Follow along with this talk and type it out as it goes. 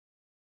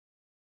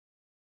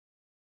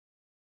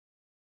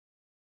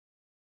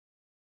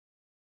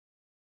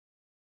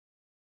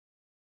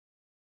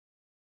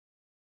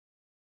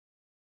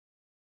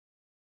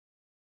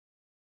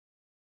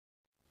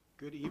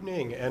Good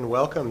evening and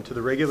welcome to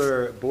the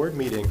regular board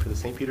meeting for the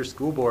St. Peter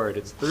School Board.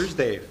 It's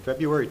Thursday,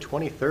 February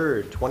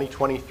 23rd,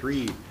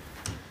 2023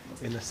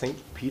 in the St.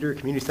 Peter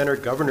Community Center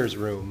Governor's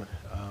Room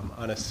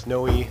on a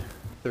snowy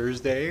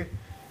Thursday.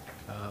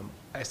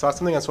 I saw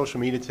something on social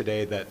media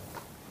today that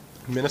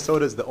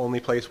Minnesota is the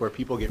only place where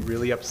people get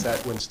really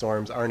upset when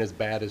storms aren't as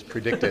bad as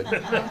predicted.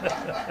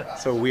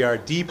 So we are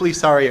deeply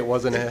sorry it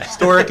wasn't a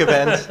historic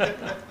event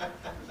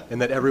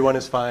and that everyone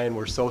is fine.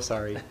 We're so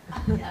sorry.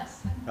 Yes.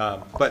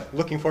 But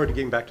looking forward to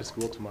getting back to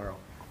school tomorrow.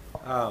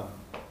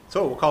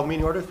 So we'll call the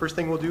meeting order. The first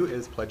thing we'll do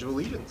is Pledge of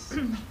Allegiance. I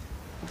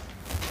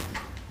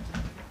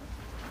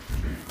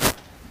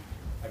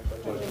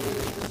pledge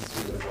allegiance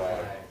to the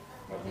flag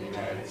of the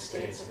United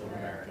States of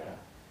America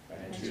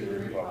and to the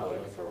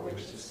republic for which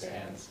it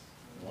stands,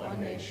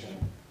 one nation,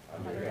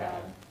 under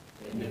God,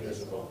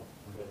 indivisible,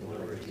 with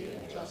liberty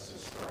and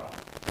justice for all.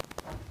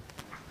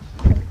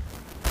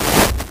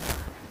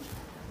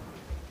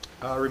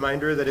 A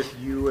reminder that if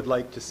you would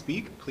like to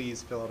speak,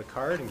 please fill out a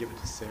card and give it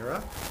to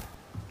Sarah.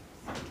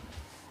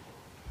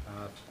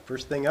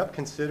 First thing up,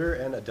 consider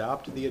and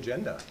adopt the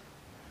agenda.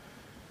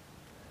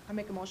 I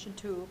make a motion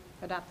to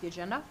adopt the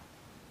agenda.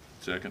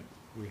 Second.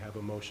 We have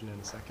a motion and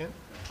a second.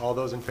 All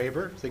those in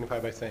favor signify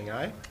by saying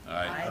aye.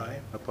 Aye.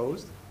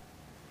 Opposed?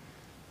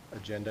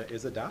 Agenda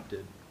is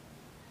adopted.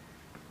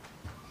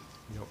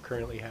 We don't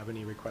currently have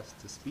any requests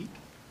to speak.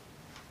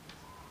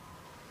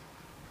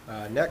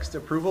 Next,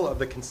 approval of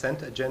the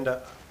consent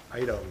agenda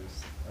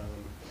items.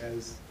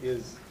 As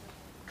is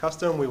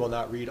custom, we will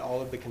not read all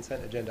of the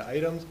consent agenda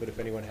items, but if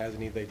anyone has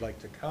any they'd like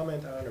to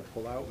comment on or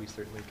pull out, we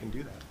certainly can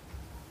do that.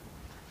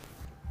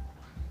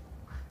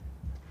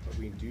 But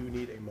we do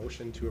need a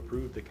motion to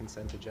approve the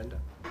consent agenda.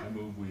 I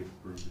move we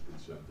approve the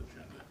consent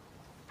agenda.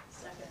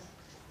 Second.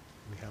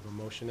 We have a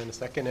motion and a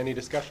second. Any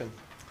discussion?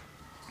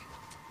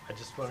 I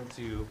just wanted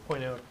to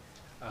point out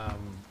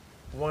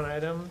one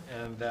item,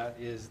 and that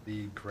is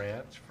the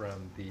grant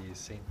from the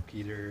St.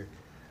 Peter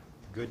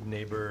Good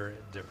Neighbor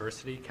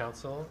Diversity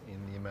Council in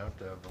the amount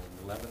of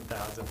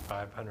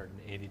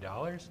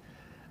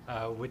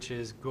 $11,580, which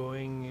is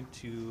going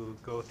to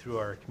go through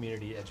our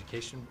community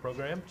education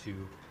program to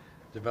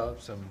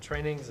develop some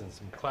trainings and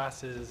some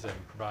classes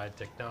and provide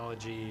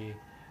technology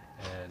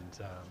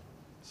and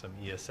some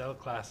ESL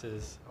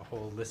classes, a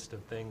whole list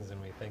of things,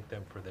 and we thank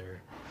them for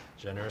their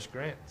generous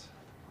grants.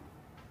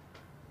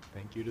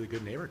 Thank you to the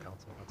Good Neighbor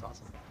Council. That's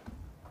awesome.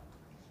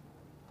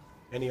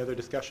 Any other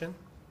discussion?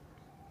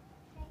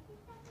 All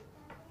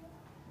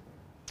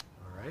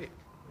right.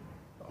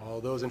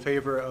 All those in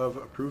favor of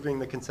approving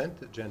the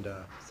consent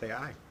agenda, say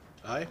aye.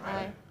 Aye?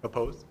 Aye.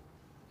 Opposed?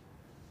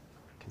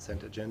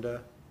 Consent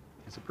agenda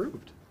is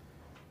approved.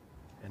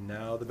 And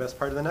now the best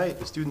part of the night,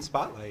 the student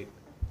spotlight.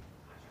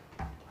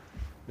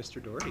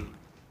 Mr. Doherty,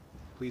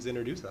 please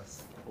introduce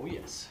us. Oh,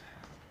 yes.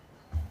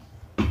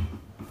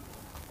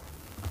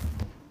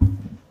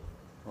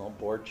 Well,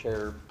 Board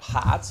Chair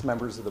Potts,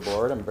 members of the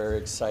board, I'm very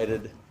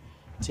excited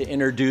to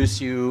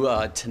introduce you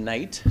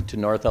tonight to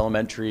North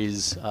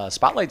Elementary's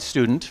spotlight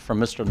student from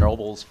Mr.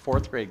 Noble's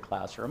fourth grade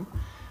classroom.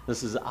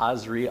 This is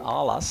Azri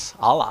Alas.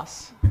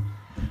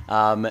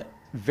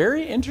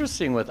 Very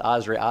interesting with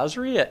Azri.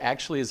 Azri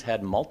actually has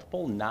had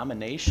multiple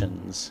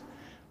nominations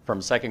from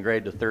second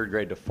grade to third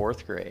grade to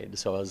fourth grade.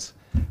 So I was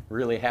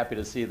really happy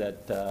to see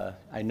that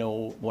I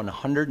know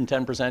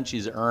 110%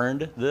 she's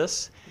earned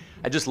this.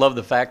 I just love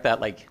the fact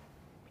that like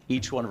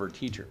each one of her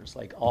teachers,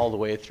 like all the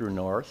way through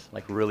North,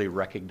 like really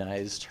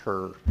recognized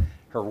her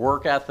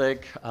work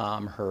ethic,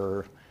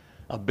 her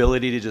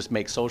ability to just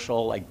make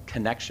social like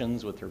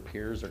connections with her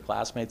peers or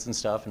classmates and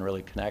stuff and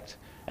really connect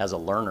as a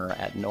learner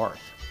at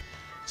North.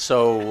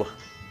 So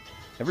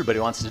everybody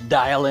wants to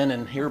dial in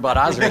and hear about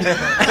Azri.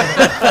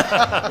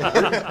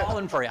 I'm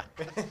calling for you.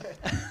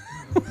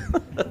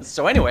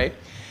 So anyway,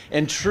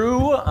 in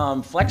true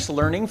flex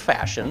learning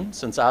fashion,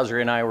 since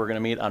Azri and I were going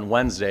to meet on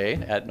Wednesday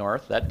at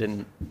North, that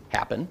didn't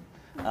happen.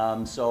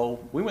 So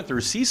we went through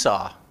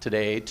Seesaw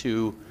today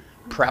to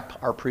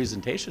prep our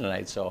presentation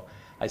tonight. So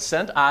I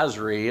sent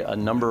Azri a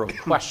number of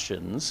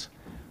questions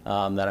that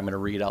I'm going to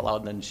read out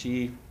loud, and then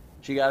she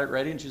got it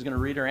ready, and she's going to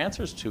read her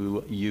answers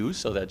to you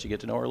so that you get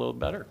to know her a little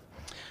better.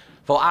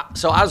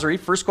 So Azri,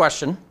 first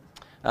question.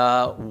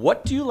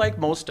 What do you like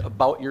most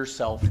about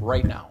yourself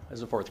right now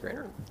as a fourth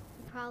grader?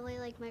 Probably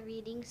like my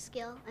reading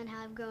skill and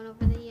how I've grown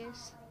over the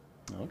years.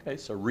 Okay,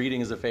 so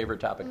reading is a favorite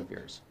topic of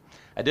yours.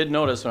 I did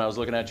notice when I was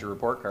looking at your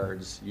report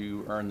cards,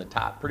 you earned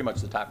pretty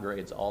much the top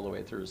grades all the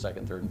way through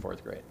second, third, and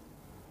fourth grade.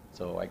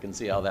 So I can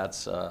see how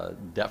that's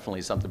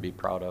definitely something to be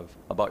proud of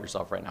about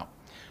yourself right now.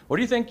 What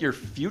do you think your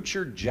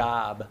future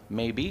job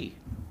may be?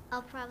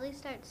 I'll probably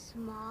start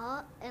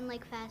small and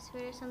like fast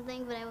food or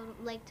something, but I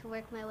would like to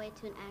work my way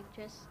to an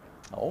actress.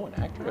 Oh, an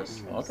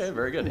actress. Okay,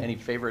 very good. Any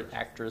favorite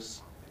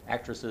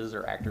actresses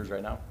or actors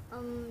right now?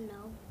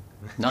 No.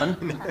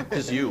 None?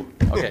 Just you.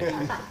 Okay.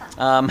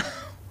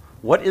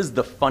 What is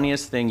the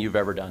funniest thing you've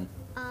ever done?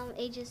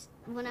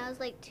 when I was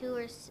like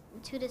 2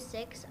 to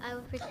 6, I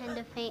would pretend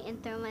to faint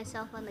and throw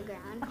myself on the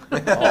ground.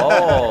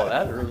 Oh,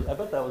 I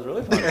bet that was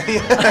really funny.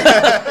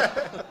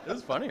 It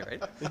was funny,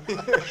 right?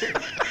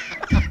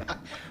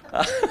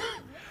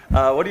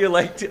 What do you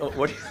like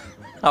to?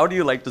 How do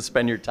you like to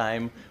spend your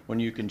time when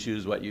you can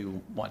choose what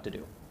you want to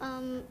do?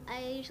 I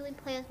usually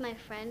play with my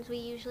friends. We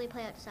usually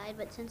play outside,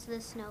 but since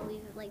the snow,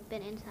 we've like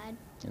been inside.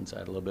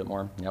 Inside a little bit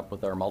more. Yep,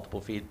 with our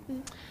multiple feet.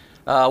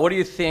 Mm-hmm. What do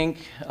you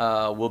think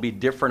will be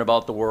different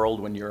about the world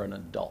when you're an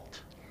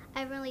adult?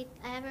 I haven't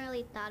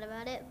really thought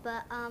about it,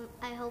 but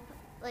I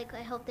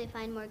hope they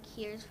find more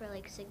cures for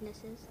like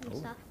sicknesses and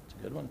stuff. That's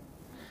a good one.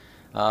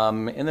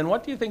 And then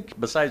what do you think,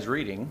 besides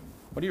reading,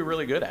 what are you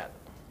really good at?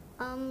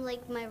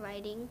 Like my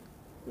writing,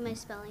 my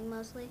spelling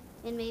mostly,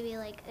 and maybe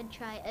like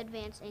try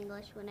advanced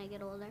English when I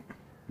get older.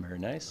 Very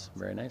nice,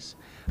 very nice.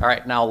 All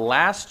right, now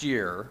last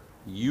year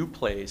you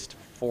placed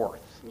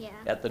 4th Yeah.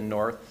 at the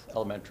North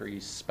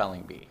Elementary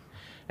Spelling Bee.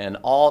 And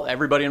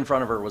everybody in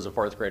front of her was a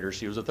 4th grader,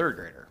 she was a 3rd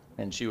grader.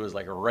 And she was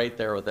like right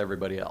there with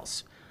everybody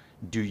else.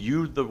 Do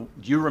you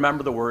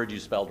remember the word you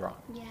spelled wrong?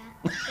 Yeah.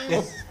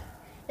 It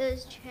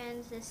was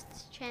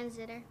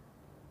transitor.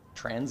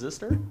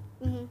 Transistor?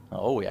 Mm-hmm.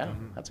 Oh yeah,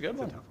 that's a good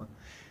one.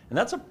 And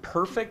that's a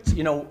perfect,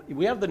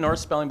 we have the North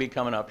Spelling Bee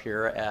coming up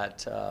here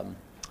at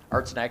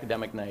Arts and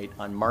Academic Night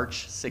on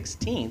March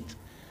 16th.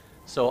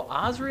 So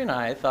Osri and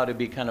I thought it'd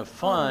be kind of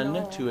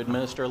fun to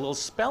administer a little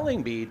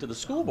spelling bee to the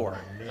school board.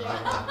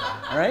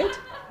 All right?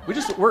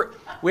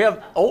 We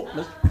have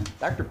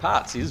Dr.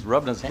 Potts, he's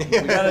rubbing his hands.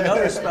 We got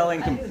another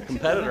spelling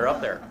competitor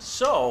up there.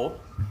 So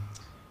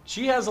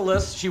she has a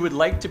list. She would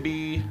like to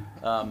be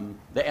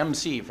the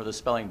MC for the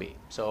spelling bee.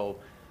 So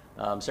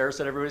Sarah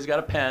said everybody's got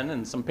a pen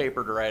and some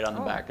paper to write on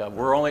the back of.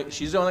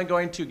 She's only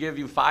going to give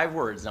you 5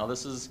 words. Now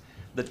this is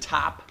the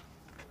top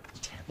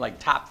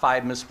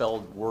 5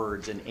 misspelled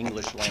words in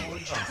English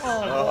language.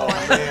 Oh,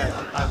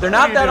 man. They're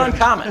not that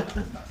uncommon.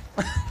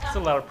 That's a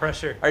lot of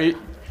pressure. Are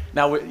you?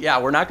 Now,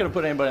 we're not going to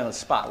put anybody on the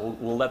spot.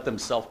 We'll let them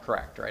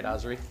self-correct, right,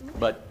 Osri?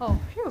 But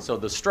so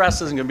the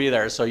stress isn't going to be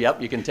there. So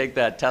yep, you can take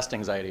that test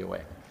anxiety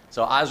away.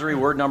 So Osri,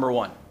 word number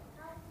 1.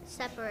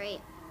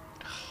 Separate.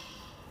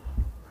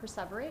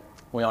 Perseverate?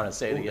 We want to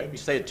say it again.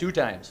 Say it 2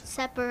 times.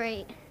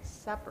 Separate.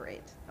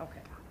 Separate.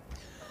 Okay.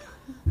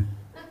 All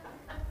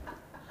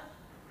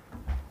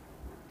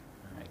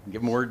right,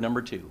 give them word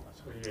number 2.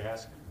 So you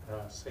ask,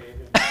 say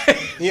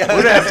it. We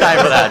don't have time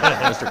for that,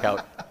 Mr.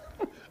 Kaut.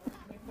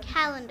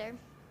 Calendar.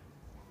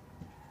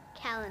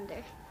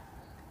 Calendar.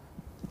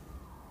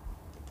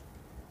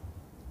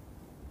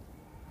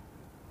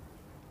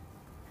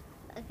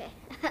 Okay.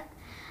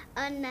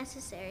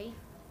 Unnecessary.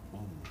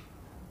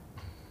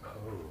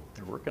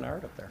 They're working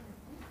hard up there.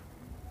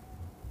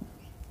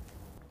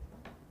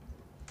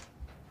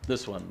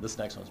 This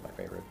next one's my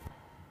favorite.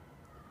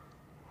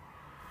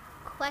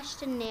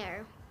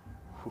 Questionnaire.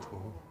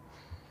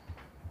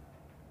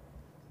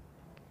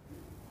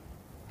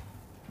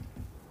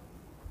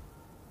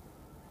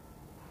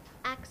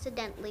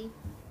 Accidentally.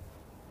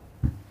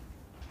 All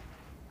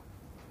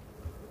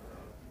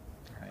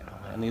right,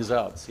 I'll hand these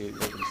out. See if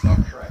they can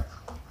self-correct.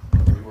 Are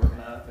you working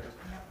on it there?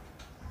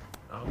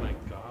 Oh my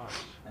gosh.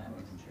 And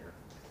we can share.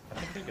 I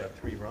think we got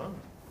 3 wrong.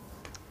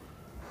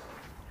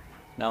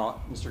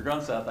 Now, Mr.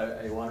 Grunseth,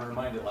 I want to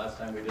remind you, last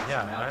time we did some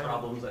Yeah, math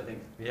problems, I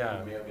think you may Yeah.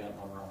 have gotten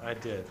one wrong. I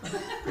did.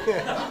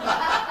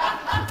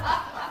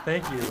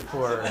 Thank you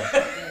for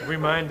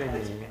reminding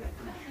me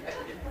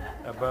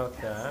about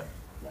that.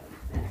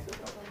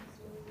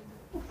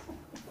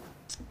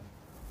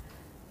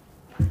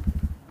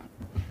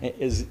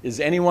 Is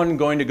anyone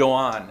going to go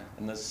on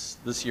in this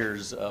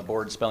year's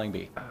board spelling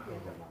bee?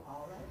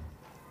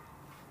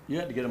 You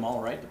had to get them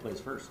all right to place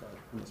first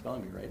in the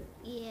spelling bee, right?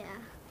 Yeah.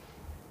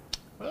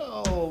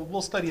 Oh,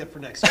 we'll study it for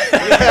next year.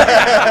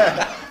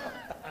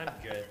 I'm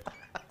good.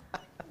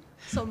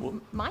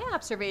 So my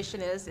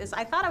observation is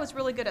I thought I was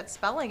really good at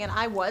spelling, and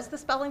I was the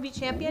spelling bee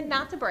champion,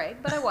 not to brag,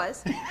 but I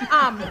was.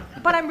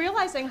 But I'm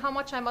realizing how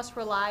much I must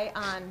rely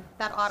on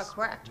that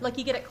autocorrect. Like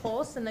you get it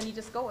close, and then you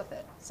just go with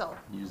it. So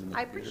Using the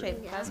I computer.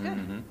 appreciate it. That's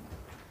good.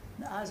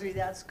 Osri,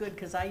 that's good,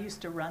 because I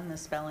used to run the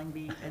spelling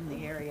bee in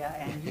the area,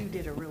 and you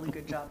did a really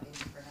good job being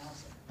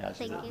pronouncing. Yeah,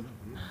 she Thank did.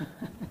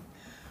 you.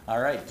 All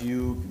right, do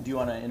you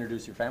want to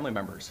introduce your family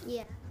members?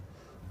 Yeah.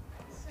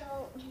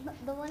 So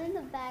the one in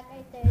the back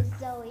right there is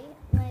Zoe,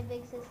 my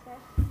big sister,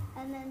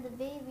 and then the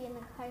baby in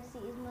the car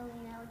seat is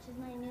Melina, which is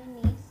my new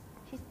niece.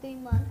 She's 3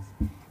 months,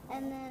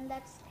 and then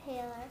that's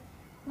Taylor,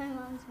 my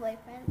mom's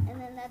boyfriend, and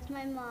then that's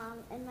my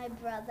mom and my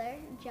brother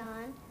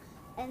John,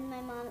 and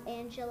my mom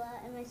Angela,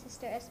 and my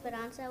sister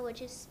Esperanza,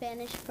 which is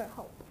Spanish for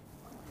hope.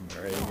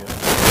 Very good.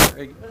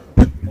 Very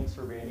good. Thanks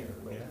for being here.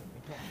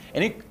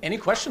 Any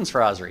questions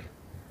for Osri?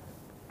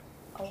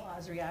 Oh,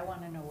 Osri, I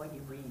want to know what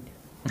you read.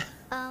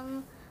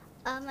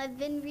 I've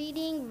been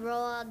reading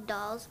Roald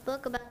Dahl's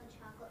book about the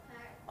chocolate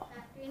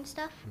factory and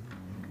stuff.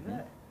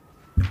 Good.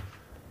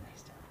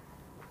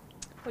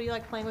 What do you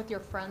like playing with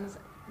your friends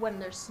when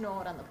there's snow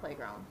out on the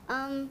playground?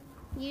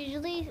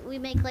 Usually we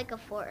make like a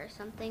fort or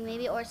something,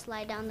 maybe, or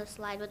slide down the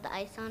slide with the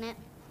ice on it.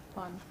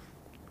 Fun.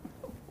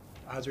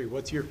 Audrey,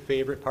 what's your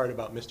favorite part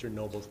about Mr.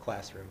 Noble's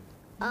classroom?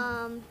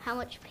 How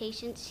much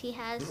patience he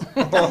has.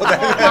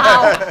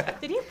 Wow.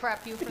 Did he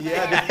prep you for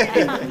that?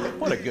 Yeah.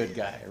 What a good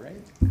guy,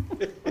 right?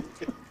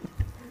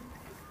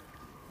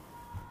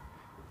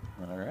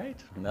 All right,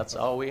 and that's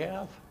all we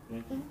have.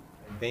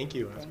 Thank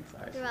you.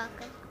 Thanks. You're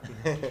welcome.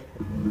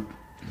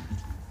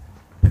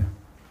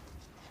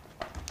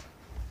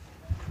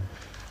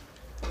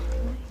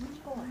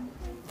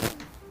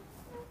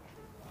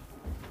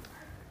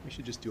 We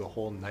should just do a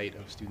whole night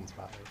of student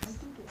spotlights.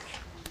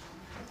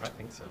 I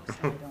think so. I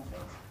don't think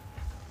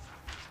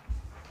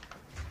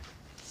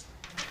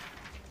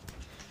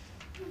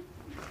so.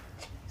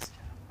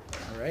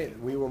 All right,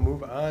 we will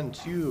move on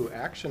to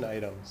action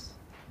items.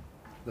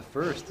 The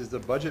first is the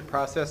budget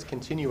process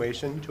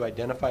continuation to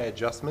identify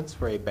adjustments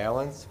for a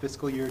balanced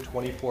fiscal year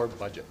 24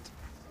 budget.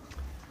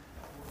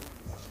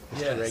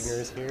 Mr. Yes. Regner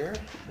is here.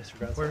 Mr.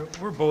 Grunstein?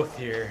 We're both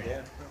here.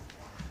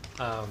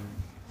 Yeah.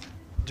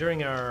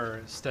 During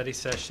our study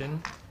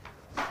session,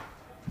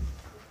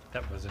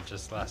 that wasn't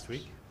just last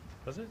week,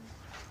 was it?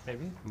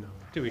 Maybe? No.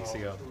 2 weeks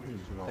ago.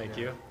 Thank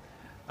you.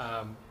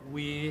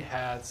 We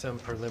had some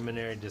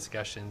preliminary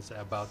discussions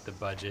about the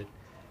budget.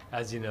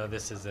 As you know,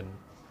 this is an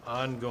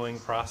ongoing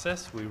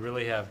process. We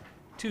really have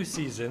 2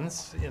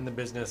 seasons in the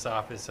business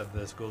office of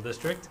the school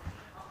district.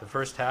 The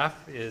first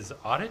half is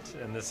audit,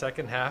 and the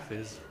second half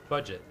is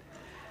budget.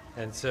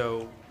 And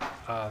so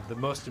the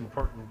most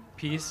important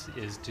piece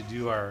is to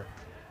do our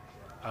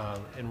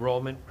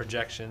enrollment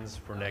projections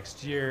for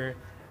next year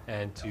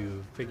and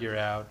to figure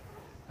out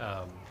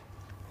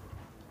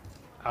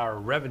our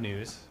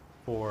revenues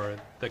for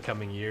the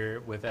coming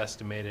year with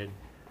estimated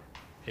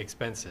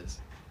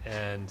expenses.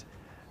 And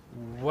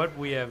what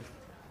we have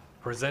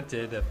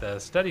presented at the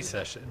study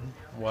session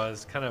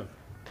was kind of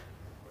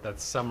that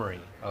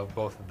summary of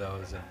both of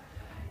those. And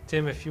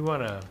Tim, if you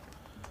want to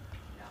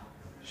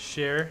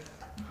share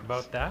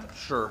about that.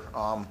 Sure.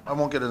 I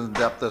won't get into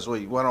depth this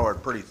week. Went over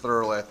it pretty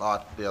thoroughly, I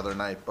thought, the other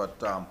night, but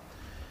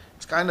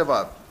it's kind of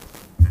a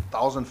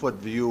 1,000-foot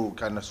view,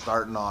 kind of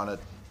starting on it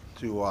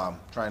to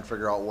try and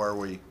figure out where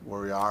we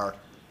are.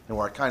 And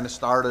where I kind of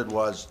started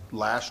was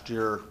last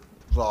year's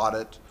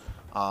audit.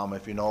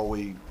 If you know,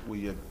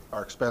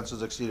 our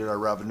expenses exceeded our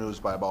revenues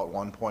by about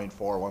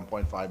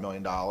 $1.5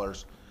 million.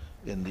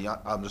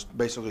 I'm just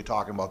basically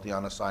talking about the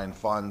unassigned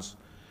funds,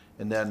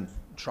 and then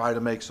try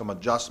to make some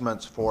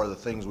adjustments for the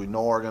things we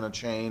know are going to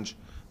change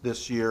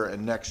this year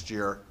and next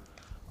year.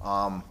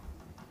 And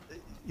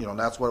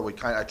that's what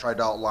I tried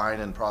to outline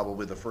in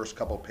probably the first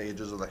couple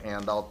pages of the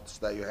handouts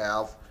that you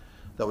have,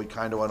 that we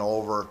kind of went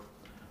over.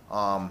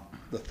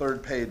 The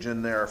third page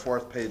in there,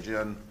 fourth page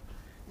in,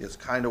 is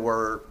kind of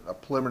where a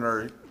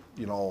preliminary,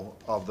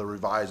 of the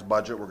revised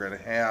budget we're going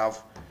to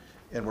have,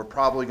 and we're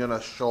probably going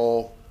to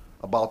show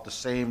about the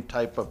same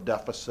type of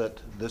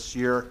deficit this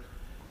year.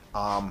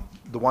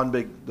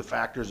 The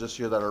factors this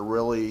year that are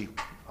really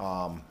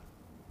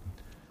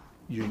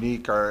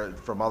unique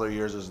from other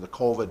years is the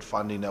COVID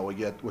funding that we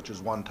get, which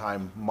is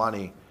one-time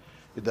money.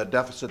 The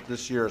deficit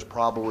this year is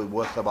probably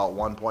with about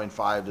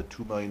 $1.5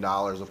 to $2 million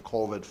of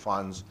COVID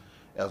funds,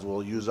 as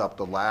we'll use up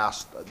the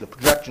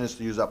projection is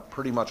to use up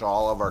pretty much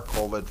all of our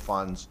COVID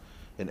funds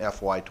in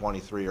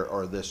FY23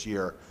 or this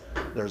year.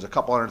 There's a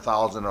couple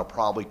 $100,000 that'll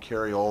probably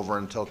carry over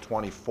until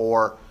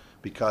 24,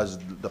 because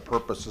the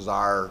purposes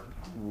are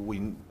we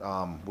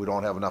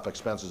don't have enough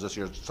expenses this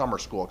year, summer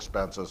school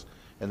expenses,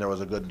 and there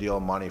was a good deal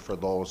of money for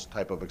those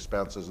type of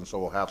expenses, and so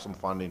we'll have some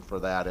funding for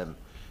that in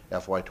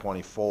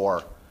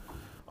FY24.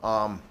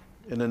 And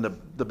then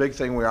the big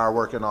thing we are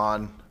working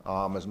on,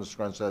 as Mr.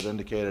 Grunstein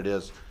indicated,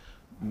 is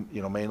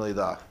mainly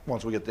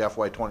once we get the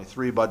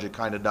FY23 budget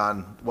kind of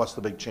done, what's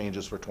the big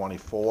changes for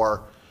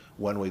 24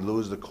 when we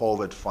lose the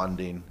COVID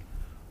funding.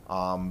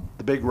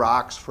 The big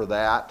rocks for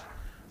that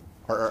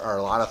are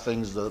a lot of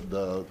things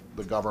the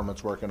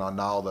government's working on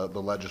now,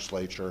 the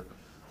legislature.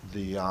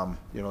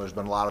 There's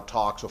been a lot of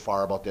talk so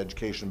far about the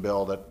education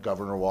bill that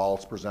Governor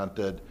Walz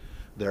presented.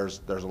 There's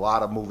a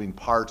lot of moving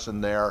parts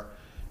in there,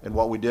 and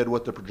what we did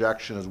with the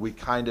projection is we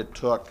kind of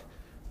took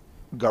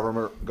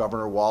Governor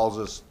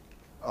Walz's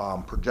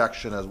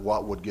projection as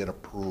what would get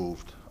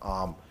approved.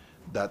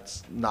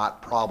 That's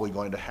not probably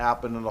going to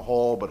happen in the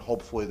whole, but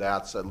hopefully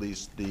that's at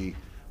least the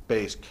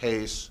base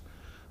case.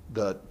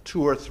 The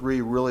 2 or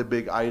 3 really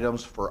big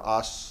items for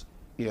us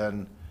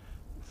in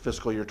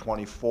fiscal year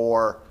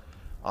 24,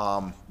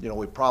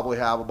 we probably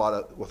have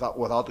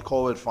without the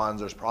COVID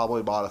funds, there's probably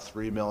about a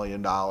 $3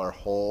 million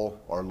hole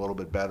or a little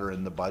bit better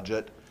in the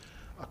budget.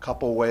 A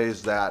couple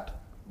ways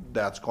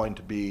that's going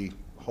to be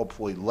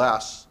hopefully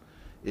less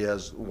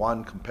is,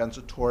 one,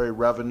 compensatory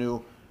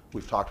revenue.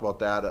 We've talked about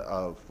that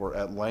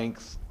at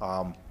length.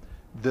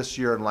 This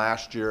year and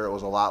last year it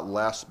was a lot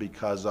less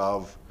because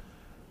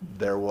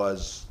there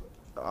was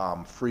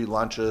free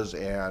lunches,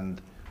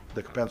 and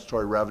the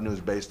compensatory revenue is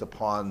based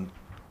upon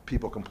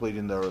people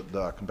completing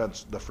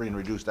the free and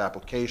reduced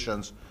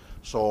applications.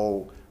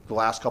 So the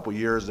last couple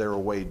years they were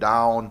way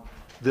down.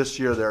 This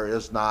year there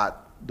is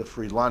not the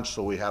free lunch,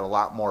 so we had a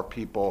lot more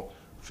people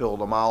fill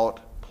them out.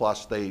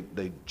 plus they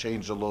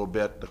changed a little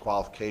bit the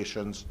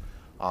qualifications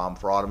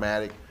for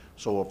automatic.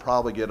 So we'll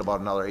probably get about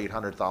another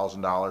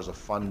 $800,000 of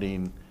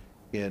funding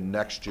in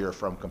next year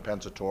from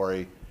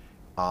compensatory.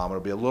 It'll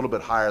be a little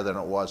bit higher than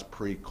it was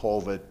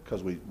pre-COVID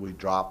because we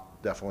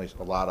dropped definitely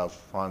a lot of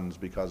funds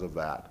because of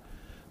that.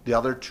 The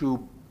other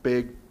two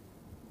big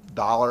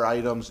dollar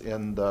items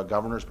in the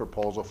governor's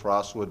proposal for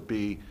us would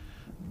be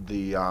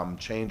the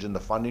change in the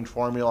funding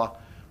formula.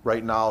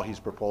 Right now, he's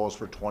proposed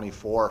for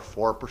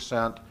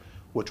 4%,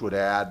 which would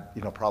add,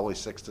 probably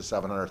 $600,000 to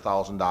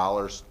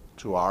 $700,000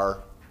 to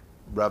our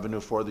revenue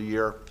for the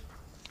year.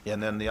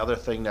 And then the other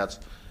thing that's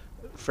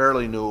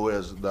fairly new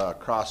is the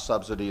cross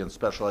subsidy in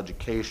special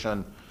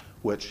education,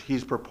 which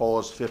he's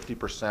proposed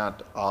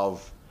 50%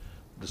 of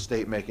the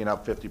state making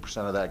up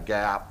 50% of that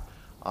gap.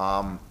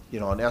 And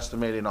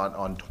estimating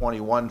on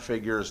 21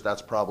 figures,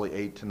 that's probably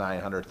 $800,000 to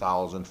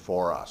 $900,000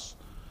 for us.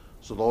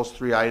 So those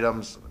three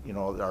items,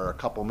 are a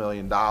couple $1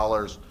 million,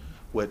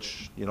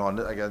 which, and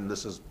again,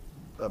 this is,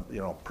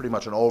 pretty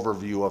much an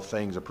overview of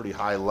things, a pretty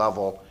high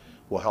level,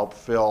 will help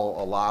fill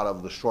a lot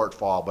of the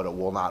shortfall, but it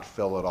will not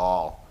fill it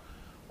all.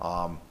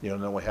 And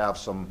then we have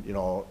some,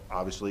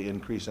 obviously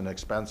increase in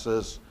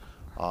expenses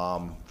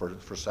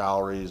for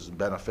salaries,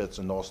 benefits,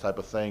 and those type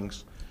of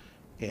things.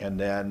 And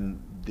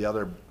then the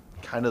other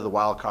kind of the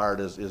wild card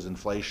is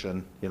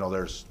inflation.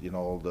 There's,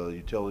 the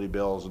utility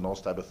bills and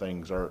those type of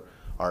things are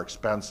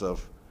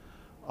expensive,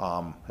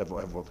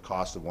 the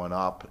cost have went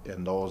up,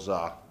 and those,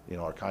 are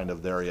kind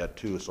of there yet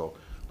too. So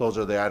those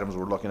are the items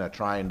we're looking at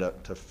trying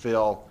to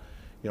fill.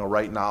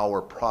 Right now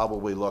we're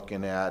probably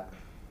looking at,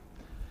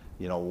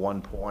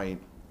 1.1,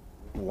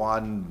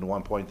 1.3,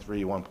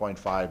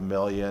 1.5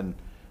 million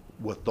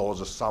with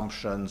those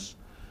assumptions.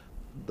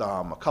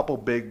 A couple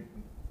big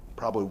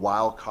probably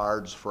wild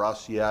cards for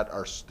us yet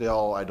are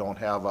still, I don't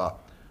have a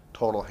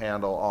total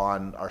handle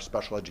on our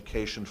special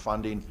education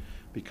funding,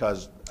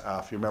 because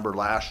if you remember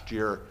last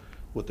year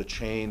with the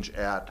change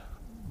at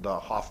the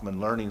Hoffman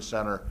Learning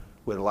Center,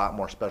 we had a lot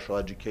more special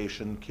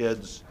education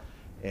kids,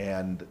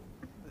 and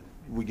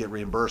we get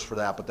reimbursed for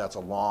that, but that's a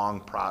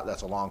long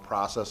process,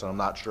 and I'm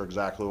not sure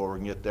exactly what we're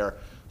gonna get there.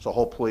 So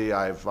hopefully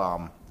I've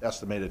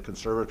estimated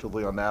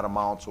conservatively on that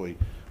amount, so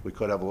we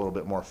could have a little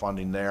bit more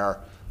funding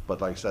there. But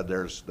like I said,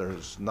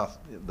 there's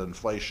nothing, the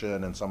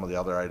inflation and some of the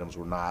other items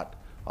we're not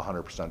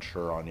 100%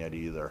 sure on yet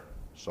either.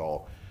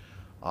 So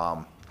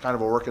kind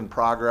of a work in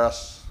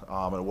progress.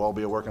 It will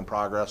be a work in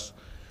progress.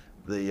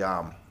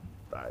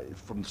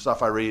 From the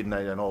stuff I read, and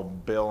I know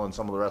Bill and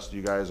some of the rest of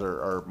you guys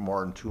are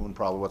more in tune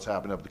probably what's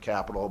happening up at the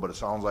Capitol, but it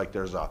sounds like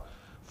there's a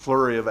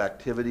flurry of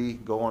activity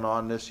going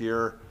on this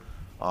year.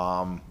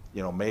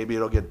 Maybe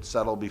it'll get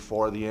settled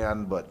before the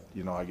end, but,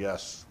 I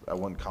guess I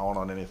wouldn't count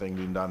on anything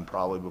being done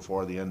probably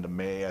before the end of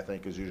May, I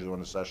think is usually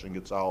when the session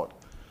gets out.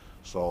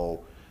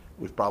 So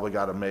we've probably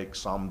got to make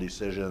some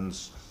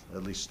decisions,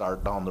 at least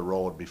start down the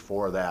road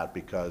before that,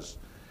 because,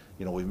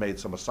 we've made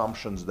some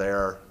assumptions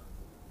there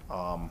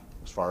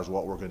as far as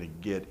what we're going to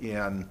get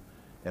in,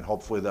 and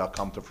hopefully they'll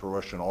come to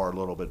fruition or a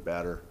little bit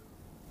better.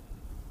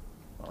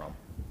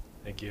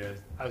 Thank you.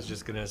 I was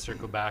just going to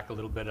circle back a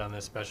little bit on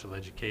the special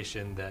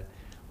education, that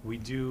we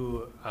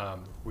do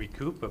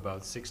recoup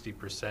about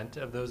 60%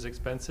 of those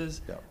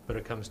expenses, Yep. but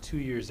it comes 2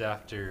 years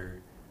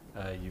after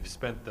you've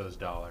spent those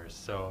dollars.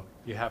 So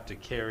you have to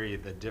carry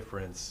the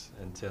difference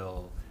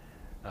until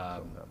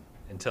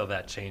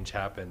that change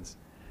happens.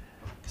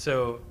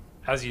 So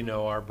as you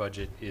know, our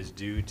budget is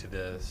due to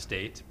the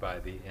state by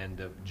the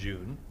end of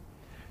June.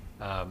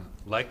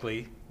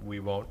 Likely, we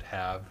won't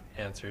have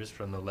answers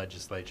from the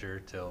legislature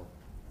till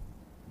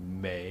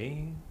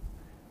May,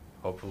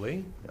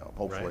 hopefully. Yeah,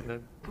 hopefully.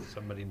 Right?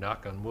 Somebody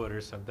knock on wood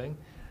or something.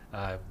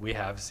 We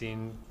have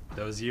seen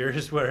those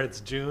years where it's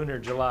June or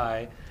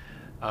July,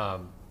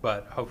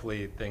 but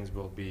hopefully things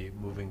will be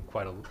moving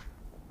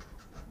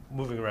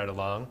right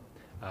along.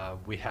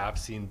 We have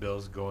seen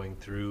bills going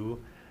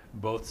through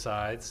both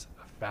sides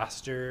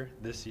faster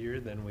this year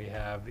than we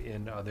have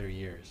in other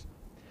years.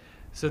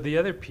 So the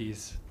other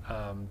piece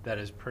that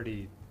is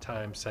pretty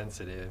time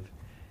sensitive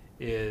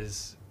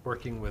is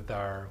working with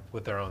our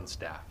own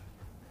staff.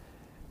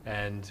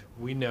 And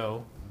we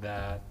know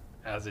that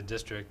as a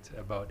district,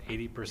 about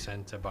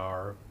 80% of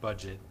our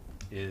budget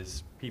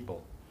is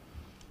people,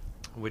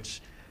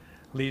 which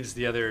leaves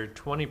the other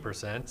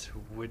 20%,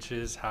 which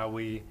is how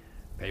we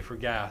pay for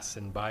gas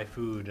and buy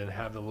food and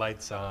have the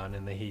lights on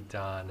and the heat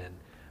on and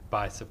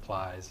buy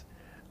supplies.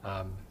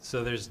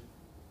 So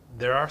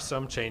there are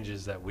some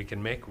changes that we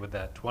can make with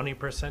that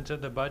 20%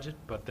 of the budget,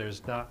 but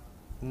there's not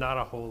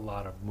a whole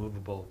lot of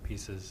movable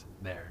pieces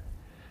there.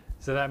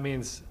 So that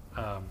means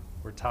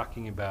we're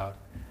talking about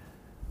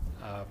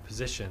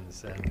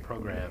positions and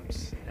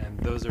programs, and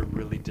those are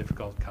really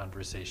difficult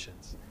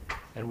conversations.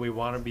 And we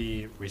want to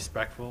be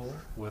respectful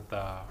with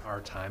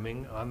our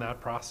timing on that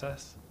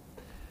process.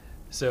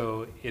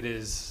 So it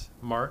is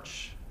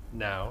March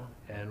now,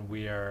 and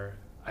we are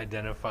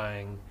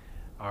identifying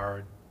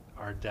our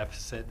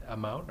deficit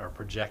amount, our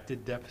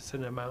projected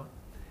deficit amount,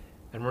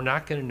 and we're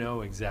not going to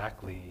know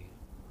exactly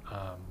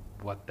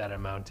what that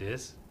amount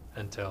is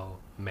until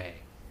May.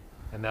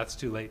 And that's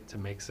too late to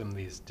make some of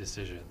these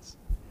decisions.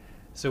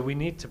 So we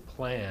need to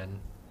plan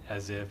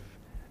as if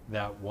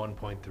that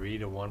 1.3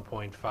 to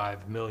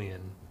 1.5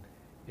 million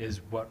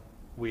is what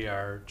we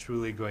are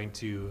truly going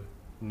to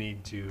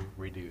need to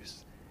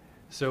reduce.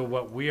 So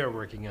what we are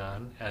working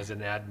on as an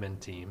admin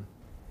team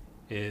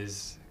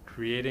is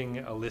creating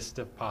a list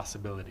of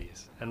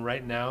possibilities. And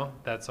right now,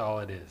 that's all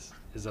it is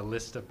a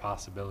list of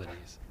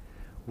possibilities.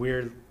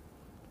 We're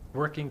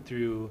working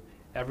through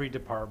every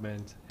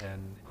department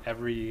and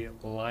every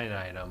line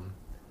item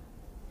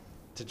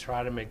to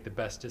try to make the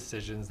best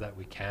decisions that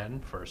we can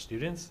for our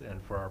students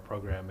and for our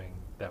programming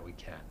that we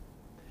can.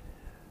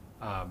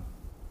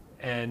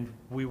 And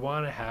we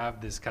want to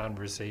have this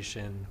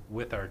conversation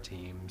with our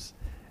teams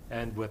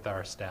and with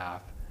our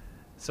staff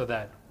so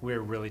that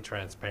we're really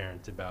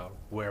transparent about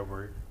where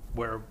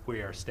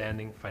we are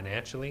standing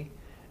financially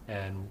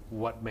and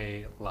what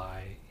may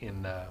lie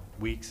in the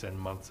weeks and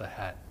months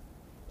ahead.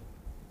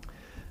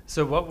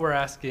 So what we're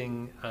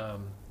asking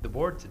the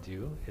board to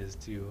do is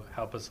to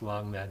help us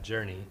along that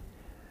journey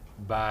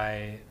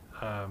by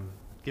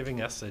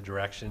giving us a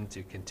direction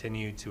to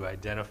continue to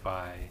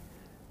identify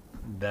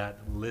that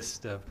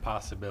list of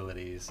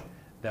possibilities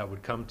that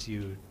would come to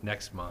you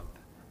next month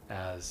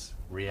as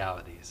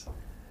realities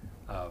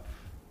of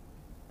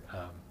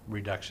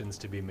reductions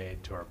to be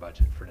made to our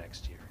budget for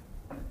next year.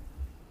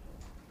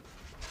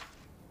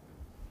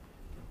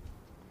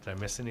 Did I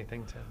miss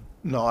anything, Tim?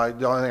 No,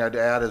 the only thing I'd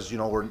add is,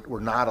 we're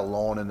not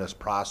alone in this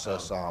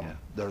process. Oh, yeah.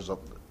 There's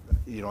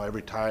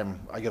every time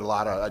I get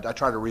I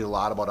try to read a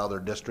lot about other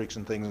districts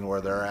and things and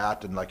where they're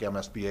at, and like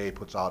MSBA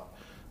puts out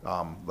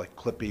like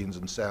clippings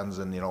and sends,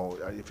 and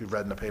if you've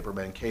read in the paper,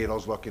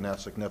 Mankato's looking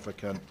at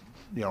significant,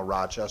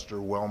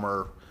 Rochester,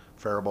 Wilmer,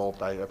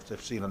 Faribault.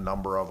 I've seen a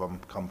number of them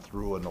come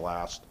through in the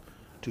last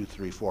 2,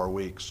 3, 4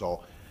 weeks.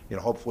 So,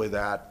 hopefully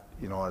that,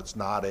 it's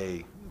not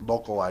a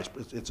localized,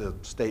 it's a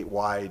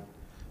statewide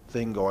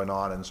thing going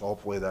on, and so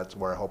hopefully that's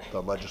where I hope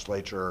the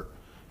legislature,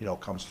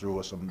 comes through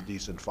with some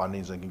decent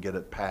fundings and can get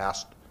it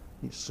passed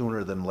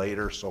sooner than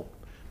later, so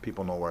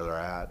people know where they're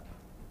at.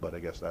 But I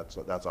guess that's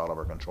out of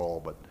our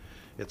control. But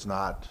it's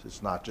not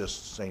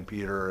just St.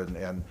 Peter,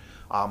 and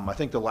I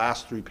think the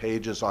last 3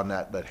 pages on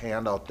that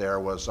handout there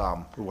was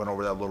we went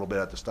over that a little bit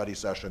at the study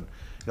session.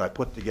 I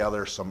put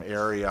together some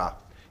area,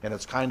 and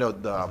it's kind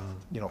of the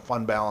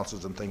fund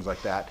balances and things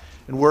like that,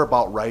 and we're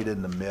about right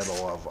in the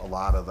middle of a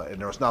lot of and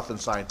there was nothing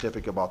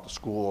scientific about the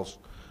schools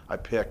I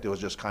picked. It was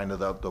just kind of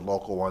the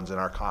local ones in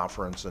our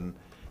conference and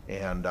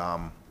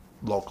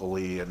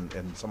locally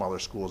and some other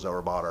schools that were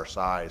about our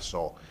size.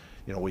 So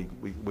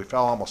we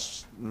fell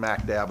almost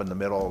smack dab in the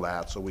middle of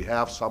that. So we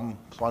have some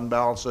fund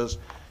balances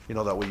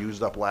that we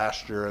used up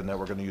last year and that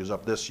we're going to use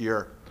up this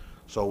year.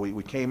 So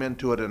we came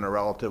into it in a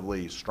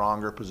relatively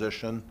stronger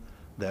position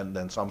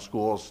than some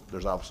schools.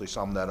 There's obviously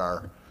some that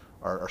are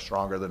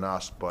stronger than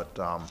us, but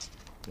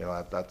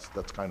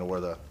that's kind of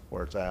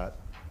where it's at.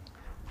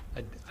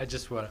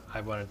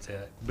 I wanted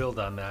to build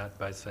on that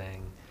by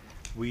saying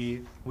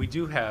we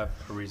do have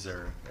a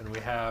reserve, and we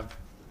have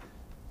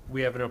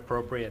an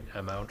appropriate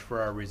amount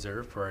for our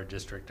reserve for our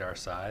district our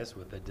size,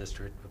 with a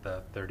district with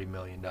a $30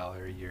 million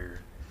a year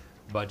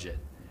budget.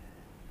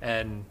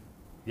 And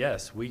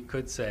yes, we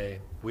could say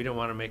we don't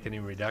want to make any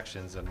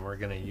reductions and we're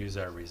going to use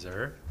our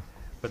reserve,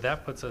 but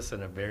that puts us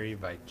in a very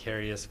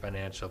vicarious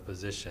financial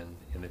position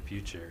in the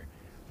future,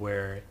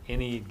 where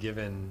any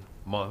given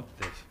month,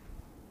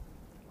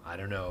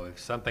 if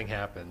something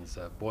happens,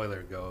 a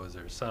boiler goes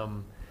or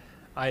some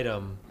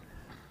item,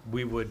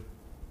 we would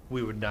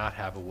not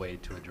have a way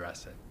to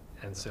address it.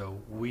 And so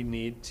we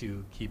need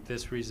to keep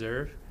this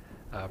reserve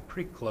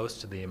pretty close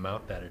to the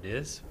amount that it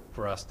is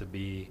for us to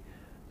be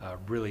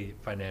really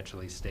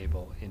financially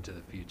stable into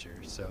the future.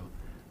 So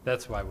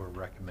that's why we're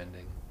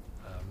recommending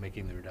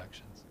making the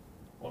reductions.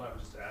 Well, I would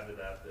just add to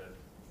that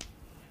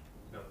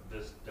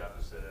this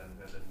deficit and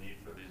the need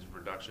for these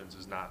reductions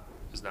is not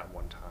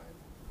one time.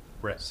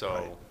 Right. So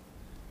Right.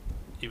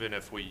 even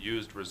if we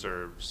used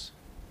reserves,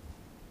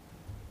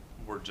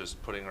 we're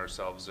just putting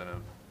ourselves in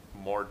a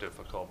more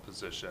difficult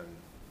position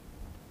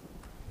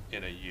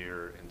in a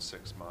year, in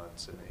 6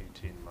 months, in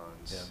 18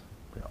 months.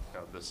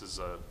 Yeah. This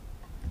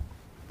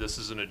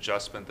is an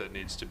adjustment that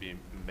needs to be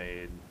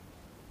made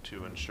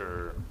to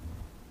ensure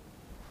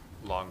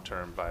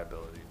long-term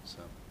viability.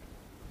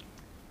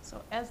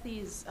 So as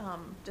these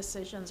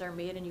decisions are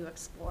made and you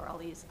explore all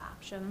these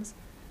options,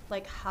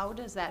 like how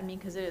does that mean,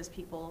 because it is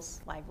people's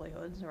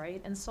livelihoods,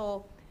 right? And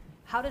so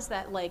how does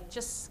that,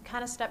 just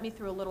kind of step me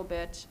through a little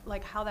bit,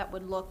 like how that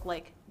would look,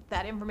 like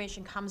that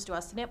information comes to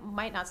us, and it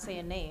might not say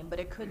a name, but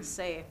it could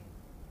say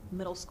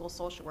middle school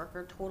social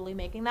worker, totally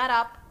making that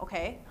up,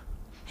 okay?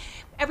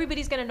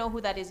 Everybody's gonna know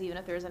who that is, even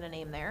if there isn't a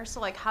name there.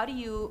 So how do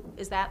you,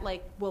 is that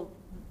will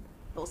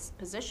those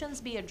positions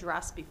be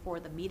addressed before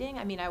the meeting?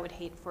 I mean, I would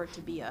hate for it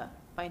to be a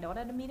find out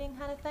at a meeting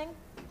kind of thing.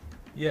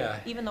 Yeah.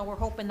 Even though we're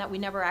hoping that we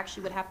never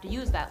actually would have to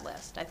use that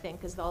list, I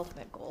think is the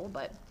ultimate goal,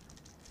 but.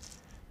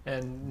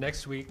 And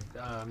next week,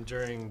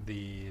 during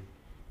the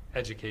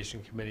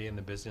Education Committee and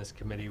the Business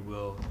Committee,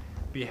 we'll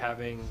be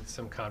having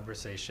some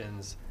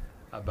conversations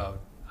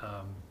about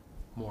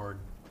more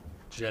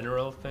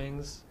general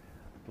things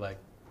like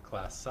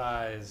class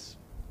size,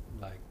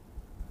 like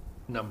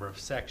number of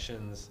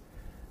sections.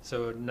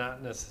 So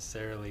not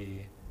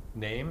necessarily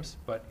names,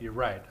 but you're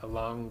right,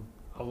 along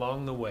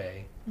the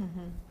way,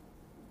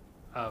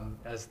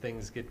 as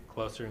things get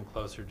closer and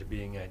closer to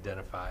being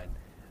identified,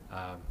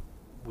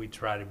 we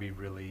try to be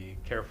really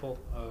careful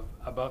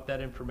about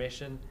that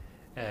information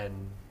and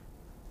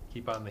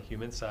keep on the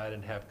human side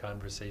and have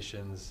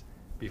conversations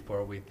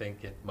before we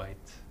think it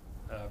might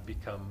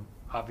become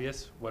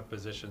obvious what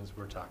positions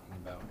we're talking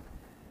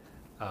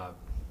about.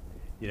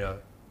 You know,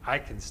 I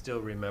can still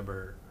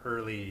remember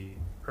early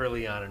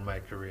on in my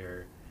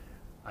career,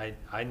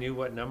 I knew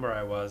what number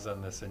I was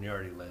on the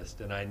seniority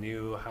list, and I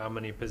knew how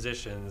many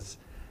positions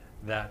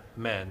that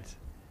meant,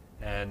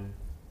 and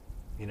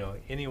you know,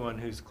 anyone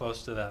who's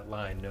close to that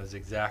line knows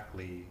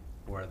exactly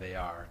where they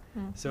are.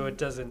 So it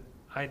doesn't,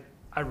 I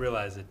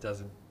realize it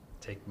doesn't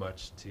take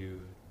much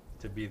to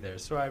be there.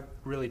 So I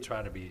really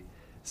try to be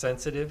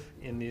sensitive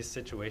in these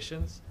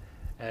situations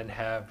and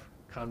have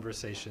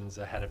conversations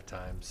ahead of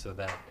time so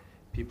that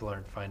people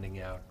aren't finding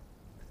out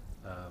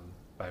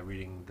by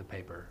reading the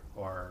paper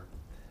or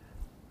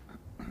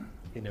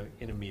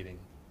in a meeting.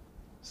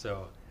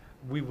 So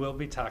we will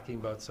be talking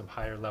about some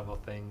higher level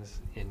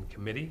things in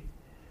committee,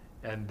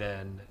 and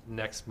then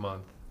next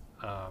month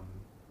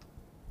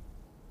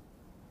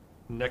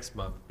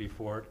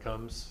before it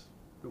comes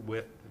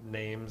with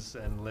names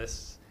and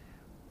lists,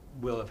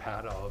 we'll have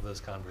had all of those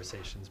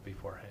conversations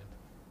beforehand.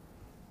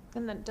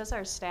 And then does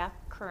our staff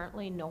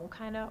currently know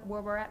kind of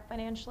where we're at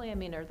financially? I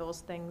mean, are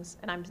those things,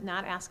 and I'm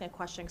not asking a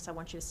question because I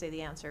want you to say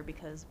the answer,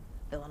 because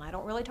Bill and I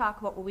don't really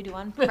talk about what we do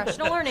on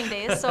professional learning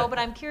days. So, but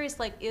I'm curious,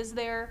 like, is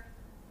this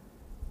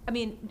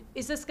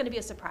going to be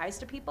a surprise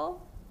to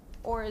people?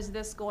 Or is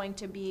this going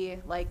to be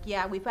like,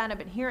 yeah, we've kind of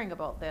been hearing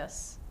about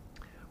this?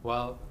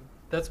 Well,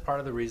 that's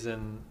part of the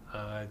reason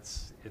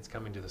it's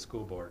coming to the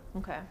school board.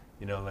 Okay.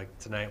 You know, like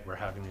tonight we're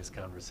having these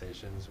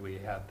conversations. We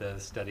had the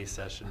study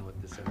session with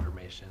this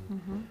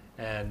information.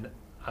 And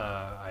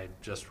I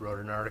just wrote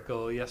an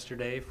article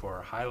yesterday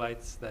for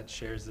Highlights that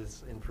shares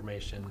this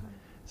information. Okay.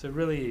 So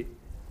really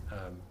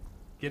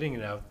getting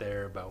it out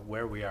there about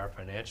where we are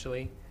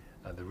financially,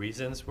 the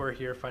reasons we're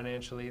here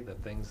financially, the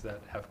things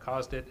that have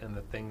caused it, and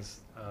the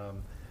things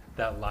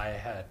that lie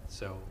ahead.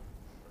 So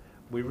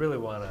we really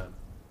want to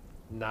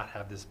not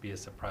have this be a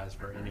surprise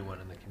for anyone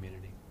in the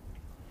community.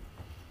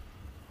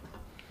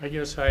 I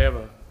guess I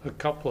have a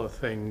couple of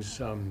things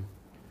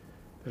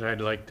that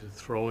I'd like to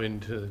throw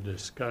into the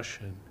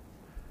discussion.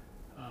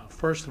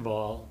 First of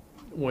all,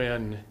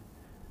 when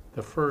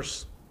the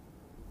first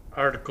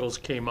articles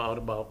came out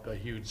about the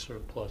huge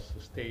surplus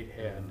the state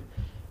had,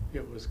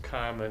 it was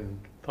common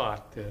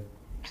thought that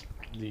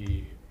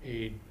the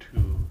aid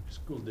to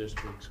school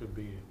districts would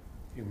be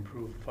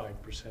improved 5%.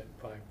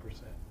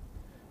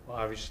 Well,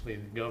 obviously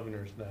the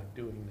governor's not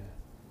doing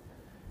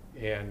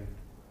that. And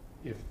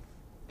if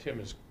Tim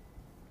is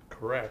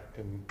correct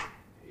and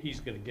he's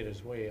gonna get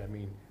his way, I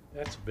mean,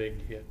 that's a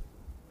big hit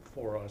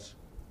for us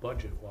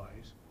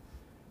budget-wise.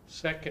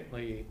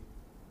 Secondly,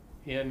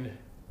 in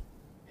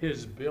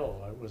his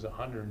bill, it was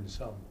 100 and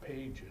some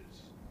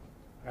pages.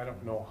 I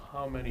don't know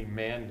how many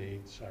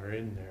mandates are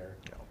in there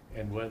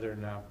and whether or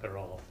not they're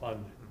all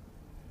funded.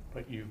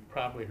 But you've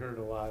probably heard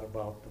a lot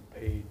about the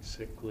paid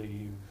sick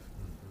leave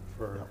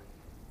for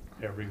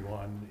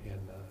everyone in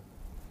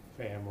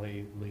the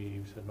family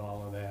leaves and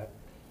all of that.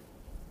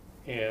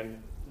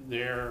 And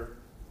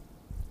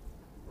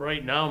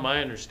right now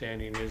my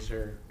understanding is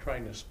they're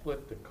trying to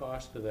split the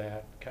cost of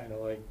that, kind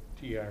of like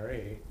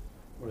TRA,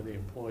 where the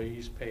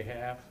employees pay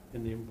half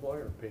and the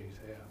employer pays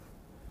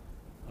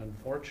half.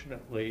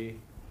 Unfortunately,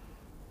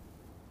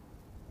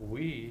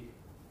 we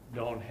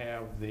don't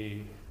have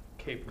the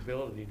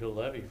capability to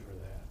levy for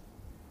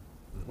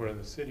that, where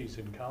the cities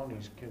and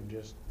counties can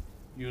just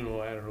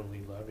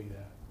unilaterally levy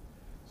that.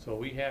 So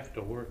we have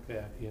to work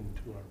that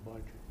into our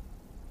budget.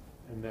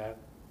 And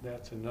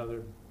that's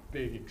another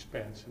big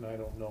expense, and I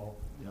don't know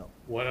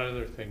what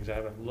other things. I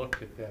haven't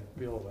looked at that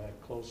bill that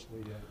closely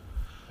yet.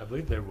 I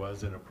believe there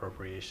was an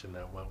appropriation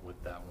that went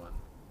with that one.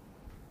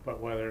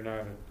 But whether or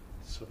not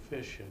it's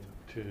sufficient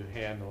to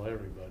handle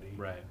everybody.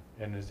 Right.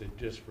 And is it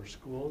just for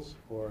schools,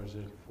 or is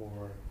it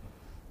for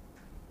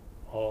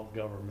all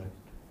government?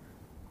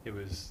 It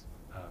was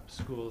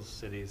schools,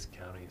 cities,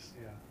 counties.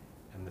 Yeah.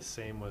 And the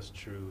same was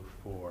true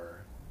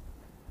for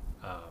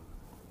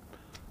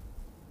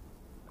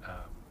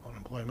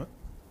Unemployment?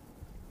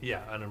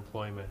 yeah,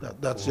 unemployment.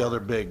 That's the other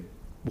big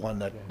one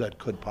that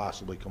could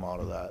possibly come out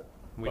of that.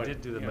 We But,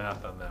 did do the yeah.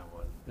 math on that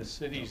one. The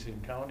cities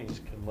and counties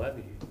can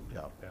levy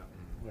Yeah. Yeah.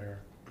 where,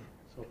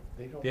 so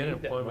they don't The need that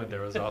unemployment, money.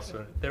 there was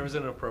also, there was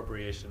an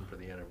appropriation for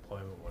the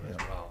unemployment one as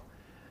Yeah. well.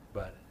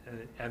 But,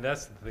 and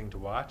that's the thing to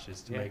watch,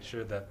 is to Yeah. make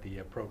sure that the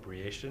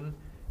appropriation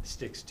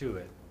sticks to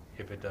it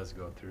if it does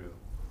go through.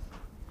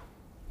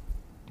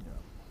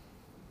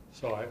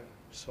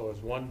 So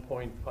is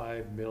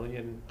 1.5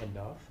 million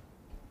enough?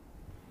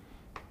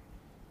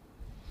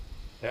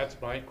 That's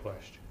my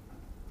question.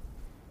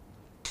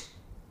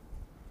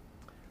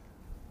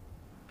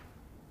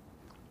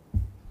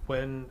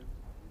 When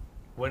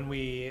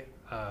we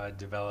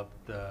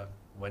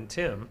when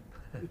Tim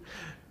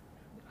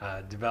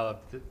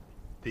developed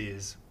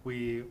these,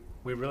 we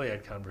really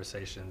had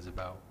conversations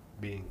about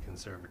being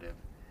conservative.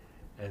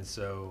 And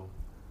so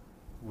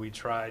we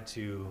try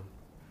to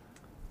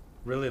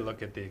really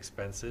look at the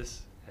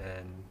expenses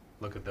and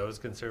look at those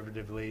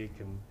conservatively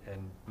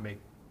and make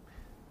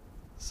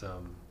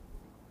some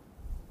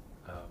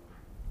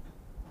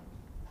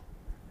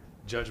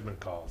judgment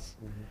calls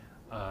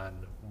on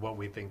what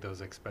we think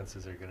those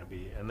expenses are going to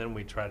be. And then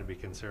we try to be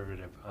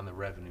conservative on the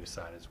revenue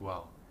side as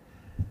well.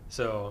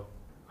 So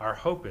our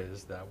hope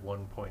is that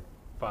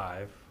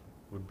 1.5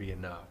 would be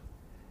enough.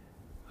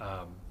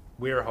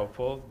 We are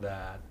hopeful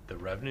that the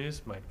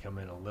revenues might come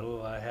in a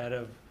little ahead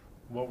of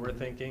what we're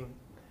thinking.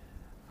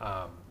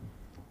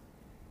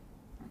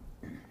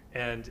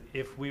 And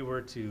if we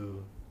were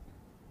to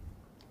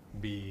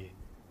be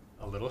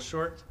a little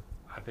short,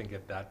 I think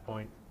at that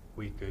point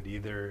we could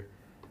either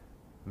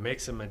make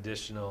some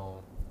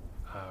additional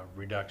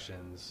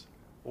reductions,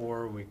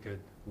 or we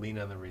could lean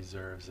on the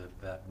reserves if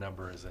that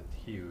number isn't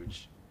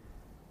huge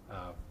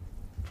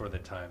for the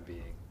time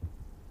being.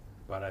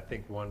 But I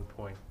think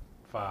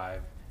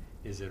 1.5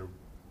 is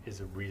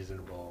a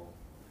reasonable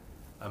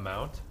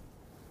amount.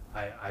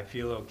 I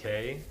feel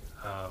okay.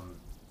 I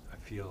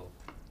feel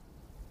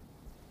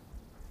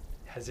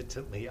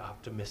hesitantly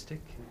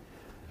optimistic.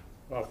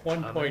 Well, if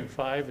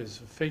 1.5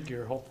 is a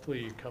figure,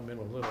 hopefully you come in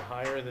a little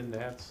higher than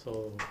that,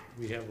 so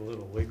we have a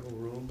little wiggle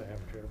room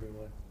after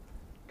everyone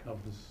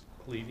comes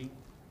pleading.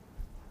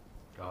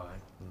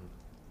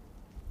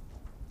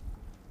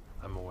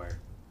 I'm aware.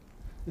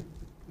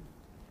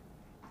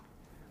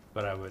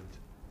 But I would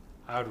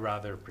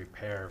rather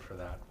prepare for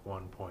that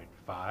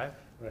 1.5.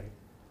 Right.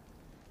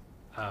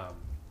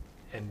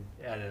 And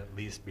at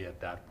least be at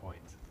that point.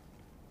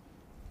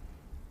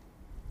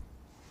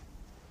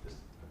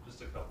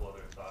 Just a couple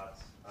other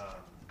thoughts. I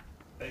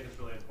think it's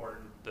really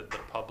important that the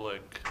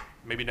public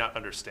maybe not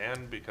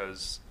understand,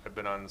 because I've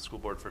been on the school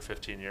board for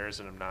 15 years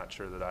and I'm not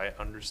sure that I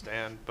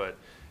understand, but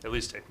at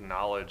least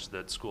acknowledge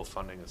that school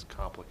funding is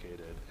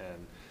complicated.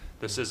 And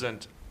this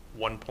isn't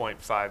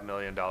 $1.5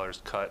 million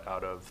cut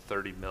out of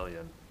 30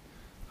 million.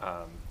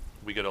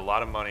 We get a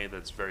lot of money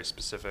that's very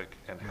specific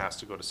and has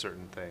to go to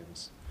certain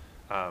things.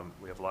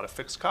 We have a lot of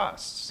fixed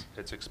costs.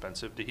 It's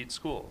expensive to heat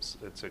schools.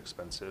 It's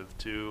expensive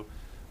to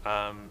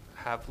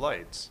have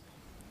lights.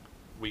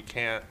 We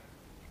can't,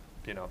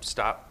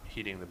 stop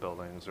heating the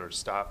buildings or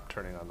stop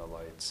turning on the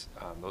lights.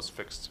 Those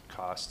fixed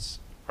costs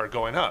are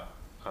going up.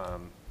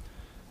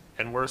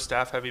 And we're a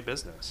staff-heavy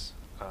business.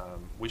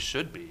 We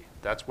should be.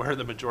 That's where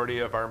the majority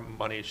of our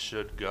money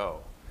should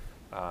go.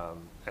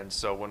 And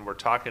so when we're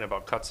talking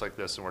about cuts like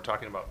this, and we're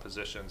talking about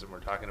positions, and we're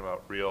talking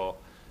about real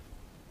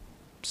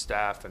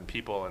staff and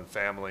people and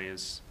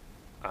families,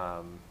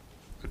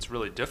 it's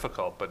really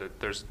difficult, but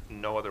there's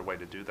no other way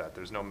to do that.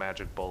 There's no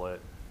magic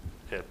bullet.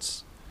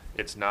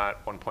 It's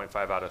not 1.5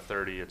 out of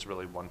 30, it's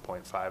really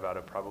 1.5 out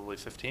of probably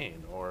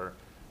 15 or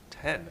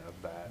 10 of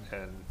that.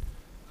 And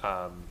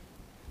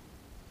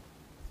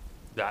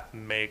that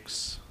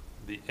makes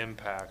the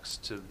impacts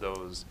to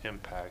those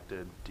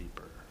impacted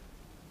deeper.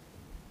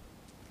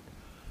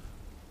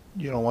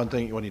 One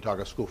thing, when you talk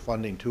of school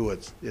funding too,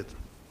 it's as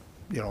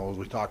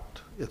we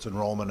talked, it's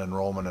enrollment.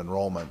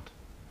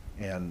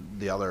 And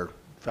the other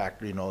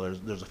factor,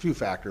 there's a few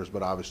factors,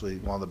 but obviously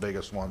one of the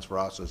biggest ones for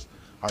us is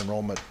our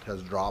enrollment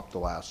has dropped the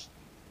last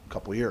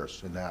couple of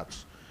years. And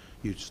that's,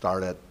 you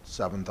start at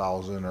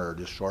 7,000 or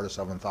just short of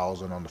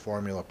 7,000 on the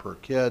formula per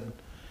kid.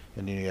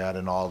 And then you add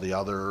in all the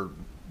other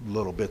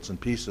little bits and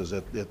pieces.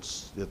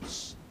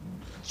 It's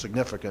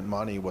significant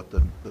money with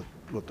the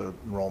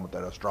enrollment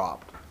that has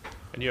dropped.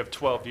 And you have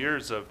 12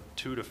 years of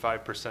 2 to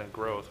 5%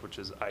 growth, which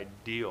is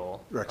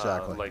ideal.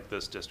 Exactly. Like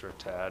this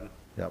district had.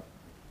 Yep.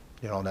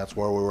 And that's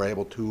where we were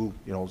able to,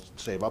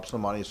 save up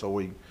some money so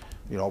we,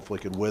 hopefully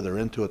could wither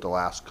into it the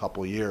last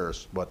couple of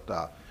years. But,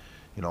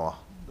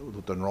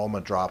 with the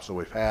enrollment drops that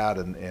we've had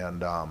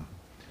and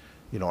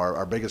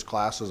our biggest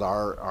classes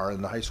are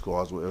in the high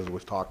school, as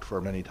we've talked for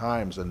many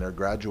times, and they're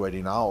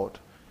graduating out.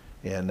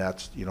 And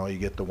that's, you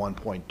get the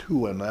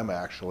 1.2 in them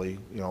actually,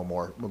 a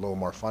little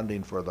more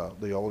funding for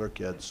the older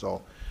kids.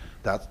 So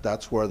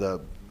that's where the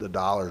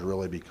dollars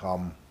really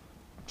become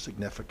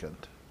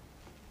significant.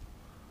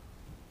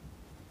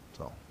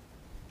 So.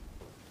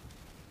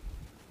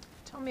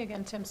 Tell me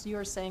again, Tim, so you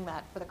were saying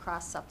that for the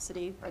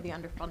cross-subsidy or the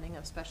underfunding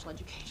of special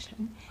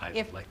education? I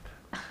if- like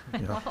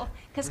Well,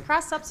 because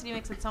cross-subsidy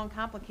makes it sound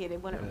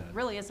complicated when it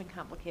really isn't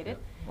complicated.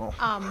 Well,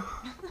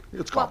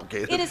 it's Well,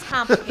 complicated. it is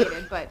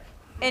complicated, but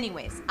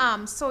anyways,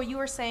 so you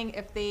were saying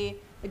if the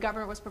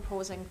government was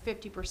proposing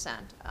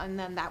 50%, and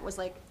then that was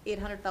like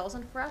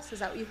 800,000 for us, is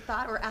that what you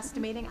thought, or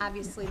estimating?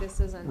 Obviously,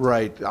 this isn't.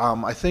 Right.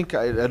 I think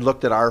I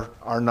looked at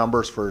our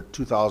numbers for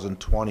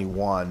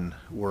 2021.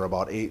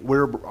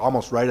 We're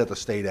almost right at the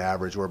state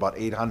average. We're about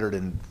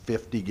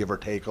 850, give or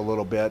take a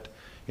little bit.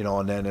 you know,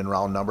 and then in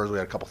round numbers, we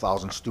had a couple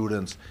thousand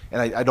students.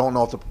 And I don't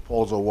know if the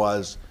proposal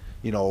was,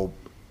 you know,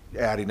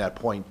 adding that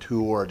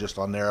 0.2 or just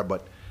on there,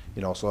 but,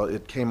 you know, so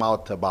it came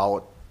out to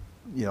about,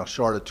 you know,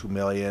 short of 2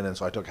 million, and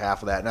so I took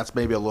half of that, and that's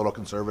maybe a little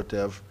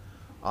conservative,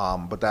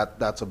 but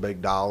that's a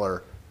big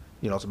dollar,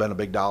 you know, it's been a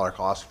big dollar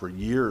cost for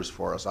years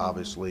for us,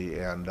 obviously,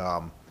 and,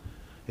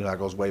 you know, that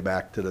goes way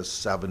back to the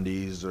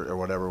 70s or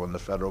whatever when the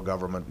federal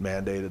government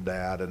mandated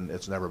that, and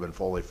it's never been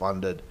fully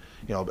funded.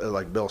 You know,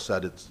 like Bill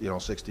said, it's, you know,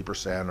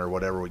 60% or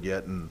whatever we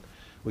get, and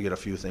we get a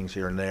few things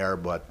here and there,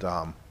 but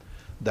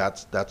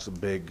that's a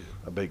big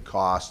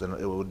cost, and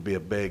it would be a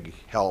big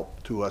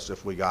help to us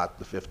if we got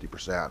the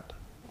 50%.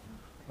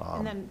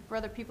 And then for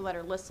other people that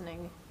are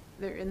listening,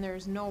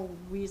 there's no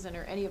reason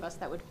or any of us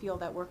that would feel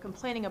that we're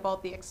complaining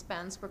about the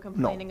expense, we're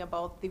complaining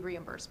about the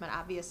reimbursement.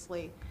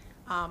 Obviously,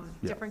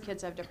 different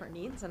kids have different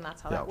needs, and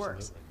that's how that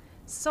works.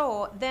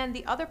 So then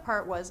the other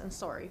part was, and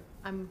sorry,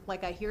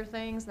 I hear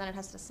things, and then it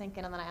has to sink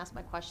in, and then I ask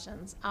my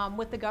questions.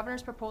 With the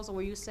governor's proposal,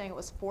 were you saying it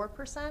was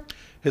 4%?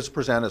 His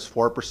percent is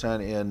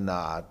 4% in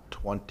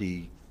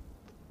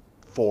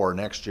 24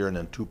 next year, and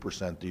then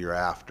 2% the year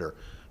after.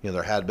 You know,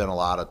 there had been a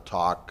lot of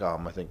talk,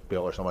 I think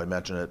Bill or somebody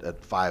mentioned it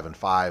at 5 and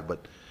 5,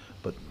 but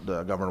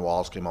Governor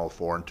Walz came out with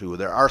 4 and 2.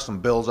 There are some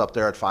bills up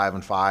there at 5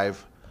 and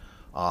 5.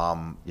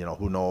 You know,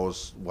 who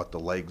knows what the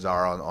legs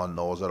are on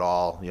those at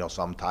all. You know,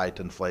 some tied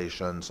to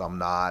inflation, some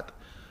not.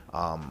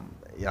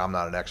 You know, I'm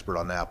not an expert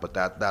on that, but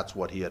that's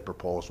what he had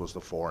proposed was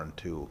the 4 and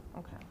 2.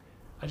 Okay.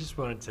 I just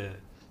wanted to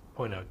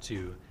point out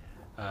too,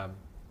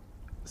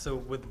 so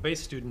with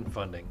base student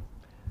funding,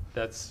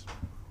 that's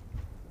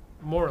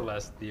more or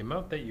less the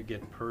amount that you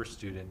get per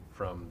student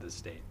from the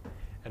state.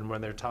 And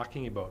when they're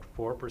talking about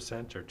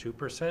 4% or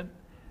 2%,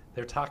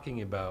 they're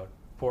talking about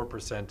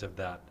 4% of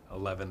that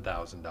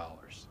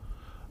 $11,000.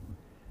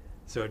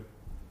 So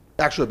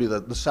Actually,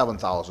 it'd be the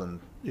 7,000,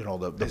 you know,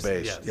 the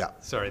base. Yes, yeah.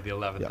 sorry, the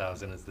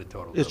 11,000 is the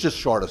total. It's just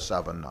short of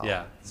 7 now.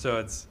 Yeah, so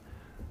it's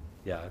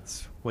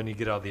when you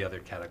get all the other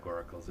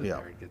categoricals in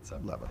there, it gets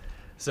up. 11.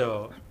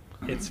 So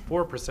it's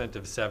 4%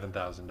 of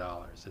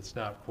 $7,000. It's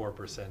not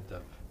 4%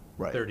 of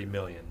Right. 30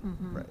 million.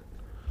 Right.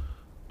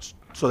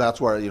 So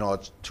that's where, you know,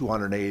 it's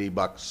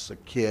 $280 a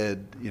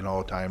kid, you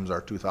know, times our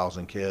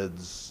 2,000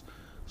 kids.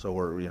 So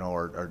we're, you know,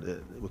 or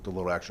with the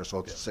little extra, so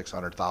it's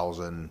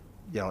 600,000,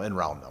 you know, in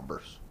round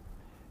numbers.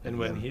 And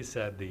when he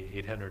said the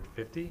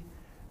 850,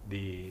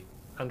 the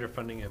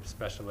underfunding of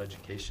special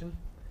education,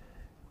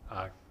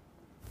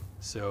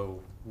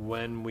 so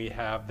when we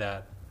have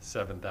that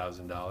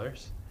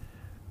 $7,000,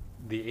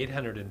 the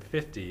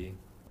 850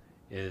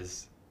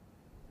 is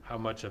how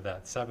much of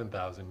that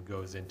 7,000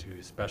 goes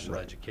into special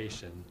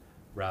education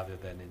rather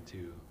than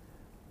into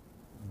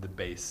the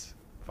base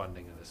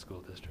funding of the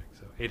school district.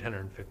 So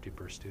 850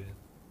 per student.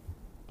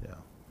 Yeah.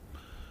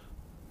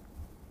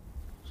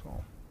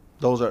 So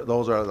those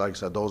are like I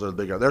said, those are the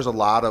bigger. There's a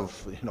lot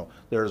of, you know,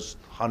 there's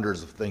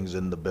hundreds of things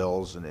in the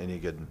bills, and you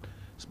can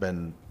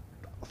spend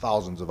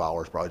thousands of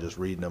hours probably just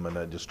reading them, and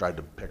I just tried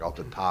to pick out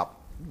the top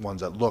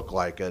ones that look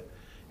like it.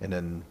 And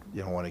then,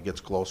 you know, when it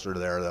gets closer to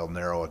there, they'll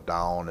narrow it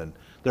down. And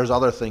there's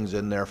other things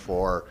in there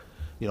for,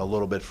 you know, a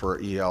little bit for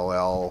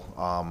ELL,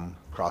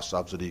 cross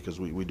subsidy, because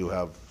we do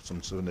have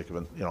some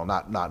significant, you know,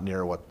 not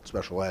near what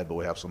special ed, but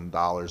we have some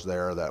dollars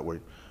there that we're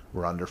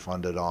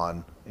underfunded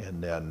on.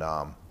 And then,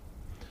 I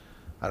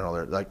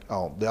don't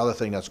know, the other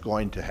thing that's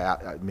going to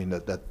happen, I mean,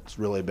 that's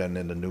really been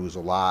in the news a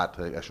lot.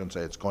 I shouldn't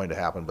say it's going to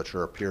happen, but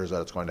sure appears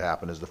that it's going to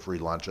happen, is the free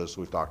lunches.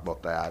 We've talked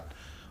about that.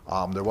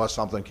 There was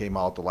something came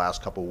out the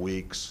last couple of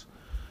weeks.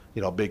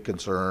 You know, big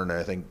concern, and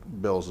I think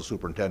Bill's the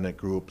superintendent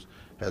group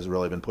has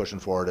really been pushing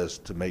for it, is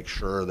to make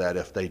sure that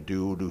if they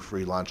do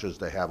free lunches,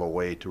 they have a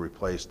way to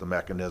replace the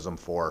mechanism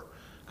for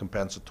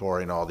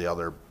compensatory and all the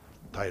other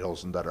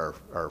titles and that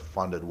are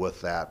funded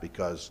with that,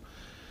 because,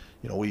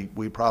 you know,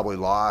 we probably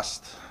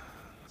lost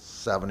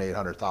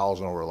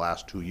 $700,000-800,000 over the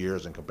last 2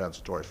 years in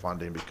compensatory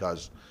funding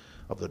because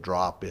of the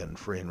drop in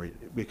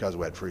because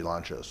we had free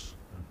lunches.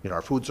 You know,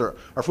 our food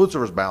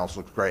service balance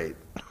looks great.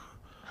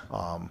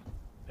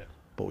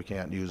 But we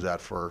can't use that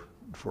for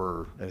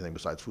anything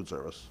besides food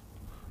service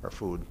or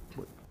food.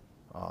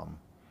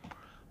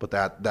 But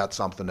that's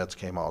something that's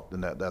came out,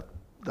 and that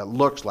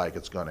looks like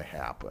it's going to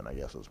happen, I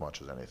guess, as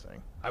much as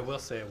anything. I will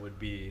say it would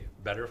be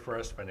better for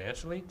us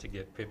financially to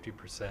get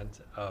 50%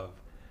 of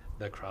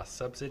the cross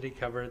subsidy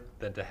covered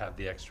than to have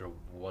the extra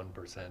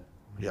 1%.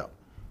 Yeah.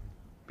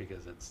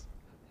 Because it's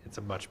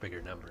a much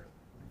bigger number.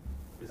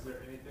 Is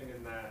there anything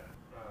in that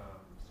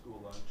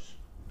school lunch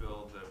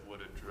bill that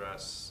would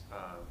address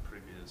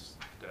previous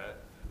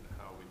debt and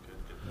how we could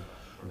get that?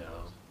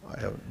 No. I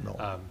haven't, no.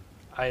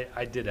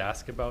 I did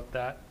ask about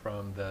that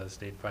from the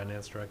state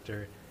finance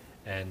director,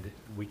 and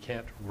we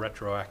can't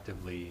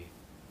retroactively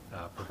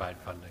provide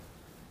funding.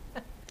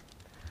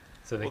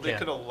 So they They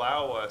could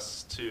allow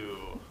us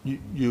to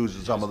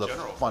use some of the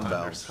general fund or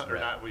balance. or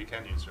not, we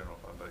can use general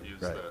fund, but use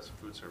Right. the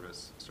food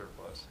service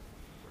surplus.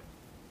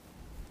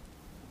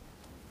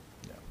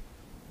 Yeah.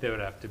 They would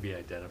have to be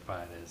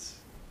identified as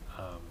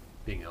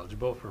being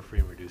eligible for free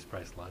and reduced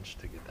price lunch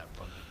to get that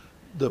funding.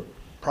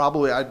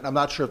 Probably, I'm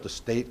not sure if the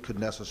state could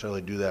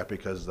necessarily do that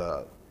because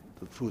the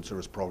food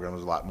service program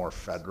is a lot more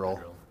federal.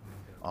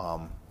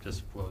 Okay.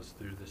 Just flows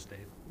through the state.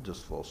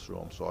 Just flows through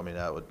them, so I mean,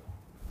 that would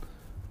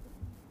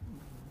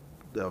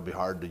be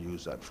hard to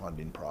use that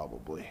funding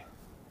probably.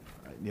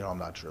 You know, I'm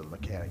not sure the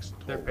mechanics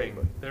totally,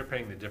 but. They're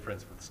paying the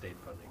difference with state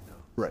funding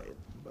though. Right,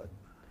 but.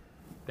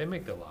 They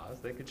make the laws,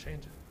 they could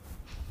change it.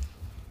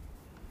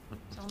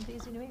 Sounds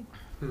easy to me.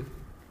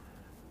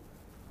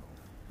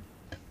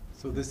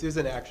 So this is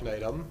an action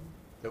item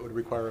that would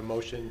require a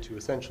motion to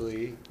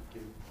essentially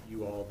give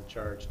you all the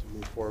charge to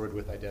move forward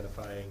with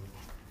identifying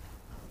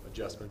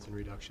adjustments and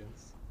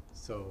reductions.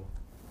 So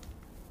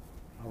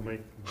I'll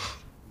make,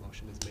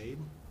 motion is made.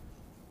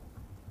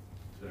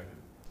 Second.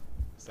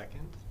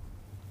 Second.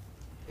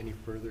 Any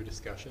further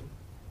discussion?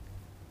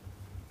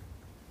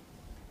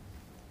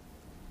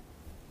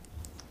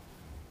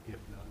 If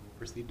none, we'll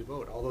proceed to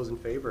vote. All those in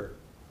favor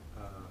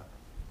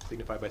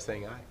signify by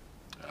saying aye.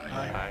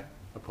 Aye.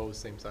 Opposed,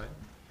 same sign.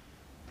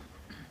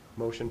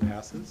 Motion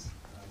passes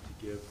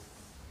to give,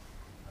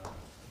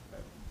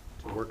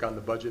 to work on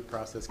the budget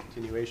process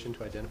continuation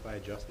to identify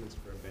adjustments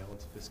for a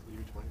balanced fiscal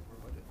year 24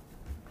 budget.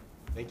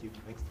 Thank you.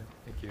 Thanks, Tim.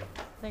 Thank you.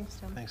 Thanks,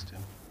 Tim. Thanks, Tim.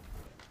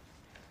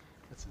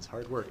 This is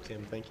hard work,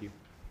 Tim. Thank you.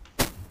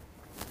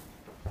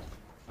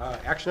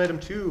 Action item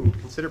 2,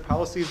 consider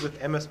policies with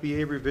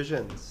MSBA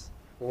revisions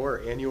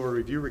or annual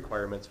review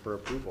requirements for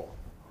approval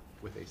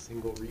with a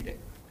single reading.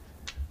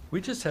 We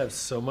just have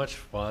so much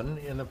fun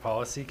in the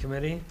policy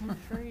committee. I'm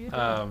sure you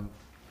do.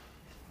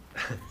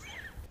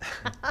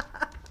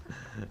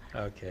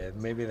 Okay,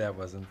 maybe that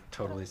wasn't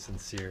totally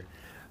sincere.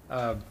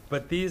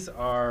 But these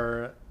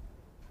are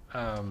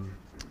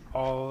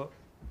all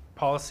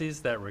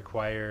policies that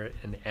require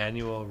an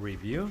annual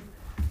review.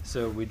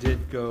 So we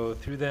did go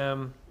through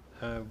them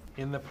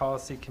in the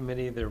policy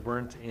committee. There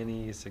weren't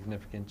any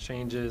significant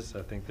changes.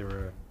 I think there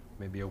were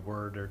maybe a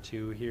word or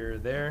two here or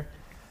there.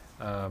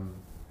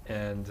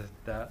 And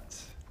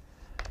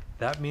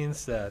that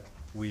means that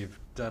we've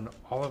done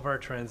all of our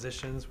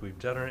transitions, we've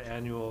done our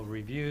annual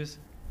reviews,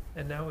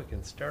 and now we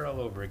can start all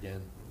over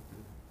again.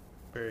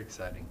 Very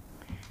exciting.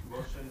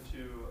 Motion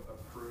to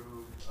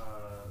approve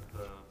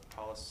the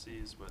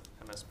policies with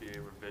MSBA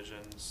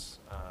revisions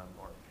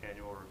or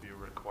annual review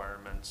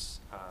requirements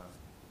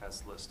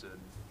as listed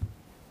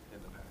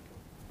in the packet.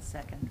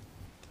 Second.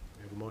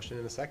 We have a motion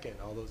and a second.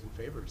 All those in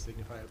favor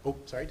signify, oh,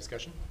 sorry,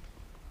 discussion?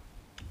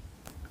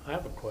 I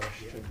have a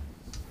question.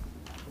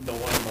 The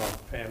one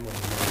about family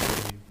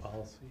medical leave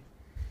policy.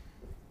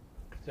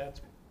 'Cause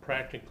that's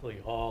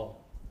practically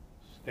all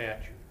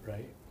statute,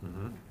 right?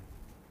 Mm-hmm.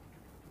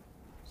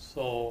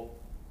 So,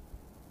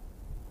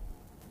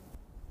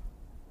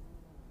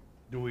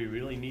 do we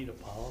really need a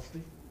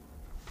policy?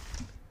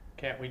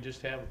 Can't we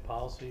just have a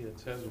policy that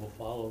says we'll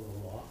follow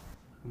the law?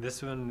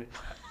 This one,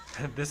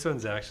 this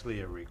one's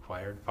actually a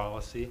required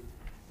policy,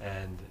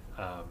 and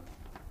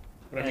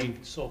But I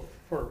mean, so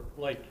for,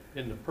 like,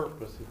 in the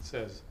purpose, it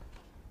says,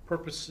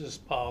 purposes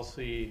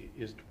policy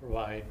is to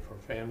provide for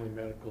family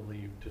medical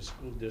leave to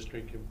school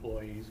district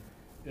employees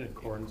in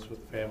accordance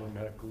with Family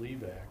Medical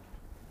Leave Act,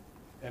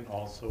 and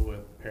also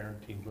with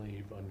parenting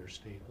leave under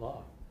state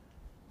law.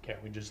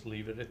 Can't we just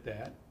leave it at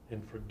that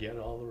and forget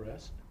all the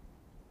rest?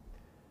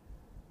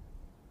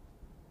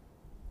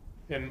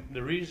 And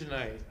the reason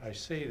I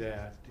say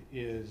that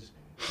is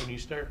when you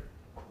start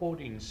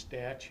quoting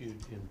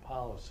statute in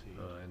policy,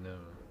 I know.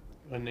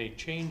 when they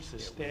change the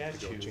Can't wait to go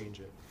statute, change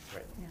it.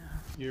 Right.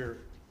 Yeah.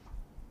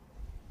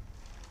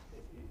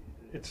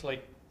 it's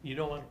like, you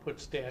don't want to put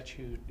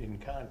statute in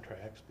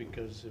contracts,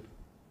 because if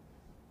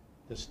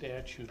the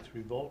statute's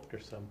revoked or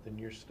something,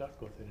 you're stuck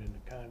with it in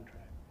the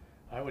contract.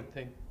 I would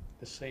think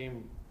the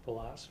same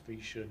philosophy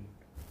should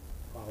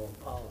follow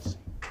policy.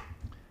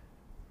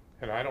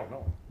 And I don't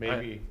know,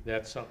 maybe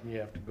that's something you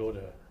have to go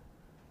to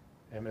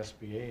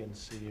MSBA and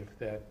see if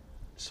that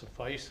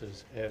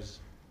suffices as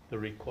the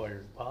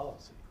required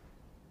policy.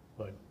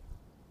 But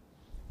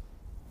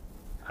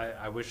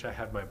I wish I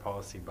had my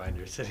policy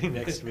binder sitting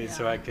next to me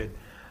so I could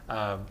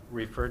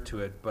refer to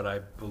it, but I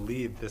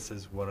believe this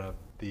is one of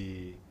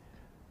the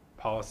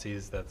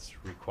policies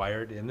that's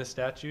required in the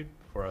statute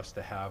for us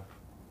to have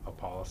a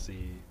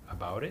policy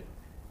about it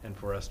and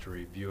for us to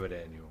review it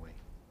annually.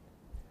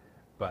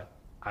 But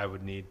I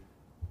would need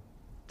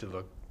to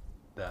look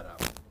that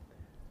up.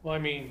 Well, I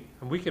mean,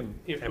 And we can,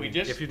 If I we mean,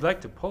 just- if you'd like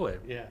to pull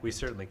it, Yeah. we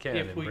certainly can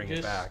if and we bring it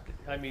just, back.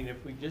 I mean,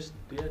 if we just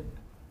did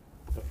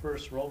the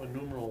first Roman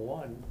numeral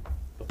 1,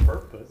 the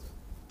purpose,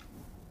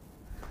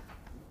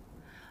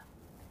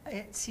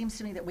 It seems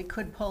to me that we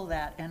could pull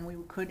that and we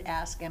could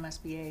ask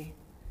MSBA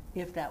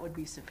if that would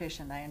be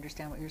sufficient. I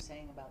understand what you're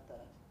saying about the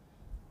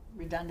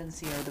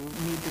redundancy or the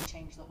need to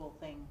change the whole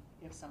thing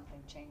if something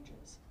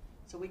changes.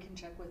 So we can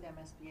check with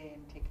MSBA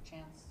and take a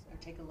chance, or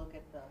take a look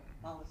at the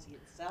policy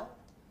itself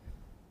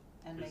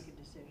and make a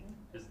decision.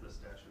 Is the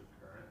statute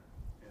current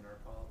in our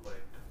policy?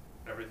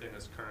 Like, everything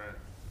is current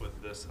with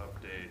this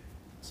update,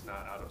 it's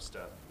not out of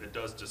step. It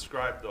does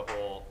describe the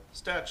whole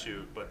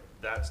statute, but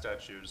that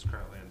statute is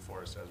currently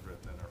enforced as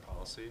written in our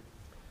policy.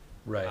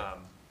 Right.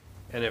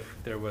 And if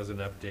there was an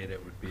update,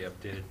 it would be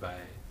updated by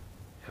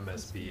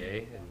MSBA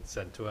and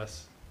sent to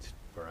us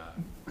for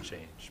a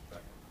change,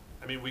 but.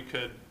 I mean, we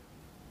could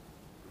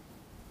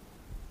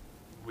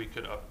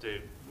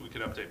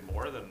update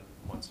more than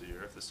once a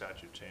year if the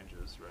statute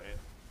changes, right?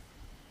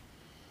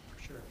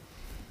 For sure.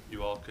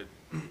 You all could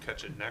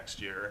catch it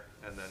next year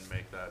and then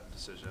make that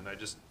decision.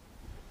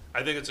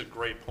 I think it's a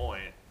great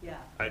point. Yeah.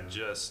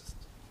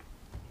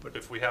 But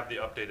if we have the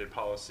updated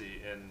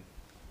policy in,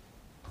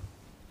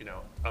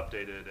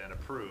 updated and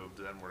approved,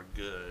 then we're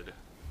good.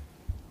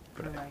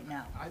 For right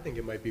now. I think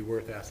it might be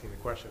worth asking the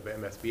question of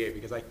MSBA,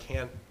 because I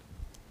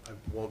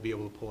won't be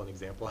able to pull an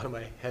example out of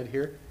my head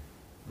here.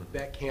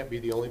 That can't be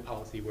the only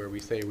policy where we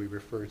say we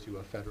refer to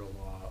a federal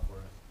law or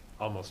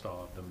Almost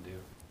all of them do.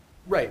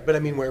 right, but I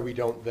mean where we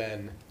don't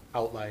then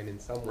outline in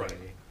some way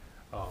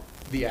Right.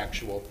 the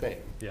actual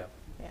thing. Yeah.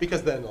 Yeah.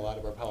 Because then a lot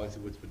of our policy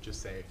would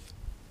just say,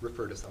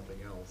 refer to something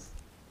else,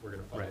 we're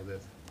gonna follow Right.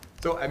 this.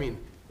 So, I mean,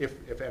 if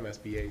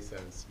MSBA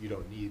says you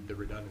don't need the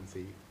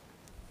redundancy,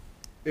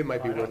 it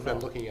might be I don't worth them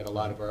know. looking at a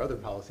lot of our other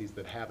policies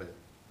that have it.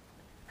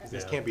 Because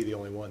this Yeah. can't be the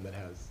only one that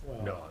has.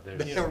 Well, No,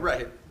 there's. you know,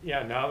 Right.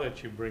 Yeah, now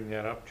that you bring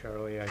that up,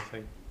 Charlie, I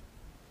think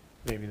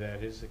maybe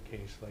that is the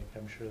case, like,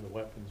 I'm sure the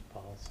weapons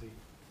policy,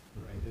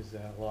 right, is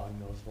that along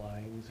those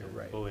lines? or-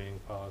 Right. Bullying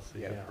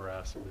policy, Yeah.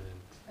 harassment.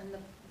 And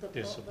the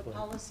Discipline.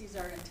 policies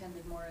are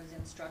intended more as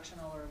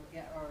instructional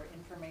or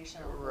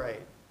informational. for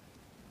Right.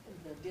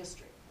 The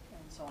district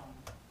and so on,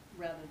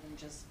 rather than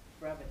just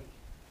brevity.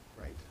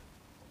 Right.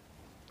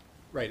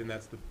 Right, and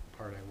that's the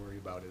part I worry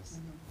about is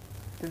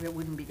Because it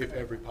wouldn't be. if clear.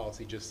 every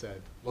policy just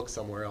said, look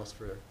somewhere else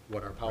for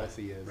what our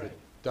policy is, right. it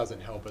doesn't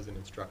help as an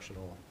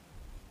instructional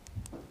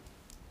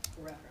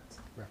Reference.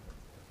 reference.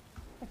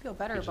 I feel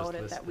better You just about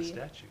it list that the we,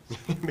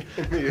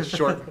 statutes. Maybe a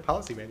short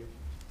policy manual.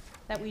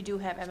 that we do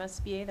have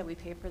MSBA, that we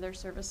pay for their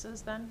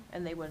services then,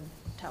 and they would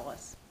tell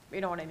us. You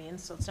know what I mean?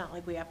 So it's not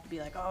like we have to be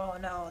like, oh,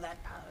 no, that,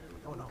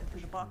 we're looking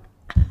through the book.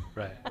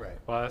 Right. Right.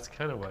 Well, that's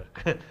kind of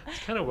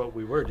what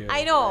we were doing.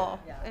 I know,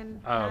 Yeah.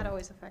 and not Um,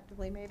 always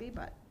effectively maybe,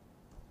 but.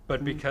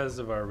 But because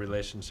of our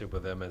relationship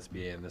with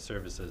MSBA and the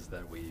services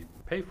that we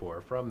pay for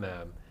from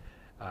them,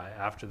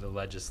 after the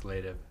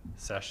legislative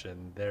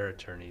session, their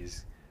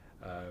attorneys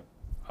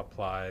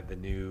apply the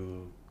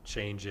new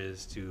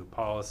changes to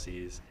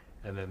policies,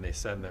 and then they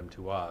send them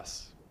to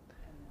us,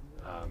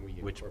 And we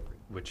incorporate.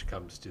 which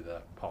comes to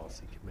the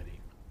policy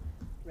committee.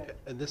 Right.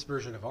 And this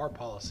version of our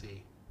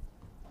policy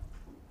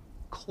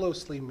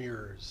closely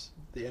mirrors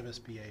the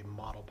MSBA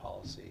model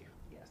policy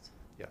Yes.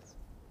 Yes.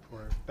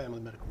 for family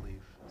medical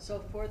leave. So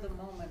for the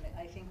moment,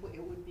 I think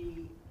it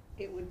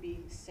would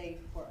be safe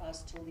for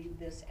us to leave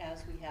this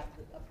as we have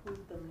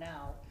approved them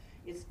now.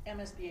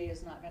 MSBA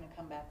is not gonna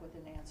come back with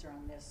an answer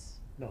on this.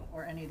 No.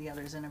 Or any of the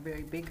others in a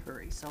very big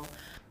hurry, so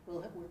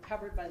we're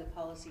covered by the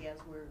policy as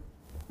we're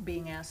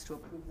being asked to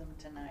approve them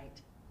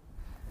tonight.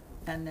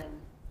 And then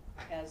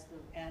as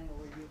the annual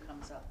review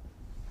comes up,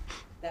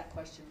 that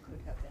question could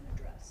have been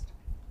addressed.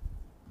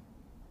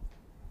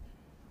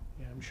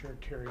 Yeah, I'm sure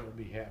Terry will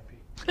be happy.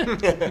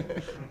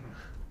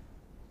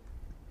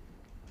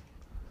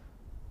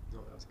 No,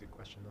 that was a good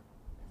question though.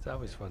 It's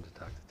always fun to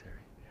talk to Terry.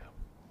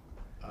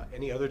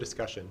 Any other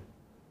discussion?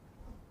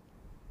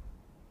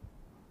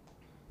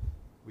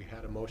 We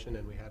had a motion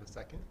and we had a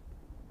second.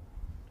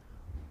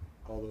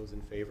 All those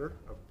in favor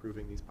of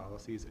approving these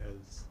policies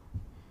as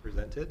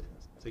presented,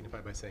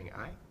 signify by saying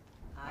aye.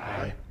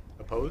 Aye.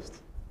 Opposed?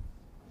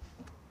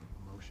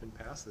 Motion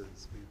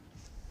passes. We've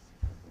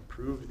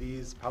approved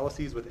these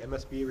policies with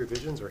MSBA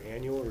revisions or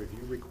annual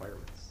review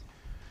requirements.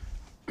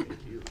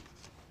 Thank you.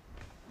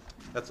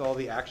 That's all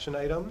the action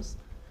items.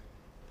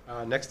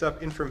 Next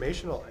up,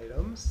 informational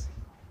items.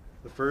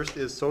 The first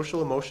is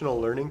social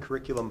emotional learning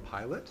curriculum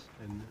pilot,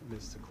 and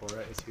Ms.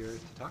 Sikora is here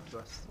to talk to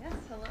us. Yes,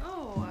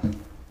 hello.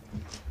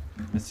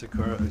 Ms.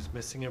 Sakura, who's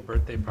missing a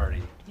birthday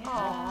party.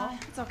 Yeah,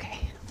 it's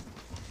okay.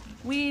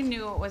 We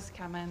knew it was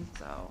coming,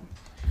 so.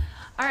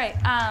 All right,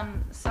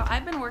 so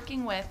I've been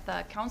working with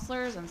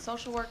counselors and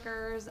social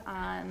workers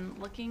on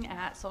looking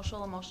at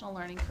social emotional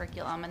learning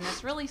curriculum, and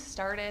this really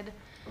started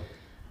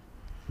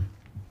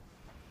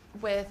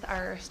with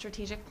our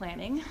strategic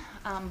planning,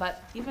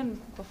 but even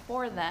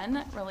before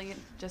then, really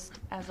just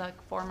as a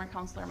former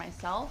counselor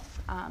myself,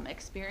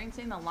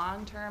 experiencing the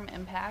long-term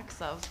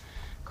impacts of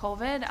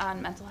COVID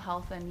on mental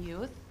health and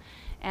youth,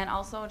 and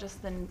also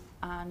just the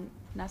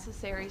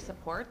necessary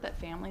support that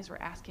families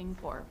were asking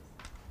for.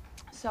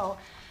 So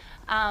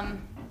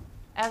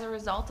as a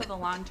result of the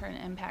long-term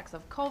impacts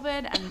of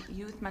COVID and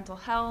youth mental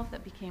health,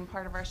 it became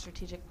part of our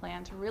strategic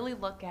plan to really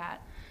look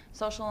at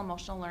social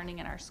emotional learning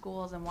in our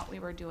schools and what we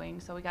were doing.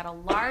 So we got a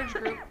large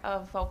group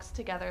of folks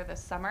together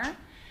this summer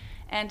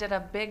and did a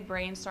big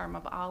brainstorm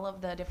of all of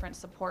the different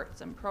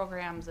supports and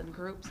programs and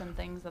groups and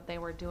things that they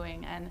were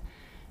doing. And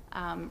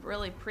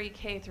really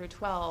pre-K through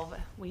 12,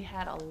 we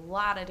had a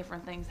lot of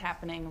different things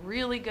happening,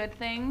 really good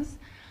things.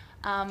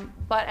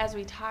 But as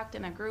we talked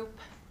in a group,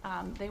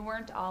 they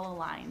weren't all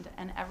aligned,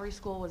 and every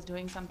school was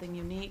doing something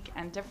unique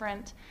and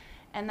different.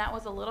 And that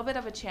was a little bit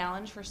of a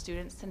challenge for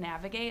students to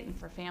navigate and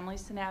for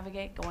families to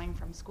navigate going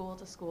from school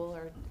to school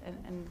or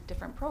in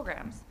different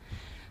programs.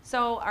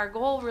 So our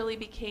goal really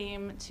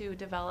became to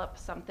develop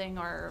something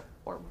or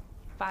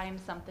find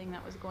something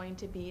that was going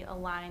to be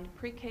aligned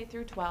pre-K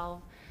through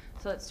 12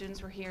 so that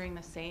students were hearing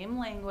the same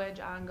language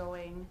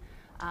ongoing,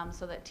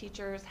 so that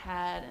teachers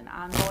had an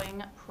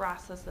ongoing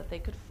process that they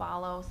could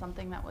follow,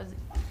 something that was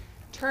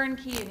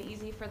turnkey and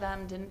easy for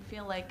them, didn't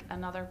feel like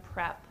another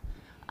prep,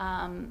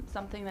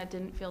 something that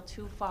didn't feel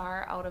too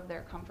far out of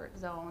their comfort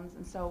zones.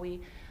 And so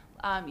we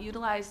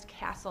utilized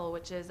CASTLE,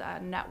 which is a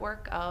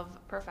network of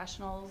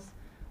professionals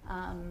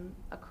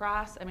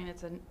across, I mean,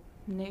 it's a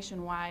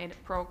nationwide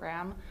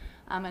program,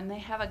 and they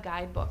have a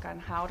guidebook on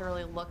how to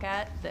really look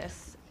at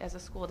this as a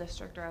school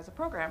district or as a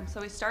program. So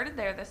we started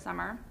there this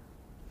summer,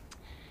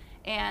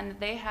 and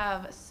they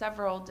have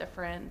several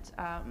different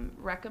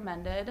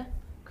recommended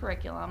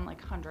curriculum,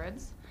 like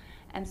hundreds.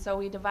 And so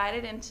we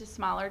divided into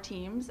smaller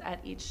teams at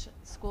each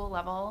school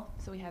level.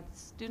 So we had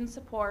student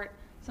support,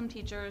 some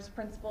teachers,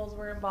 principals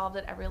were involved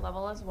at every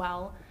level as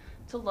well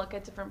to look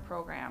at different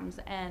programs.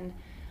 And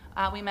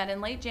we met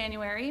in late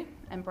January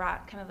and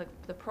brought kind of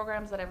the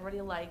programs that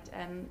everybody liked,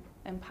 and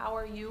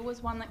Empower You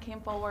was one that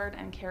came forward,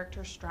 and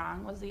Character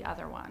Strong was the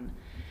other one.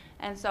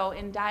 And so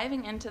in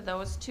diving into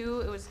those two,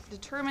 it was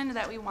determined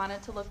that we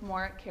wanted to look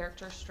more at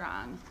Character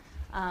Strong.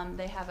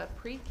 They have a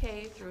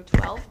pre-K through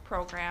 12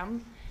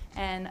 program,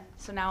 and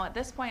so now at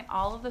this point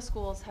all of the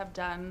schools have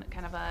done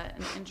kind of an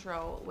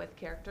intro with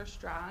Character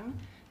Strong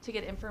to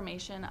get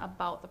information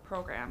about the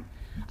program.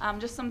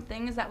 Just some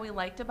things that we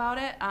liked about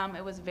it.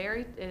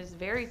 It is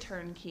very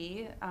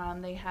turnkey.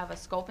 They have a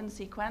scope and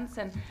sequence,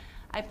 and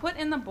I put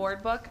in the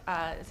board book,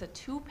 it's a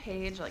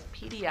 2-page like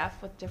PDF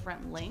with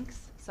different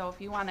links. So if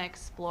you want to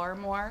explore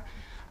more,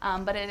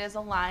 but it is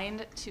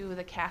aligned to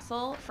the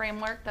CASTLE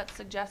framework that's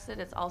suggested.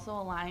 It's also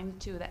aligned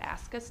to the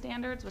ASCA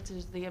standards, which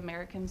is the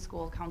American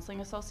School Counseling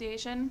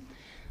Association.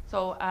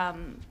 So,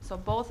 so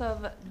both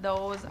of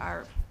those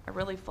are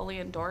really fully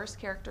endorsed,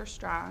 Character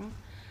Strong.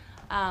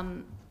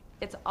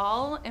 It's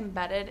all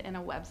embedded in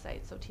a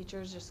website, so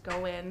teachers just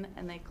go in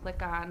and they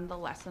click on the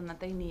lesson that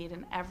they need,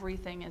 and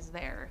everything is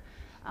there.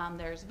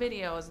 There's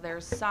videos,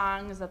 there's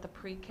songs at the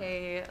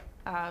pre-K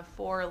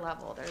 4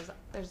 level.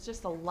 There's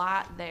just a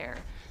lot there.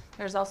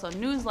 There's also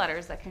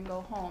newsletters that can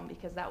go home,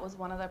 because that was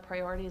one of the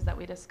priorities that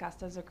we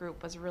discussed as a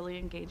group, was really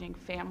engaging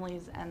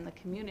families and the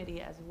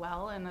community as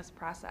well in this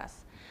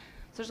process.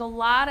 So there's a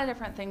lot of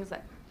different things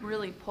that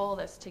really pull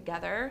this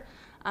together.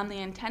 The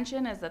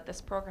intention is that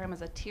this program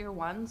is a tier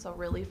 1, so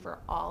really for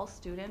all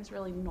students,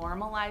 really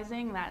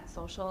normalizing that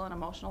social and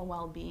emotional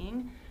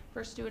well-being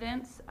for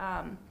students,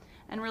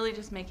 and really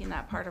just making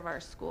that part of our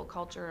school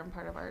culture and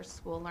part of our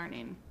school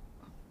learning.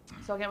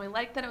 So again, we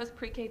liked that it was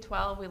pre-K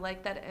 12. We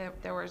liked that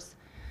there was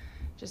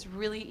just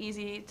really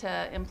easy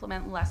to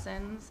implement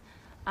lessons.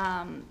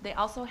 They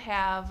also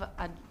have,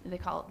 they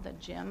call it the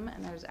gym,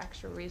 and there's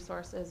extra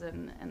resources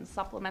and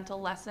supplemental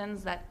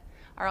lessons that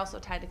are also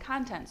tied to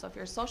content. So if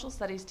you're a social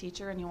studies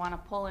teacher and you want to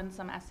pull in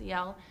some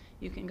SEL,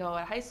 you can go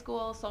at high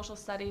school, social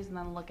studies, and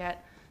then look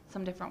at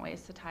some different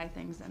ways to tie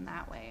things in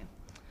that way.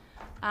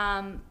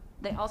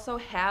 They also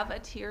have a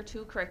tier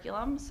 2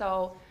 curriculum,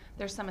 so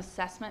there's some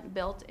assessment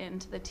built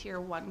into the tier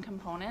 1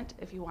 component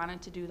if you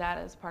wanted to do that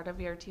as part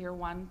of your tier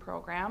 1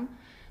 program,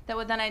 that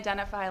would then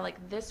identify, like,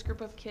 this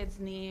group of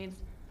kids needs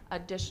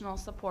additional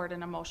support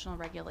in emotional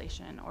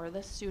regulation, or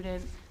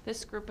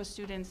this group of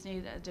students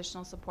need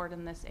additional support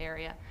in this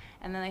area.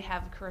 And then they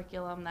have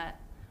curriculum that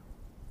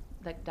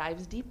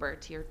dives deeper,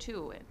 tier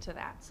 2, into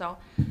that. So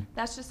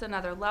that's just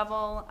another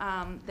level.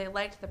 They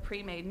liked the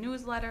pre-made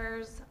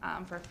newsletters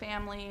for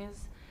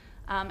families.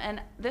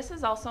 And this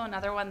is also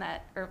another one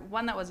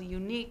that was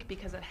unique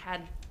because it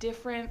had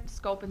different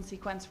scope and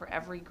sequence for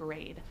every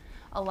grade.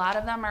 A lot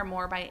of them are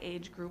more by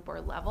age group or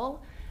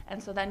level,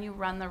 and so then you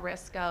run the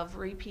risk of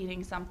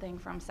repeating something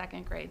from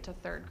 2nd grade to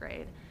 3rd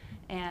grade.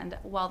 And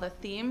while the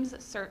themes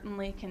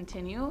certainly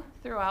continue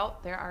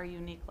throughout, there are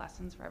unique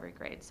lessons for every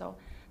grade. So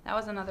that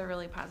was another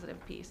really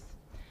positive piece.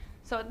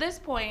 So at this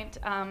point,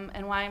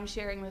 and why I'm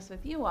sharing this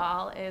with you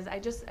all, is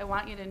I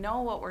want you to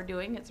know what we're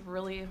doing. It's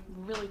really,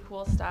 really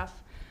cool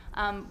stuff.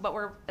 But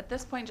we're, at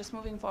this point, just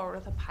moving forward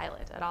with a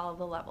pilot at all of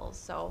the levels.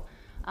 So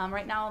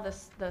right now,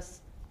 the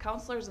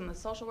counselors and the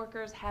social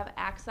workers have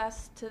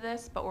access to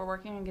this, but we're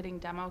working on getting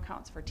demo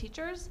accounts for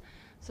teachers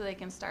so they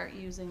can start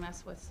using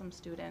this with some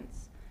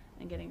students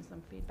and getting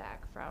some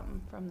feedback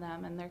from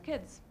them and their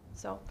kids.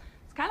 So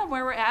it's kind of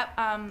where we're at,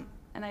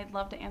 and I'd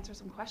love to answer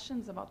some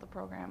questions about the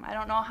program. I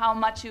don't know how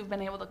much you've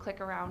been able to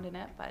click around in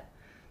it, but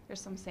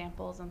there's some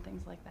samples and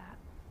things like that.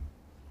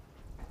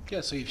 Yeah,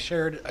 so you've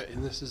shared,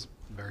 and this is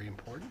very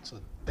important, so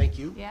thank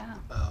you. Yeah.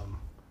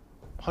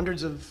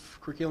 Hundreds of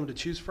curriculum to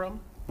choose from,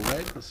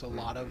 right? That's a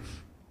lot of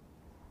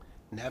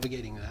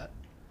navigating that.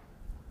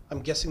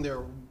 I'm guessing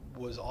there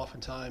was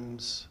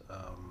oftentimes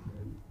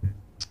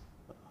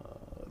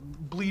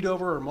bleed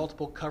over or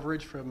multiple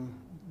coverage from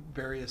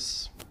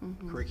various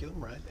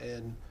curriculum, right?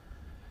 And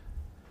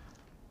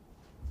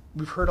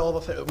we've heard all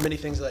the many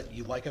things that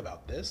you like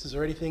about this. Is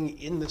there anything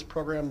in this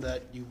program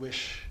that you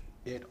wish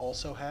it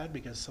also had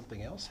because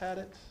something else had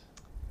it?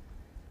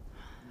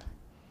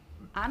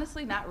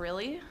 Honestly, not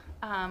really.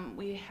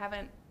 We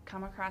haven't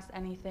come across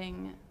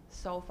anything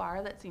so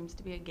far that seems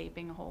to be a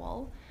gaping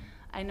hole.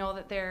 I know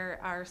that there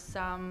are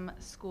some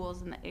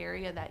schools in the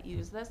area that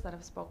use this that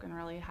have spoken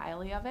really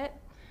highly of it.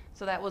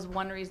 So that was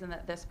one reason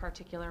that this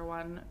particular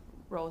one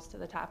rose to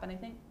the top. And I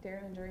think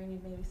Darren and Doreen,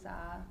 you maybe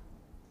saw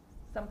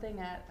something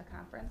at a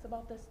conference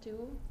about this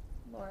too,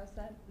 Laura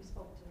said? We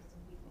spoke to some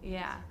people.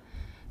 Yeah.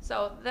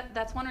 So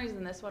that's one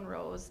reason this one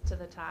rose to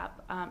the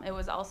top. It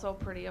was also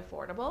pretty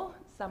affordable.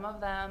 Some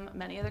of them,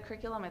 many of the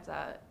curriculum, it's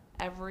a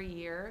every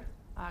year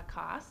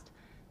cost.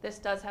 This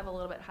does have a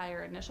little bit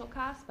higher initial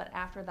cost, but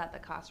after that, the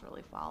costs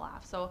really fall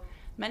off. So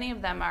many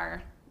of them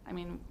are, I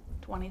mean,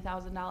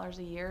 $20,000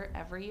 a year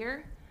every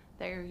year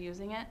they're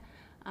using it.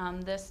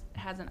 This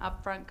has an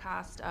upfront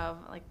cost of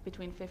like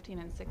between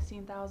 $15,000 and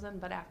 $16,000,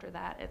 but after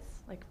that,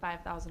 it's like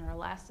 $5,000 or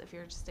less if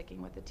you're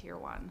sticking with the tier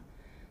 1.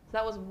 So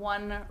that was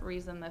one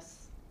reason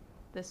this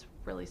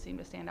really seemed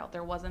to stand out.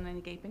 There wasn't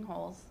any gaping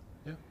holes,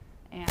 Yeah.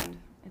 and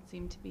it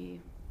seemed to be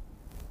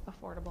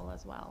affordable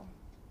as well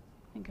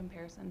in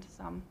comparison to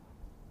some.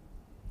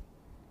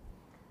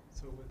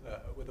 So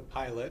with a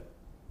pilot,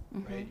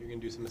 Mm-hmm. right, you're gonna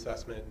do some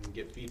assessment and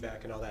get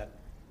feedback and all that.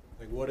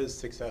 Like, what does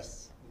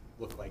success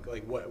look like?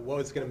 Like,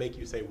 what is gonna make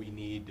you say we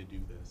need to do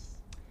this?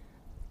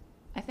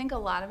 I think a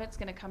lot of it's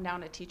going to come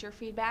down to teacher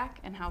feedback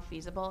and how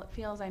feasible it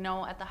feels. I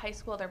know at the high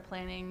school they're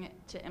planning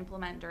to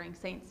implement during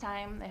Saints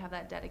time. They have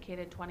that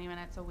dedicated 20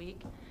 minutes a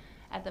week.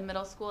 At the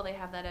middle school they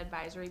have that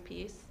advisory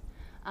piece.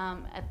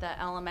 At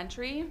the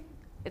elementary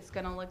it's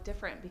going to look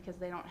different because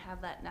they don't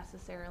have that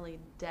necessarily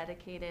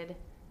dedicated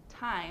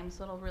time,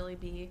 so it'll really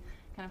be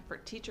kind of for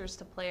teachers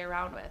to play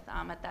around with.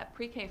 At that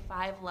pre-K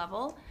 5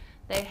 level,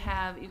 they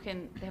have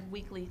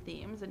weekly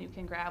themes, and you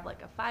can grab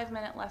like a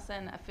 5-minute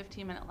lesson, a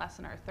 15-minute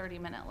lesson, or a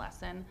 30-minute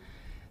lesson.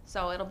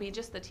 So it'll be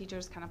just the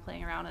teachers kind of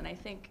playing around, and I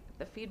think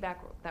the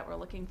feedback that we're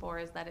looking for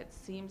is that it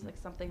seems like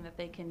something that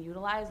they can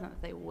utilize and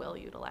that they will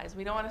utilize.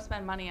 We don't want to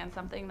spend money on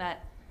something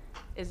that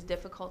is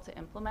difficult to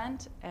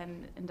implement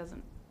and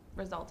doesn't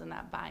result in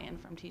that buy-in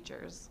from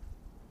teachers.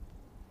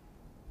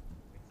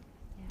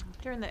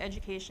 During the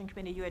education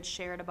committee, you had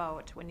shared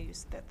about when you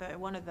that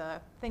one of the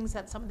things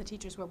that some of the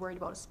teachers were worried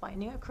about is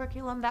finding a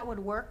curriculum that would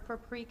work for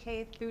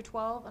pre-K through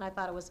 12, and I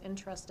thought it was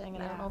interesting.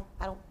 And Yeah.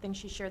 I don't think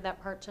she shared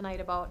that part tonight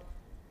about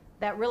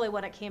that. Really,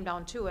 when it came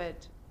down to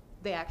it,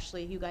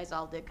 you guys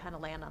all did kind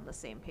of land on the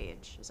same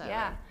page. Is that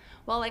Yeah. right?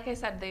 Well, like I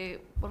said,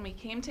 when we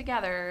came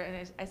together,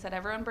 and I said,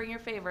 everyone bring your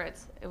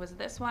favorites. It was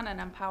this one and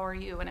Empower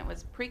You, and it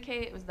was pre-K,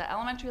 it was the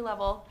elementary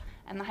level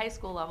and the high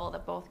school level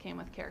that both came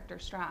with Character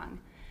Strong.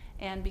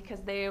 And because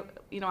they,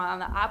 on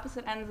the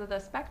opposite ends of the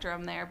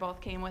spectrum there,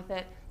 both came with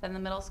it, then the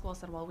middle school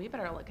said, well, we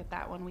better look at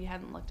that one. We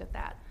hadn't looked at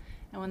that.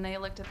 And when they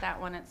looked at that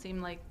one, it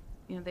seemed like,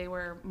 they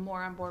were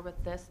more on board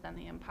with this than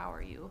the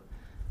Empower You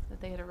that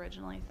they had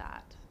originally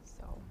thought,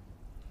 so.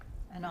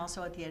 And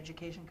also at the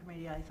education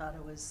committee, I thought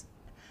it was,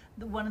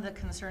 one of the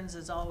concerns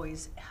is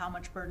always, how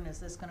much burden is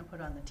this gonna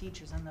put on the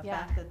teachers? And the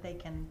Yeah. fact that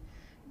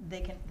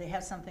they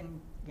have something,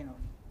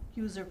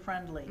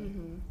 user-friendly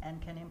Mhm.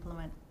 and can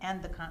implement,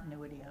 and the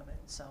continuity of it,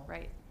 so.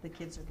 Right. The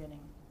kids are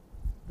getting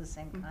the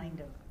same Mhm. kind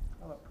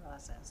of a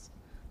process.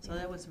 So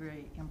Yeah. that was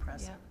very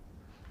impressive.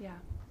 Yeah.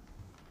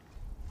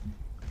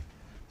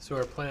 So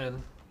our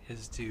plan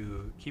is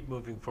to keep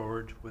moving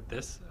forward with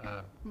this,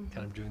 kind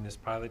of doing this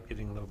pilot,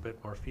 getting a little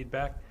bit more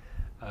feedback.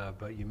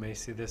 But you may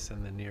see this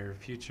in the near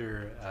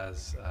future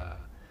as a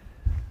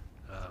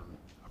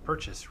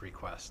purchase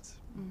request,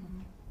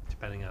 Mhm.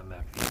 depending on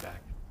that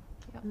feedback.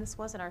 And this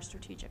wasn't our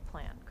strategic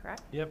plan,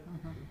 correct? Yep.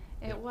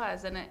 It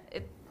was, and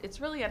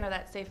it's really under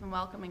that safe and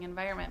welcoming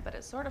environment, but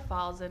it sort of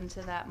falls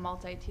into that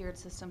multi-tiered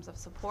systems of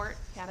support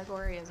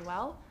category as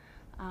well,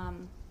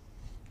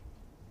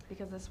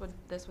 because this would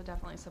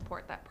definitely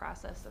support that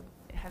process of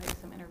having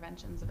some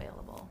interventions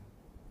available.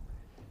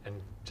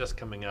 And just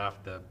coming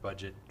off the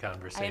budget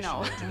conversation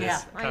know. into Yeah.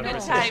 this I know.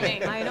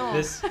 conversation. Timing. I know.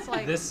 This, It's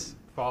like- this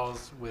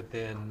falls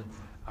within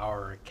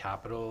our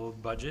capital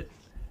budget.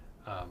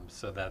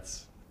 So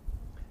that's,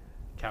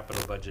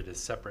 capital budget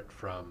is separate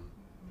from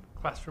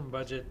classroom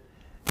budget.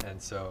 And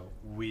so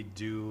we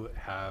do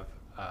have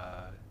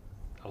a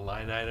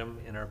line item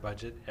in our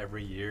budget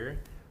every year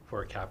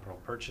for capital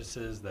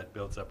purchases that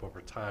builds up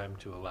over time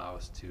to allow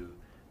us to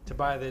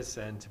buy this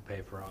and to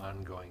pay for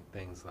ongoing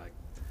things like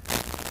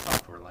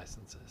software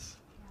licenses.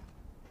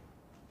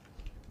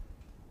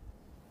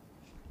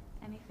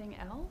 Anything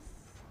else?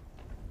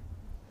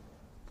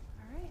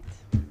 All right.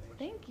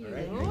 Thank you. All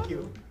right, thank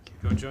you.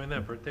 Go join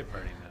that birthday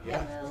party now.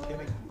 Yeah, no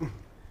kidding.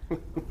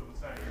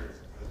 It's not yours.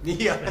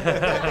 Yeah.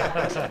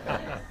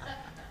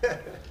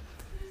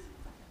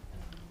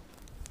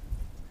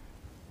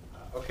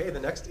 Okay, the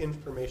next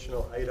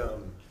informational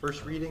item,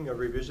 first reading of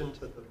revision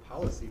to the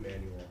policy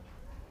manual.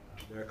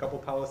 There are a couple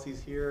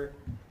policies here.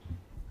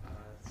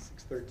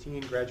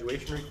 613,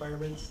 graduation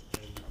requirements,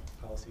 and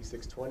Policy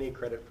 620,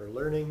 credit for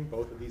learning.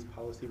 Both of these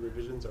policy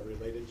revisions are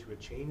related to a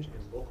change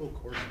in local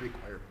course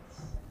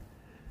requirements.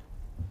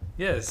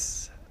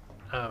 Yes.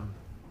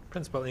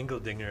 Principal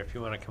Engeldinger, if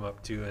you want to come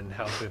up too and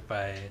help if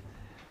I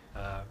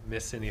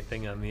miss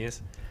anything on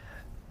these.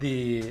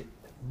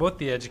 Both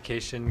the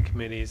education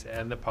committees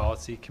and the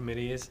policy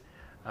committees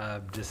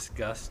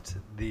discussed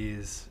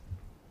these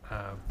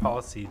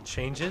policy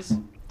changes.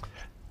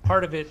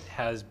 Part of it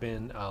has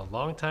been a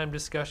long time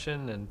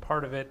discussion, and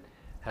part of it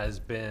has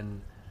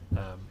been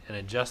an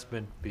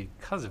adjustment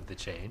because of the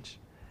change.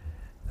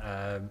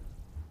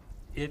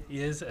 It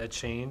is a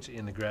change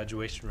in the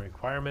graduation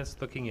requirements.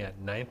 Looking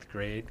at 9th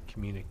grade,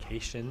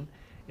 communication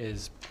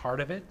is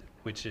part of it,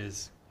 which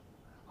is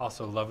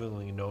also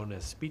lovingly known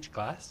as speech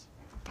class.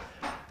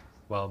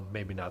 Well,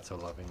 maybe not so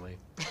lovingly.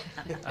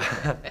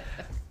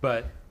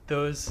 But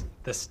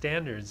the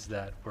standards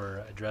that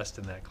were addressed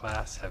in that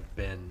class have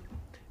been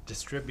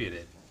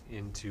distributed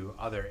into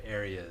other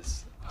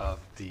areas of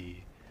the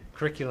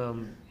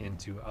curriculum,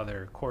 into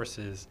other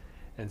courses,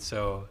 and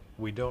so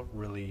we don't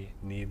really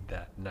need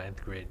that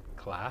 9th grade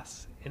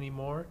class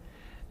anymore.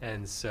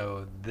 And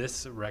so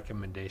this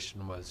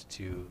recommendation was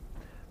to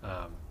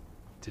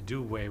do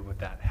away with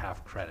that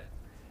half credit.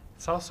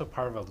 It's also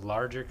part of a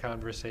larger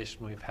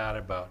conversation we've had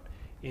about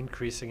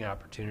increasing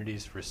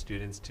opportunities for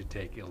students to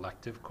take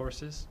elective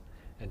courses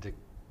and to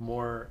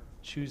more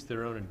choose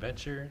their own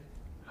adventure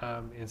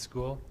in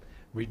school,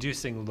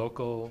 reducing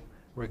local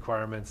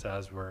requirements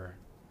as we're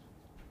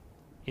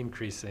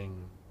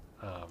increasing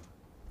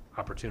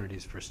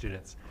opportunities for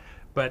students.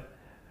 But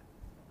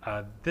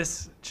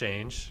this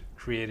change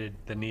created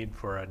the need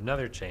for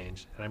another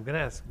change, and I'm going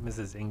to ask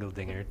Mrs.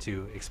 Engeldinger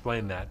to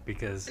explain that,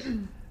 because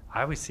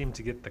I always seem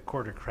to get the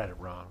quarter credit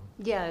wrong.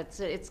 Yeah,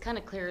 it's kind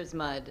of clear as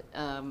mud,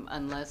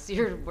 unless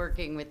you're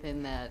working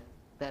within that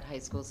high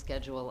school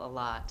schedule a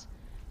lot.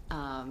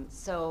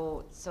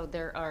 So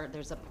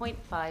there's a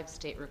 0.5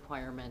 state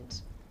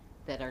requirement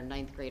that our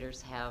 9th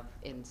graders have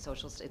in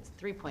social. It's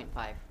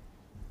 3.5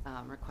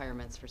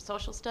 requirements for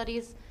social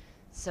studies.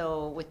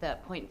 So with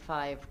that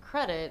 0.5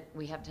 credit,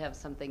 we have to have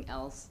something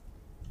else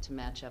to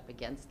match up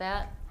against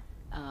that,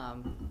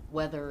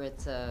 whether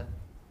it's a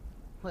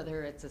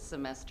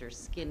semester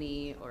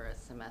skinny or a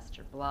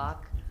semester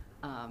block.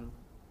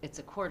 It's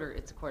a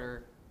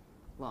quarter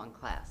long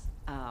class.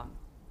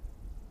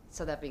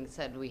 So that being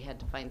said, we had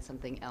to find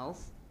something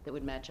else that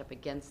would match up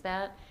against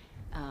that.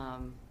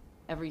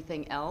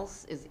 Everything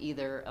else is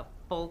either a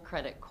full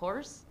credit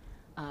course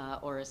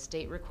or a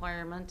state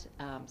requirement.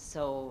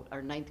 So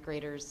our 9th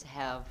graders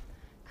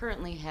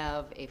currently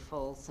have a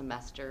full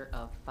semester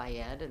of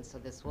Phi-Ed, and so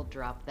this will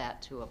drop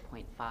that to a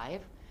 0.5,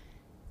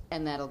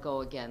 and that'll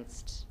go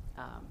against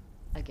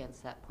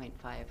that 0.5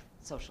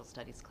 social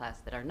studies class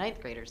that our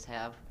 9th graders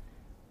have,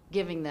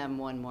 giving them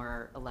one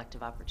more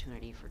elective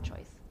opportunity for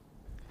choice.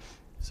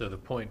 So the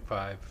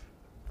 0.5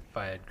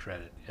 Phi-Ed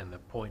credit and the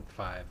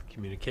 0.5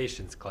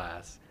 communications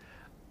class,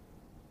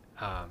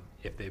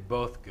 if they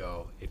both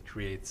go, it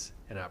creates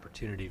an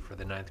opportunity for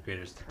the 9th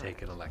graders to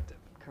take an elective.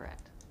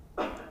 Correct.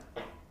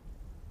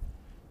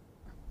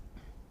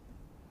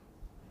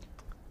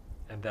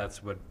 And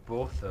that's what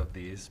both of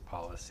these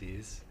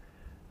policies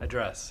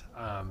address,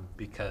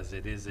 because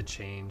it is a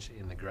change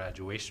in the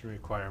graduation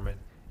requirement.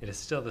 It is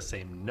still the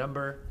same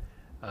number,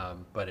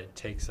 but it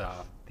takes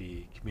off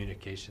the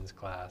communications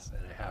class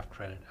and a half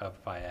credit of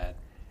Phi-Ed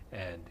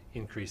and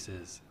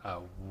increases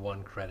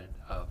 1 credit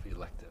of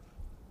elective.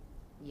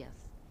 Yes.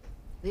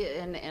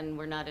 And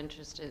we're not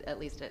interested, at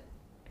least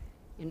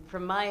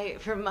from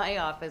my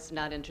office,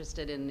 not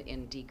interested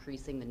in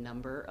decreasing the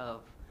number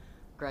of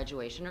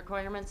graduation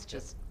requirements,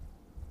 just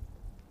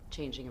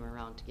changing them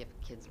around to give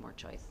kids more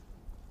choice.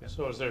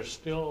 So is there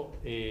still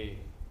a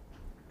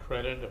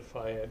credit of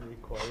Phi-Ed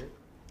required?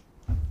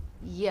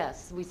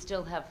 Yes, we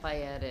still have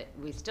Phi-Ed.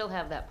 We still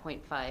have that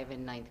 0.5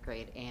 in 9th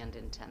grade and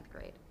in 10th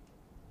grade.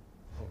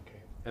 Okay.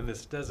 And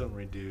this doesn't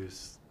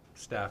reduce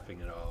staffing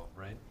at all,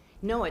 right?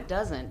 No, it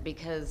doesn't,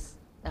 because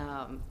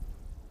the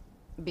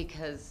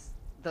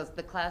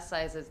class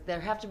sizes,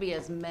 there have to be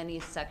as many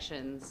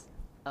sections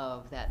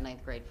of that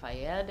 9th grade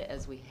Phi-Ed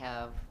as we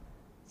have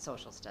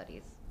social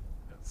studies.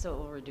 So it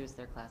will reduce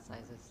their class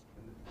sizes.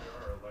 And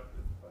there are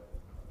elective Phi-Ed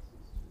classes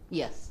too.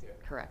 Yes, Yeah.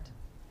 correct.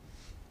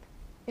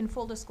 In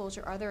full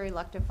disclosure, are there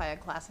elective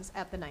Phi-Ed classes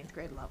at the 9th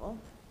grade level?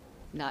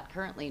 Not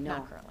currently, no.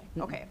 Not currently.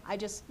 Mm-mm. Okay, I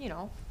just,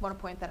 want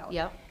to point that out.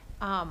 Yep.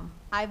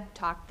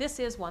 This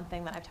is one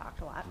thing that I've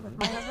talked a lot with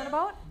my husband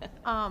about.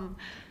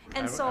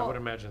 I would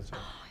imagine so.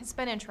 It's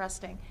been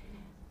interesting.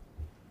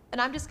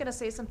 And I'm just gonna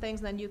say some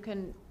things and then you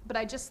can,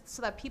 but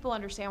so that people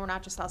understand we're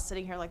not just all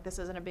sitting here like this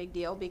isn't a big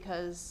deal,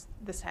 because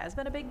this has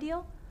been a big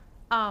deal.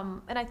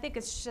 And I think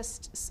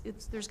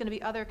there's gonna be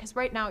because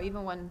right now,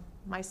 even when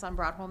my son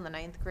brought home the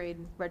 9th grade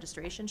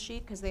registration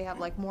sheet, because they have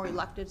like more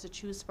electives to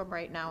choose from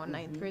right now in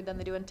 9th grade than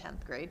they do in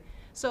 10th grade.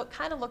 So it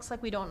kind of looks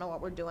like we don't know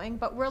what we're doing,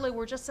 but really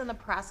we're just in the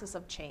process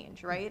of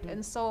change, right?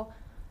 And so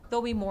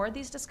there'll be more of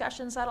these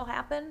discussions that'll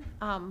happen.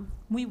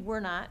 We were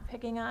not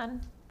picking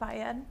on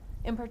Phi-Ed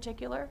in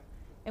particular,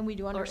 and we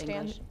do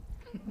understand.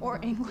 or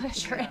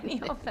English or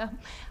any of them.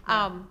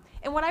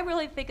 And what I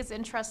really think is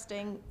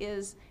interesting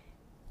is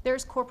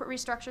there's corporate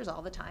restructures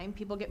all the time.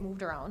 People get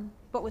moved around.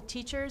 But with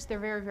teachers, they're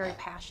very, very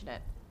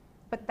passionate.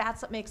 But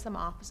that's what makes them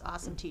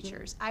awesome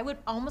teachers. I would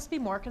almost be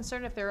more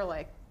concerned if they were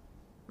like,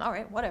 all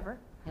right, whatever.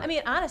 I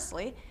mean,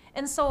 honestly.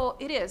 And so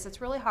it is.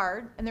 It's really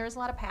hard, and there is a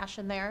lot of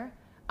passion there.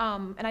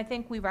 And I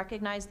think we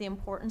recognize the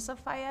importance of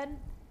Phi-Ed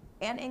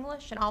and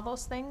English and all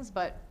those things,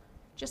 but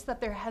just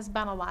that there has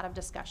been a lot of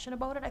discussion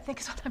about it, I think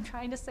is what I'm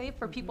trying to say.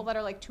 For people that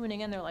are like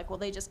tuning in, they're like, well,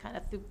 they just kind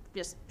of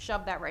just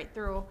shoved that right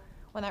through,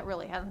 when that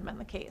really hasn't been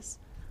the case.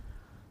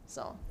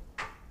 So.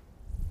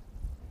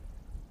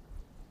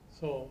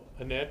 So,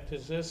 Annette,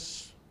 does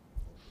this,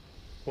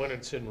 when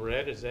it's in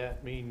red, does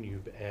that mean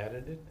you've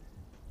added it?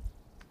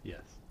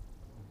 Yes.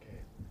 Okay.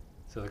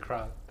 So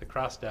the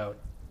crossed out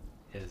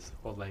is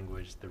old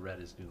language, the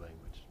red is new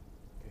language.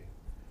 Okay.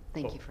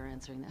 Thank Oh. you for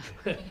answering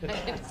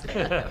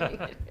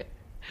that.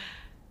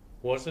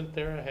 Wasn't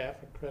there a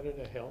half a credit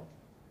of health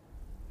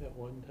at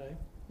one time?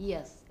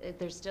 Yes,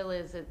 there still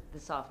is at the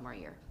sophomore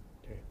year.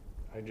 Okay,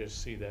 I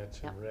just see that's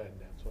in Yep. red,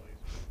 that's why I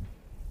was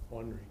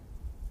wondering.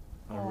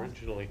 I Oh.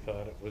 originally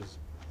thought it was,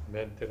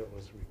 meant that it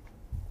was,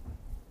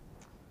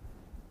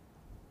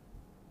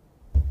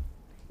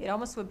 It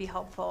almost would be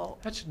helpful,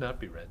 That should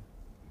not be red.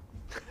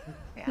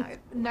 yeah,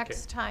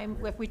 next time,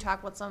 if we talk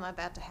about something like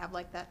that, to have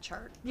like that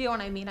chart. You know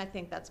what I mean? I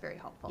think that's very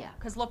helpful. Yeah.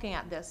 Because looking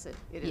at this,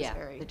 it is Yeah,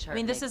 very, the I chart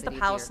mean, this makes is the it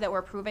policy easier. that we're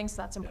approving,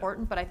 so that's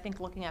important, but I think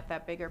looking at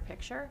that bigger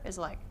picture is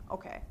like,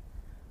 okay.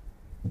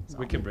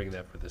 We can bring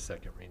that for the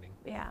second reading.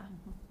 Yeah.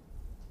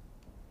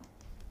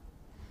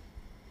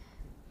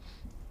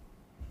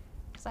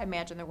 Because I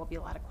imagine there will be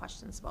a lot of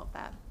questions about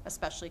that,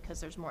 especially because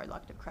there's more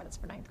elective credits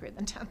for 9th grade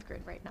than 10th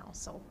grade right now,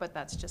 so, but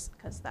that's just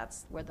because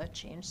that's where the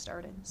change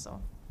started,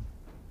 so.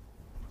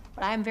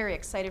 But I am very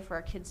excited for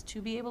our kids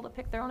to be able to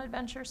pick their own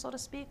adventure, so to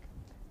speak,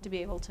 to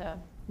be able to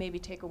maybe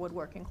take a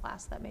woodworking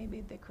class that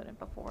maybe they couldn't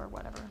before, or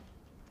whatever.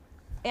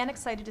 And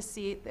excited to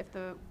see if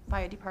the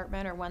FIA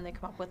department, or when they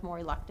come up with more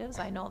electives.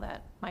 I know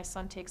that my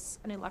son takes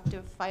an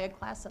elective FIA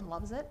class and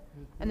loves it,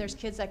 and there's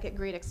kids that get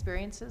great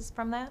experiences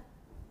from that,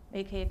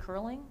 AKA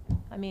curling.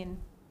 I mean,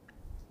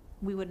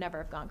 we would never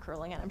have gone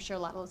curling, and I'm sure a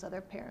lot of those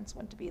other parents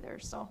wouldn't be there,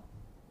 so.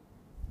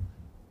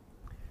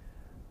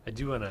 I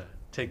do want to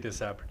take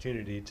this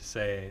opportunity to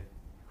say,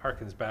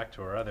 harkens back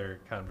to our other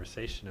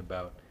conversation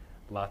about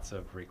lots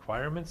of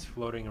requirements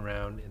floating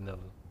around in the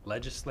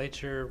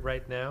legislature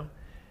right now.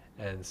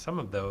 And some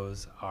of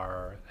those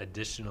are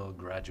additional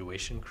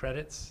graduation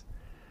credits,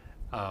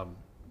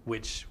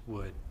 which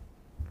would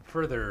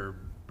further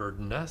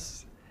burden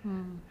us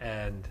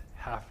and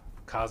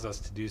cause us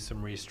to do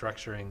some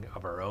restructuring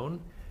of our own,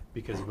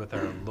 because with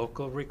our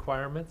local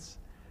requirements,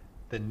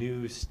 the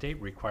new state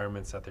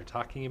requirements that they're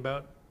talking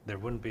about, there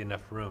wouldn't be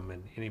enough room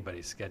in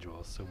anybody's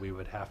schedule, so we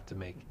would have to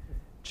make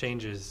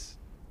changes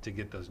to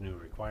get those new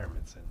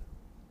requirements in.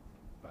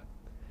 But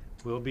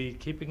we'll be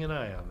keeping an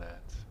eye on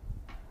that.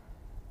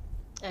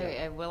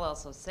 I will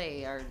also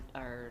say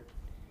our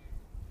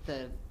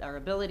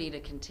ability to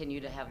continue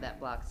to have that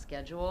block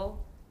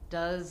schedule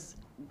does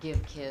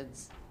give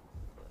kids,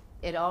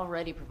 it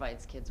already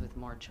provides kids with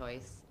more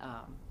choice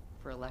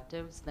for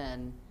electives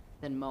than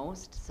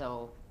most,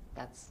 so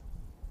it's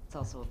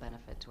also a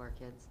benefit to our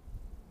kids.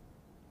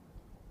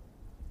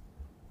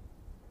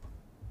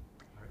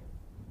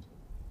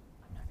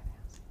 I'm not gonna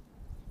ask.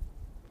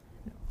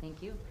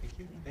 Thank you. Thank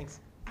you. Thanks.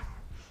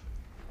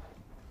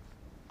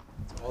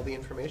 That's all the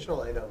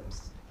informational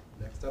items.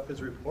 Next up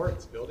is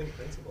reports, building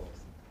principals.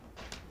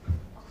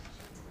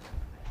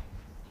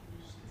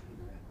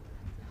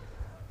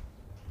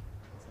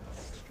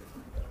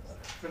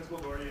 Principal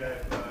Gordy, I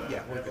Yeah,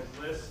 have we're a good.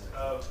 list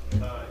of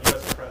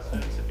US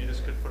presidents, if you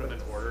just could put them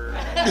in order.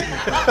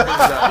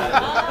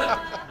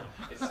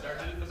 It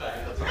started in the back.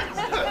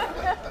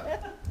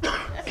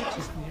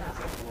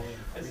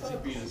 It's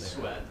like being in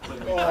sweat.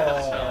 Oh,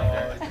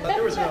 I thought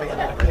there was something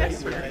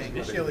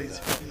initially.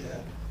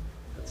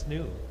 That's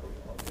new.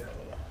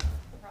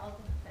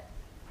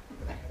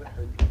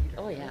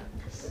 Oh, yeah.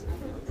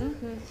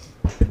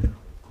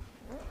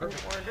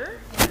 Order,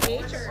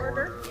 age or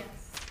order? Yes.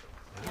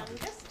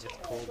 It's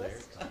cold air.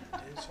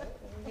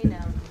 Hey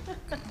now.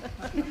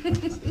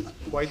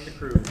 Quite the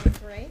crew.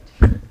 Right,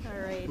 all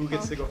right. Who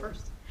gets to go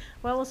first?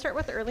 Well, we'll start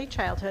with early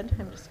childhood.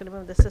 I'm just gonna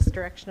move this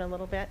direction a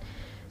little bit.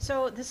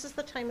 So this is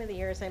the time of the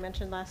year, as I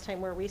mentioned last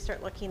time, where we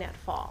start looking at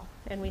fall,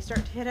 and we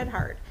start to hit it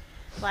hard.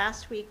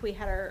 Last week, we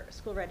had our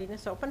school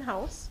readiness open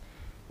house,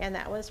 and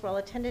that was well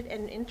attended,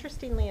 and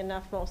interestingly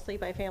enough, mostly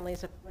by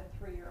families with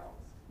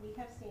 3-year-olds. We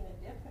have seen a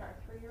dip in our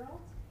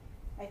 3-year-olds.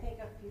 I think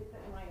a few,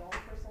 in my own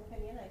personal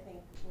opinion, I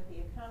think with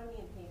the economy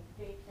and paying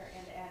for daycare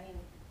and adding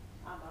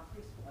a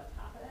preschool on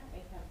top of that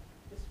may have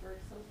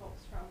discouraged some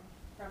folks from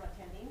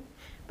attending.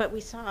 But we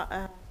saw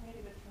a quite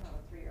a good turnout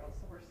with 3-year-olds,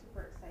 so we're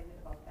super excited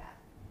about that.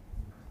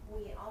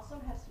 We also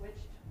have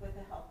switched with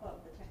the help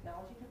of the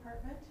technology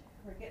department.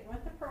 We're getting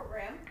with the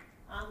program,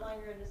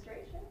 online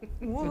registration.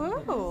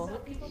 Woo! So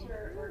people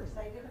were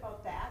excited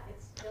about that.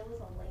 It still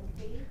is a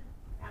lengthy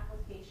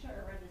application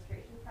or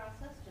registration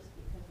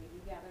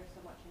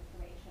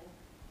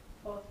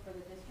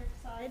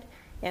side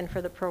and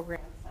for the program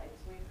side.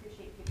 So we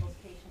appreciate people's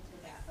patience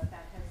with that, but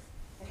that has,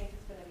 I think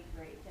it's going to be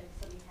great, and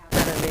so we have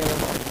that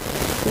available.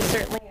 We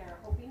certainly are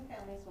hoping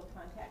families will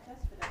contact us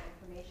for that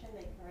information.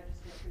 They can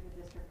register through the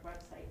district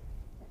website.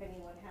 If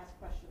anyone has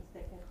questions,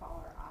 they can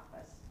call our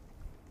office.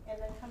 And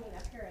then coming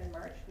up here in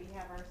March, we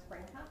have our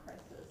spring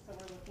conferences. So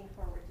we're looking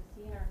forward to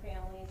seeing our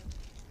families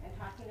and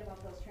talking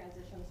about those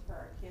transitions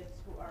for our kids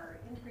who are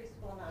in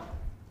preschool now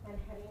and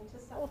heading to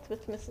South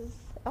with Mrs.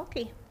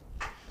 Elke.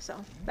 So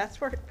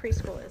that's where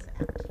preschool is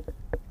at.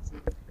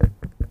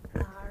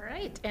 All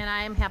right, and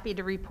I am happy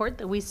to report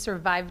that we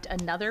survived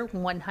another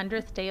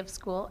 100th day of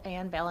school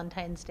and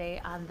Valentine's Day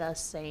on the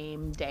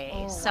same day.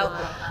 Oh, so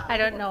wow. I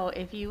don't know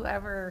if you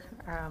ever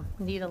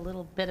need a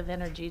little bit of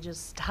energy,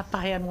 just stop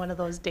by on one of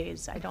those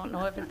days. I don't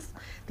know if it's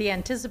the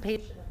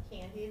anticipation of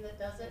candy that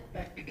does it,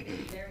 but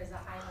there is a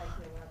high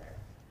likelihood.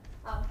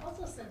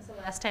 Also, since the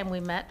last time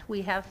we met,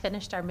 we have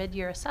finished our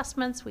mid-year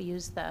assessments. We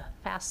used the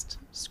FAST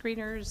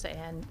screeners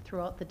and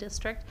throughout the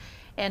district.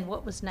 And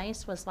what was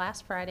nice was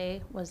last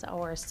Friday was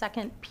our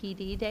second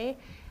PD day.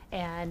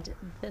 And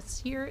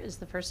this year is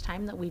the first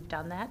time that we've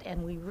done that.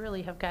 And we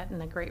really have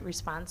gotten a great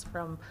response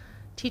from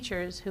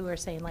teachers who are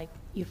saying, like,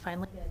 you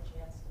finally get a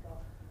chance to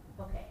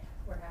go, okay,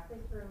 we're halfway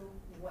through.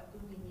 What do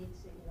we need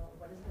to,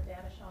 what is the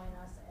data showing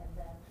us? And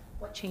then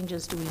what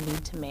changes do we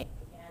need to make?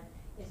 And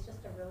it's just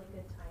a really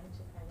good time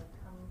to kind of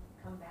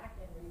come back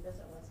and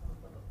revisit what some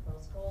of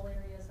those goal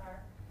areas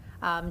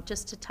are.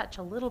 Just to touch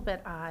a little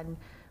bit on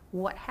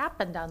what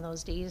happened on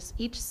those days.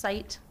 Each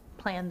site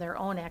planned their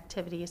own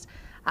activities,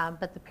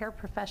 but the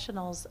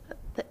paraprofessionals,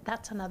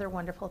 that's another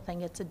wonderful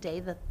thing. It's a day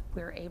that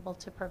we're able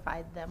to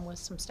provide them with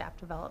some staff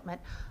development.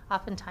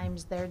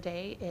 Oftentimes their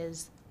day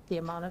is the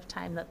amount of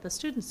time that the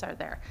students are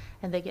there,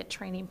 and they get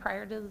training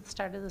prior to the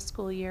start of the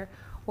school year,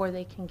 or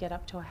they can get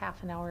up to a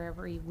half an hour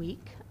every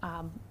week,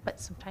 but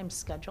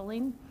sometimes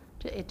scheduling,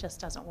 it just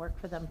doesn't work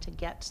for them to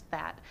get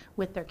that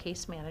with their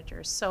case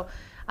managers. So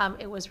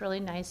it was really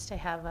nice to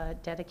have a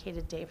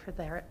dedicated day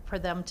for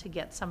them to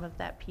get some of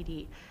that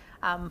PD.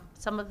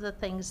 Some of the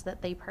things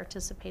that they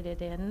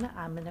participated in,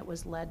 and it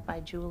was led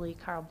by Julie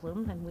Carl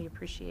Bloom, and we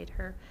appreciate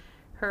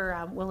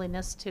her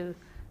willingness to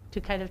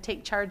kind of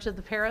take charge of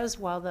the paras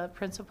while the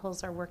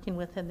principals are working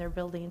within their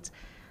buildings.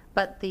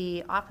 But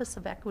the Office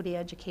of Equity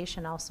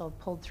Education also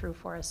pulled through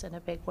for us in a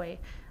big way.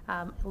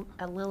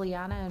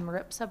 Liliana and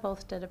Maripsa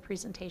both did a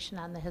presentation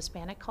on the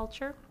Hispanic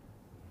culture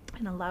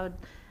and allowed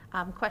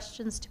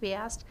questions to be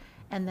asked.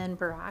 And then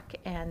Barak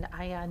and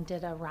Ayan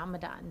did a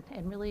Ramadan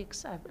and really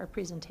a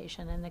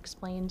presentation and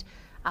explained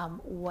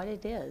what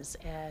it is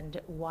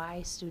and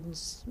why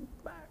students,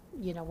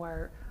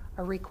 are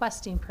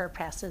requesting prayer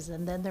passes.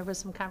 And then there was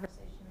some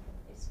conversation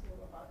in the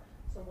school about,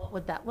 so what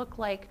would that look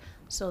like,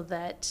 so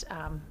that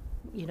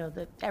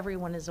that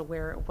everyone is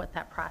aware of what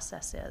that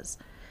process is.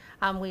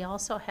 We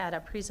also had a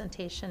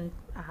presentation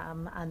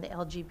on the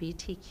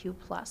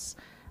LGBTQ+,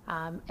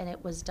 and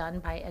it was done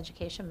by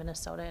Education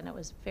Minnesota, and it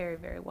was very,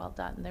 very well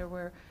done. There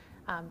were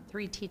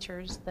 3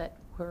 teachers that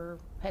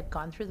had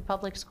gone through the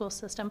public school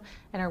system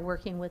and are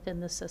working within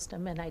the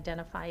system and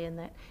identify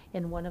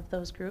in one of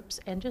those groups,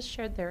 and just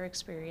shared their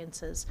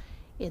experiences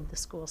in the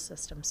school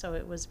system. So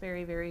it was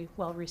very, very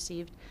well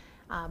received.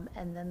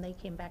 And then they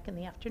came back in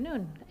the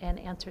afternoon and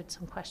answered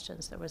some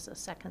questions. There was a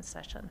second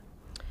session.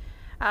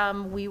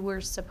 We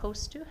were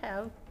supposed to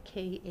have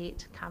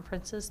K-8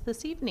 conferences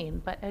this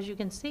evening, but as you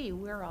can see,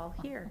 we're all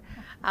here.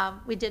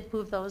 We did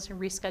move those and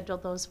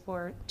reschedule those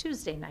for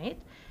Tuesday night.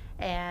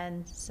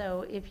 And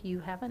so if you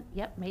haven't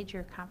yet made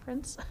your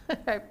conference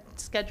or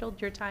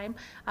scheduled your time,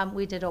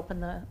 we did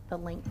open the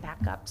link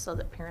back up so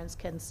that parents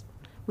can.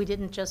 We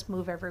didn't just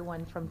move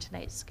everyone from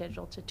tonight's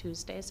schedule to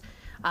Tuesdays,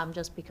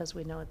 just because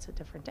we know it's a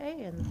different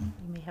day and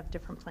you may have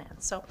different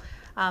plans. So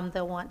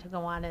they'll want to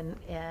go on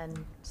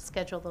and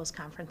schedule those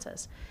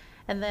conferences.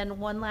 And then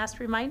one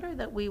last reminder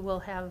that we will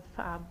have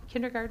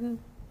kindergarten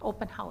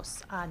open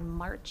house on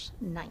March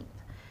 9th.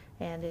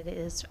 And it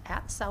is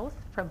at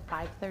South from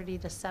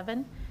 5:30 to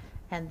 7.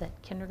 And the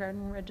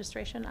kindergarten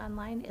registration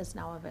online is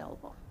now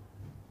available.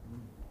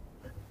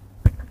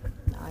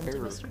 On to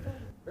Mr. Bill.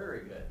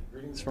 Very good.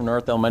 Greetings from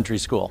North Elementary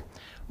School,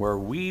 where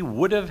we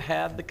would have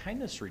had the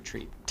Kindness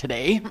Retreat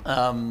today.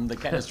 The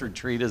Kindness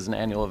Retreat is an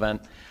annual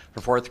event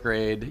for 4th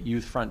grade.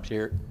 Youth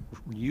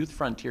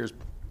Frontiers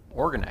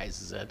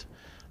organizes it.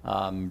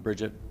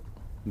 Bridget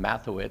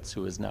Mathowitz,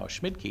 who is now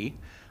Schmidtke,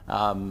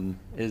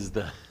 is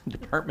the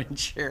department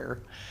chair.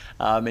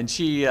 And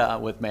she,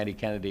 with Maddie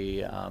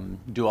Kennedy,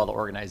 do all the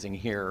organizing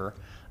here.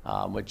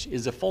 Which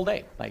is a full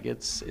day. Like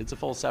it's a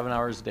full 7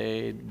 hours a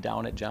day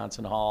down at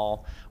Johnson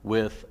Hall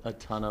with a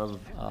ton of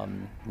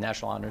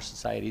National Honor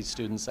Society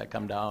students that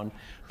come down,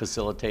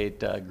 facilitate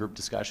group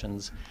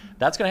discussions.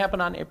 That's going to happen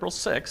on April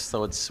 6th,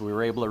 so we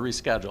were able to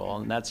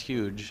reschedule, and that's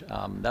huge.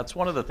 That's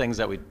one of the things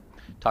that we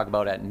talk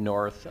about at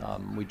North.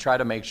 We try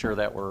to make sure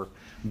that we're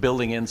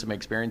building in some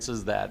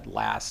experiences that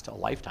last a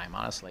lifetime,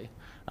 honestly.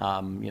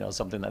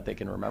 Something that they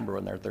can remember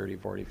when they're 30,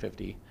 40,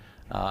 50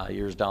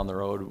 years down the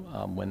road,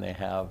 when they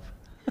have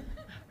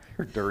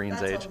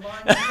Doreen's That's age. a long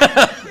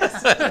time.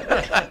 Yes. That's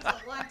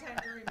a long time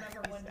to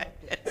remember when to.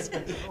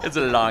 It's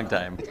a long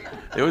time.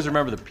 They always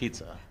remember the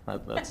pizza.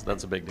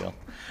 That's a big deal.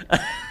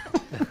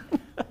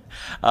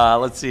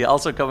 Let's see,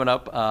 also coming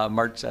up,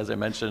 March, as I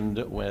mentioned,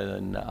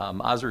 when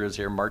Oscar is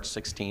here, March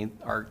 16th,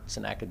 Arts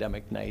and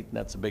Academic Night.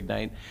 That's a big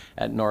night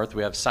at North.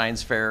 We have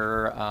science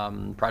fair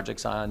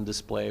projects on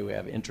display. We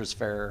have interest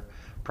fair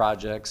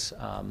projects,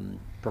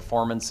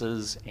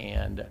 performances,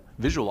 and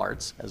visual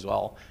arts, as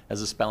well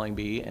as a spelling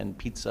bee and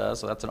pizza.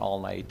 So that's an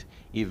all-night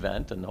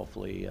event, and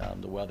hopefully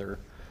the weather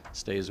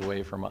stays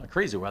away from,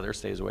 crazy weather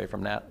stays away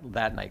from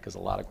that night, because a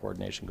lot of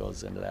coordination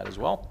goes into that as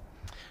well.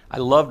 I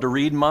Love to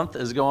Read Month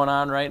is going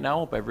on right now.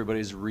 Hope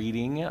everybody's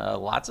reading.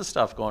 Lots of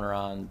stuff going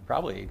around,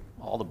 probably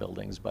all the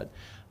buildings, but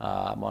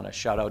I want to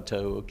shout out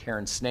to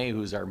Karen Snay,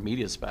 who's our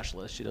media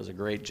specialist. She does a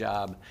great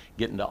job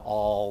getting to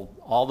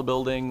all the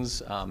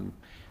buildings.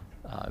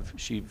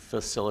 She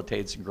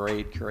facilitates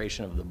great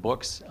curation of the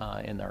books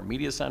in our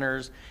media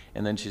centers,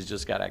 and then she's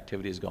just got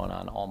activities going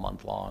on all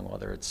month long,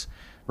 whether it's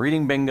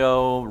reading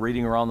bingo,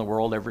 reading around the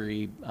world.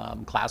 Every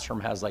classroom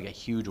has like a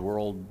huge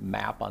world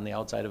map on the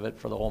outside of it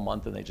for the whole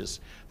month, and they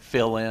just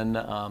fill in,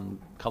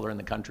 color in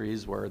the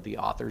countries where the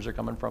authors are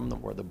coming from,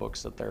 where the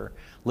books that they're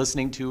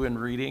listening to and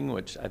reading,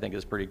 which I think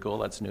is pretty cool.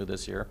 That's new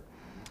this year.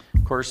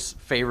 Of course,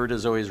 favorite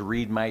is always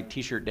Read My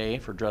T-shirt Day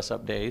for Dress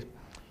Up Day.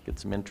 Get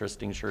some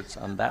interesting shirts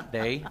on that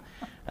day.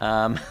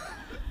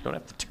 Don't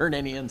have to turn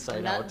any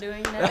inside out. Not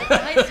doing that at the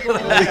high school.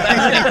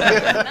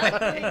 Not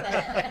doing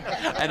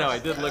that. I know, I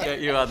did look at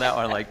you on that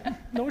one, like,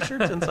 no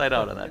shirts inside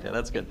out on that day.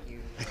 That's good.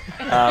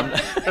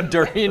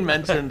 Doreen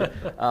mentioned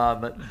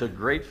the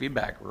great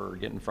feedback we're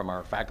getting from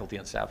our faculty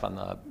and staff on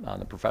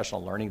the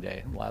professional learning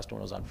day. The last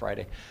one was on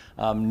Friday.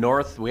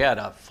 North, we had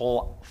a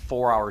full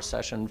 4-hour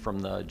session from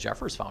the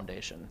Jeffers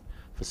Foundation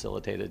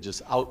facilitated.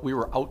 We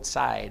were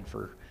outside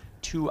for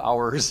 2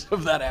 hours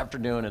of that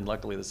afternoon, and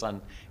luckily the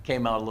sun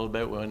came out a little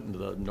bit. We went into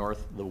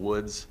the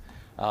woods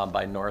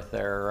by North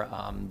there.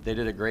 They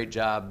did a great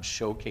job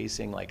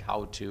showcasing like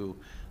how to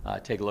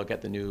take a look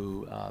at the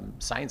new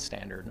science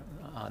standard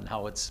on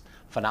how it's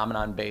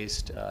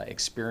phenomenon-based,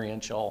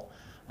 experiential,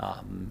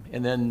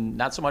 and then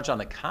not so much on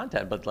the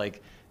content, but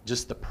like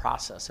just the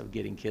process of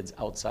getting kids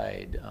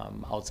outside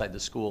the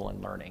school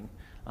and learning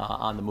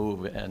on the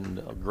move,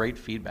 and great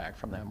feedback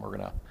from them. We're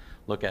gonna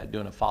look at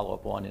doing a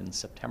follow-up one in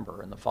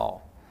September in the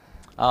fall.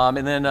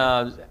 And then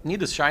need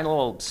to shine a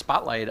little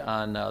spotlight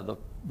on the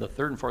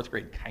 3rd and 4th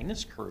grade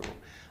kindness crew.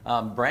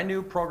 Brand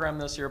new program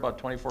this year, about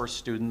 24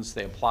 students.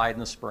 They applied in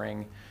the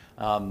spring.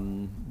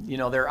 You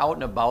know, they're out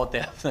and about.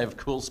 They have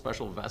cool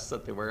special vests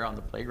that they wear on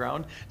the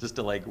playground just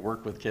to like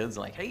work with kids,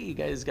 like, hey, you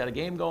guys got a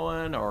game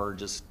going? Or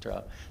just,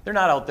 they're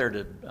not out there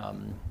to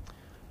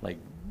like,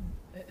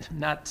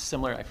 not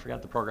similar, I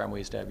forgot the program we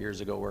used to have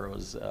years ago where it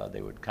was,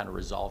 they would kind of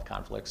resolve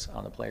conflicts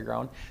on the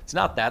playground. It's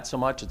not that so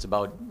much, it's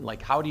about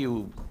like, how do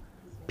you,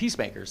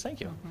 peacemakers,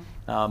 thank you.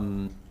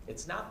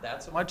 It's not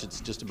that so much, it's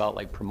just about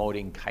like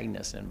promoting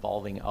kindness and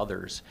involving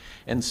others.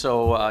 And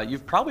so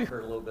you've probably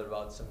heard a little bit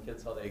about some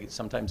kids, how they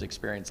sometimes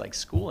experience like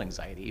school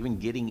anxiety, even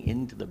getting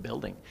into the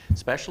building,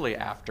 especially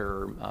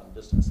after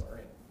distance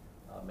learning,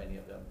 many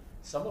of them.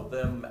 Some of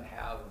them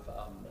have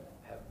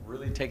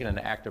really taken an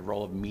active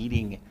role of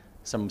meeting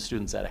some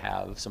students that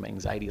have some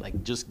anxiety,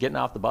 like just getting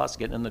off the bus,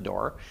 getting in the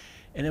door.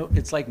 And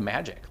it's like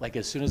magic. Like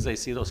as soon as they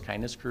see those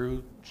kindness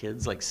crew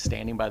kids like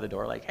standing by the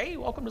door, like, hey,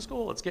 welcome to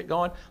school, let's get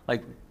going.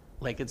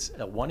 Like it's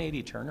a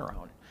 180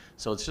 turnaround.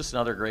 So it's just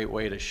another great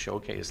way to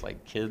showcase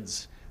like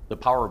kids, the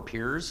power of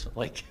peers,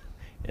 like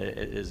it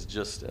is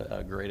just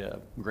a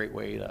great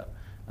way to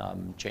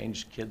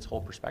change kids'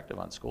 whole perspective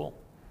on school.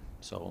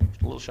 So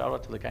a little shout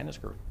out to the kindness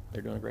crew.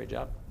 They're doing a great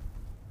job.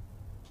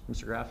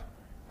 Mr. Graff.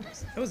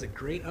 That was a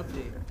great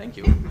update. Thank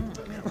you.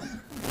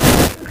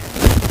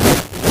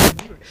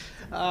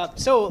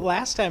 So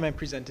last time I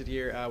presented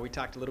here, we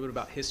talked a little bit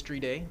about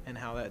History Day and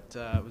how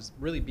that was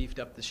really beefed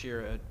up this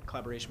year, a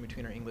collaboration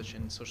between our English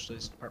and social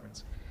studies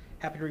departments.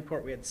 Happy to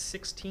report we had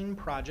 16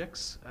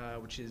 projects,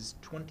 which is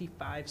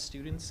 25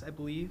 students, I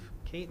believe.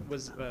 Kate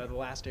was the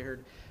last I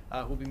heard,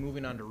 who will be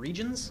moving on to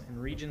regions,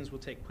 and regions will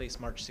take place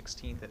March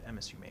 16th at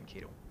MSU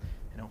Mankato.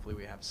 And hopefully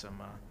we have some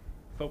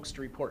folks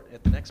to report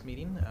at the next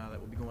meeting that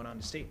will be going on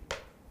to state.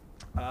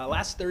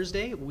 Last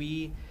Thursday,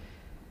 we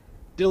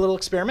did a little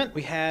experiment.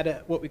 We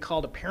had what we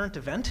called a parent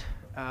event.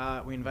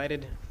 We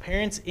invited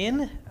parents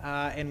in,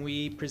 and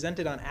we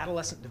presented on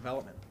adolescent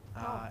development.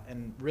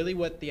 And really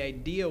what the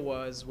idea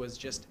was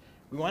just,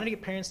 we wanted to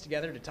get parents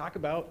together to talk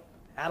about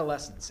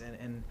adolescence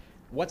and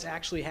what's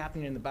actually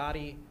happening in the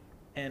body,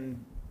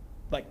 and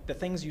like the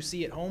things you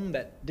see at home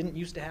that didn't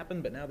used to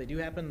happen, but now they do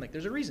happen. Like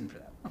there's a reason for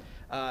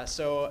that.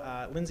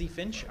 So Lindsay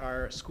Finch,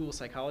 our school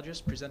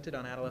psychologist, presented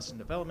on adolescent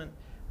development.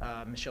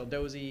 Michelle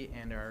Dozy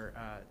and our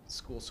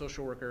school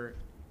social worker,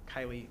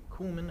 Kylie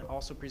Kuhlman,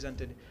 also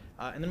presented.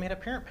 And then we had a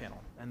parent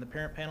panel. And the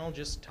parent panel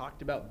just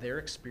talked about their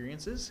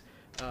experiences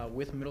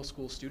with middle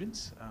school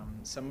students.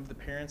 Some of the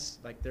parents,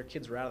 like their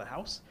kids were out of the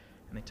house,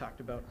 and they talked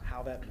about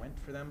how that went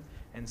for them,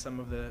 and some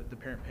of the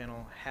parent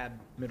panel had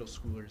middle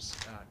schoolers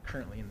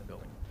currently in the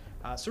building.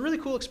 So really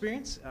cool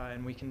experience,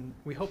 and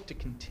we hope to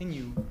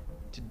continue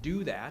to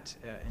do that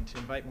and to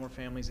invite more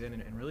families in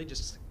and really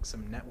just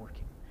some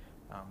networking.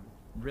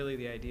 Really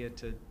the idea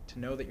to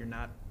know that you're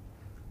not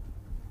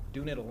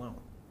doing it alone,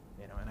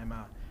 you know, and I'm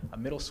a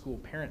middle school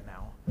parent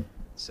now,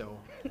 so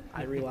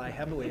I rely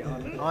heavily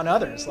on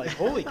others, like,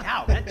 holy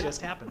cow, that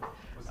just happened.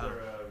 Was there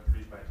a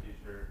read my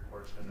t-shirt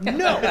portion?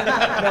 No,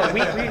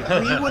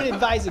 we would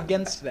advise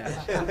against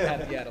that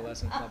at the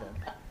adolescent level.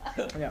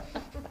 Yeah.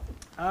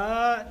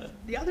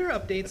 The other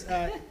updates,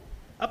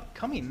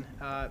 upcoming,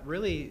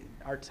 really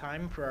our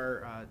time for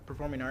our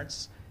performing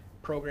arts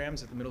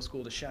programs at the middle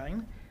school to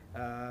shine.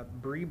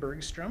 Bree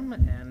Bergstrom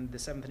and the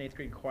 7th and 8th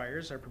grade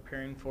choirs are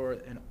preparing for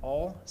an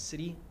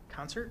all-city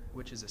concert,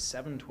 which is a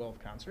 7/12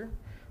 concert,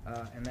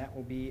 and that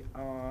will be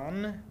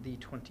on the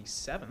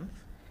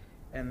 27th.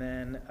 And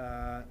then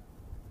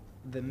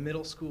the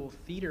middle school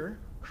theater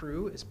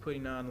crew is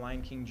putting on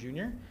Lion King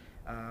Jr.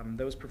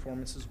 Those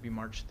performances will be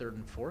March 3rd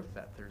and 4th,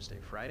 that Thursday,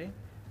 Friday.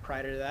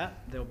 Prior to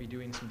that, they'll be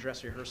doing some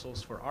dress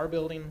rehearsals for our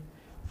building,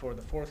 for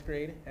the 4th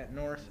grade at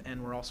North,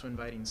 and we're also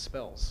inviting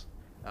Spells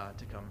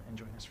to come and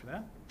join us for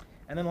that.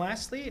 And then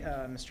lastly,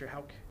 Mr.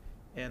 Hauk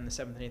and the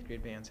 7th and 8th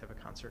grade bands have a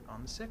concert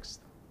on the 6th.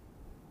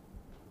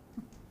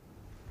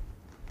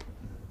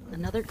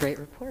 Another great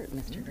report,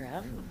 Mr.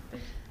 Graff.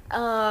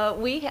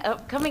 We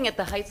have, coming at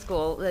the high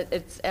school,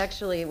 it's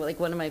actually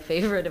like one of my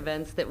favorite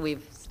events that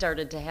we've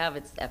started to have.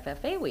 It's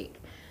FFA week,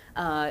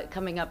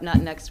 coming up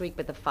not next week,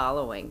 but the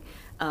following.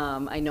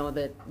 I know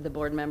that the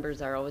board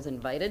members are always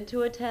invited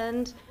to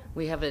attend.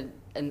 We have an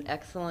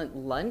excellent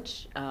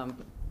lunch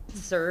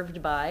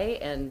served by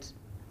and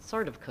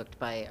sort of cooked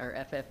by our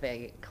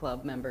FFA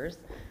club members.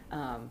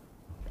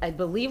 I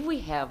believe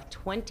we have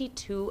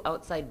 22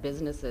 outside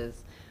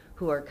businesses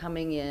who are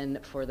coming in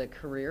for the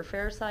career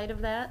fair side of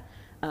that.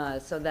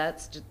 So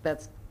that's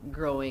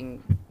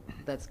growing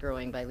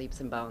by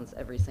leaps and bounds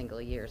every single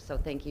year. So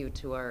thank you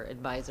to our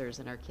advisors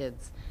and our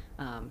kids.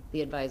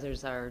 The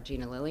advisors are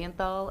Gina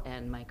Lilienthal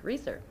and Mike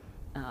Reeser.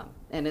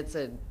 And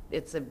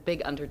it's a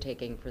big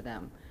undertaking for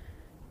them.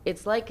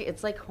 It's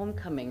like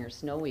homecoming or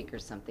snow week or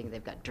something.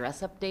 They've got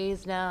dress up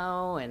days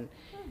now, and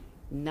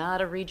not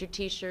a read your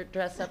t-shirt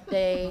dress up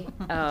day.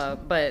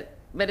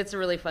 But it's a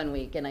really fun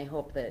week, and I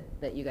hope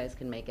that you guys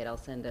can make it. I'll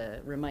send a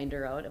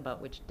reminder out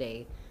about which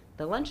day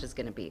the lunch is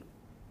going to be.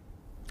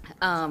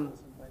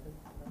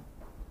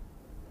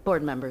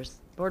 Board members.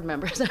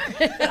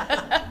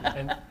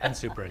 And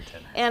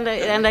superintendent.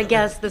 And I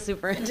guess the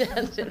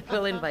superintendent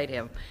will invite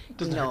him.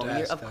 Doesn't hurt to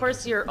ask, Of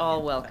course you're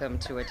all welcome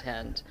to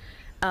attend.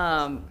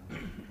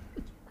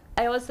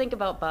 I always think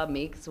about Bob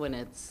Meeks when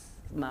it's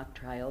mock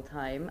trial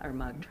time. Our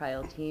mock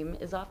trial team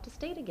is off to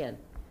state again,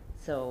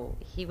 so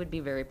he would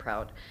be very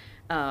proud.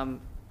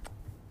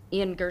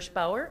 Ian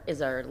Gershbauer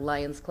is our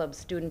Lions Club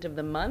Student of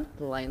the Month.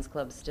 The Lions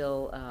Club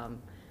still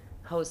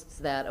hosts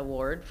that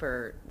award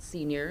for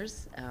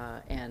seniors,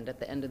 and at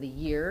the end of the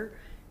year,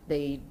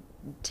 they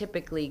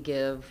typically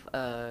give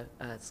a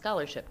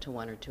scholarship to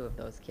one or two of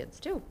those kids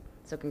too.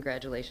 So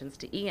congratulations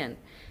to Ian.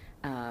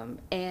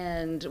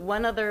 And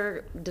one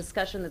other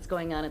discussion that's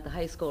going on at the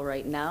high school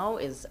right now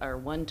is our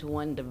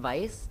one-to-one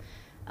device,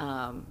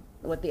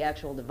 what the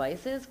actual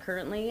device is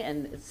currently.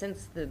 And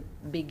since the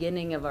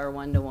beginning of our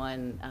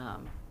one-to-one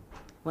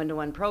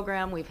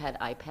program, we've had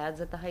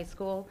iPads at the high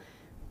school.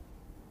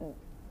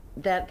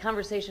 That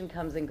conversation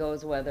comes and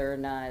goes whether or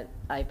not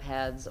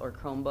iPads or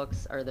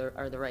Chromebooks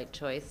are the right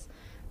choice.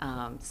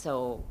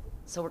 So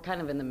we're kind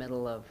of in the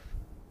middle of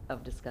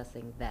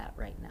discussing that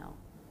right now.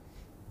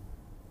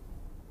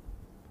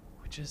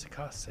 Which is a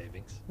cost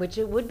savings. Which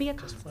it would be a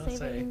cost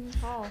savings.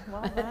 Oh,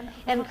 well done.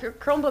 And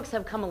Chromebooks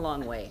have come a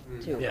long way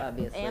too, Yeah.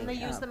 obviously. And they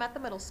use them at the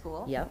middle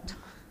school. Yep.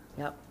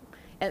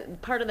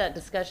 And part of that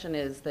discussion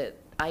is that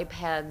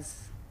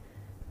iPads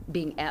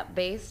being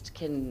app-based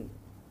can,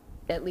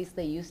 at least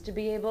they used to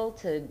be able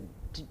to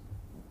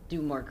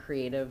do more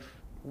creative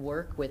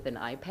work with an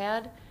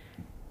iPad.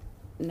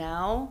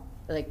 Now,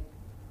 like,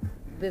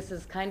 this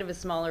is kind of a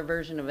smaller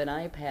version of an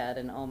iPad,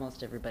 and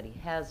almost everybody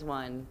has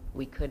one.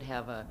 We could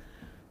have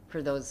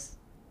for those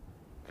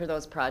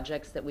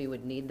projects that we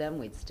would need them,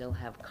 we'd still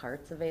have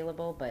carts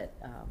available, but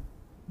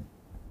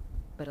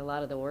a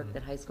lot of the work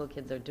that high school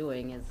kids are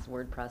doing is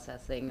word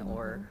processing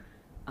or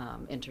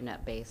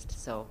internet-based.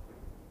 So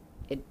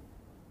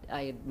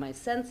my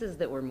sense is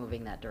that we're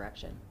moving that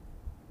direction.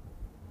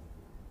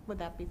 Would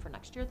that be for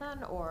next year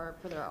then, or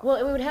for the? Well,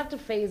 it would have to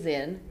phase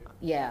in,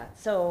 yeah.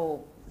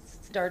 So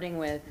starting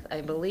with, I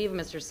believe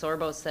Mr.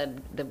 Sorbo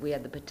said that we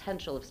had the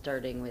potential of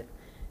starting with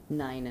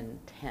 9 and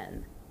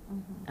 10.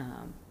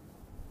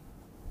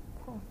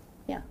 Cool.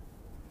 Yeah.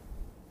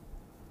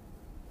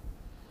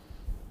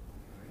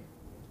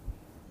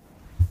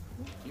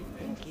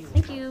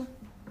 Thank you.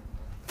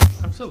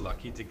 I'm so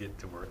lucky to get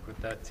to work with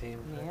that team.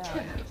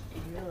 Yeah.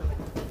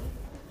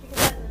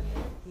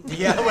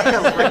 Yeah,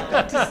 well,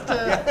 right. Just,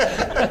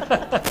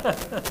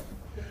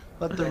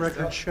 let the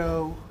record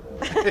show.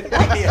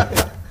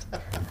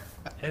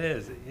 It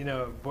is. You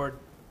know, board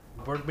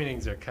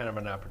meetings are kind of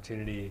an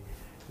opportunity,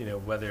 you know,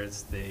 whether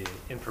it's the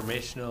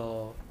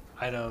informational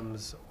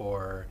items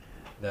or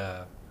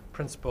the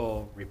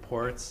principal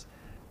reports,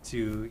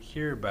 to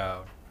hear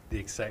about the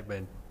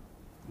excitement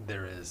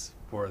there is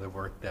for the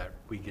work that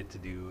we get to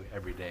do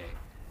every day.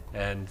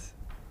 And,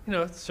 you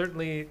know,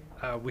 certainly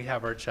we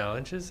have our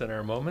challenges and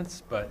our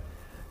moments, but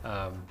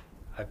I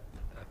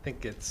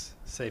think it's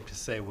safe to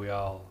say we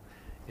all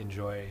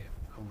enjoy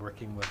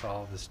working with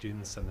all of the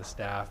students and the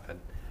staff, and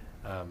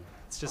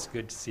it's just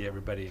good to see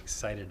everybody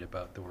excited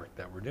about the work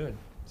that we're doing.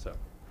 So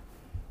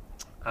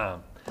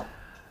I'm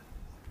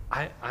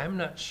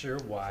not sure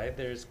why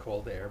there's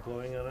cold air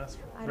blowing on us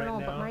I right know,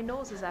 now. but my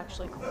nose is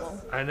actually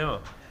cold. I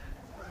know.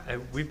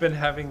 And we've been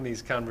having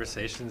these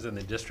conversations in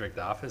the district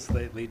office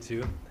lately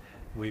too.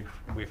 We've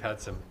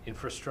had some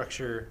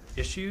infrastructure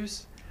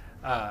issues.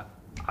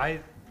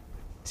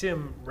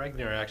 Tim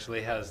Regner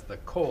actually has the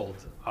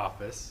cold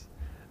office.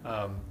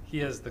 He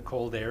has the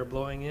cold air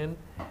blowing in,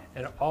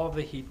 and all of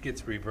the heat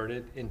gets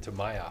reverted into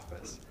my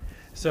office.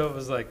 So it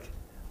was like,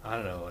 I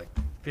don't know, like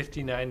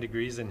 59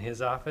 degrees in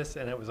his office,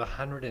 and it was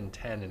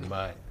 110 in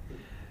mine.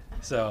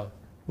 So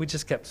we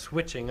just kept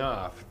switching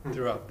off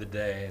throughout the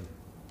day,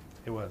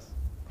 and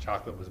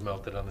chocolate was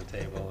melted on the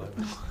table.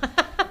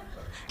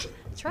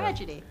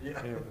 Tragedy.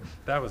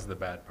 That was the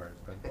bad part,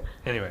 but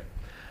anyway,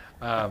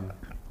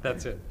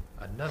 that's it.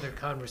 Another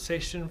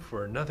conversation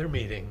for another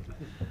meeting.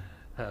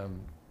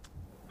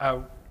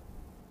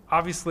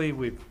 Obviously,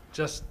 we've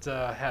just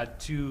had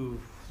 2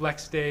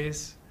 flex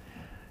days,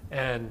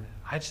 and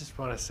I just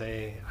want to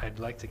say I'd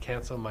like to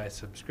cancel my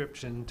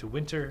subscription to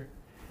Winter,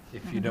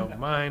 if you don't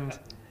mind.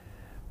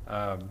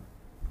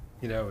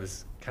 You know, it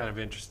was kind of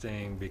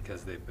interesting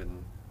because this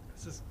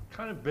has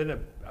kind of been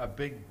a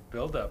big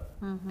buildup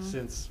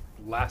since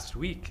last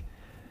week,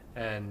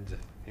 and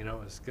you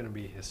know, it's going to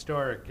be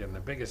historic and the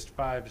biggest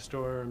 5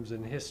 storms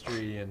in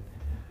history. And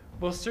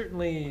well,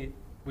 certainly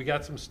we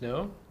got some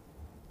snow,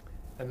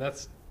 and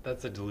that's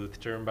a Duluth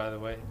term, by the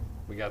way.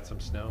 We got some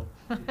snow.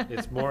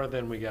 It's more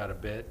than we got a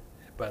bit,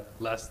 but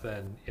less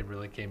than it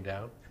really came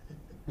down.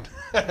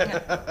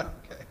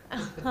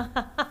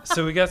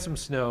 So we got some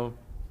snow,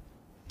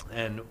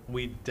 and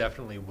we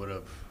definitely would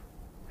have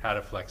had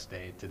a flex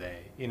day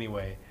today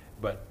anyway.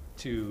 But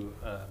to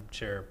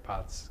Chair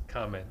Potts'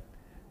 comment,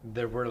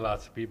 there were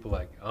lots of people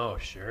like, oh,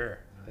 sure,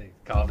 they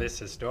call this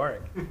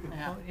historic.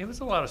 Yeah. Well, it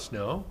was a lot of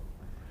snow.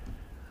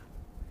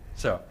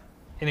 So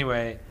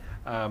anyway,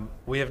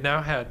 we have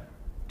now had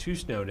 2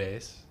 snow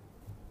days.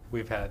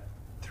 We've had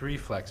 3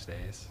 flex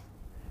days.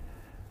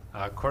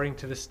 According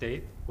to the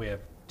state, we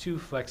have 2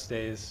 flex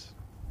days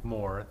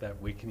more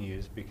that we can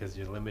use because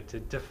you're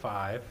limited to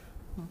 5.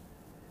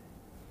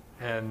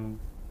 And,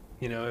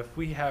 you know, if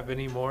we have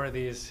any more of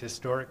these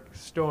historic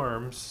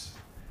storms,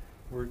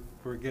 we're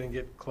going to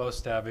get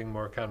close to having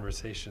more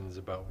conversations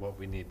about what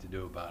we need to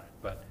do about it.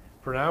 But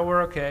for now,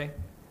 we're okay.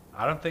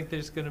 I don't think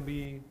there's going to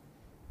be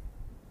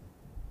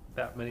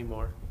that many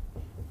more.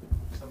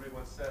 Somebody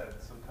once said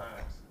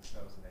sometimes it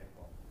snows in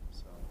April,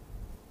 so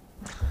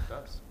it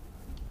does.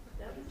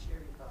 That was your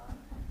thought.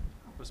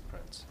 It was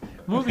Prince.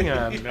 Moving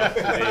on.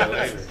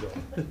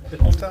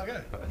 Hometown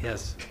guy.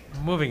 Yes,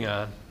 moving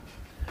on.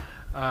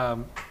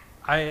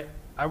 I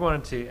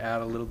wanted to add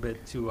a little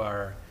bit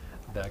to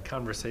the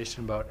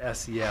conversation about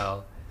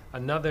SEL.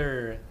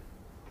 Another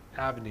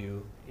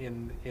avenue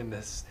in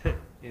the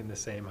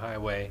same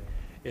highway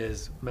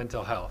is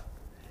mental health,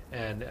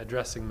 and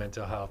addressing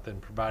mental health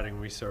and providing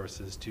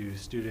resources to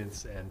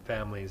students and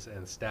families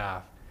and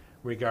staff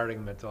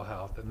regarding mental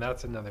health. And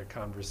that's another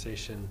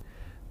conversation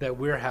that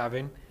we're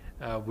having.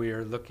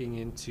 We're looking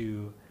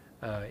into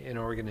an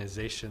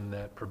organization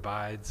that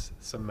provides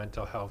some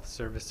mental health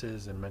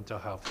services and mental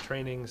health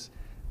trainings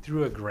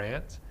through a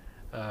grant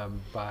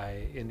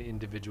by an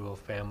individual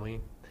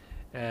family.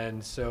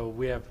 And so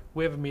we have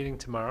a meeting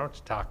tomorrow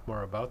to talk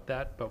more about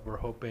that, but we're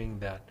hoping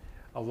that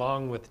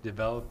along with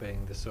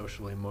developing the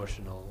social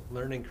emotional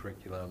learning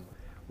curriculum,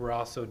 we're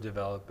also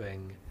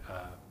developing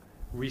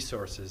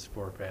resources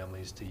for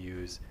families to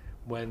use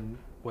when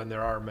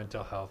there are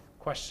mental health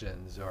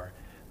questions, or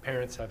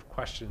parents have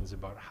questions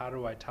about how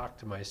do I talk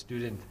to my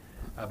student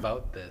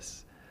about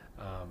this,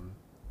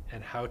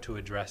 and how to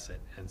address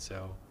it. And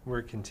so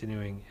we're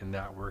continuing in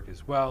that work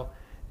as well,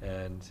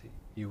 and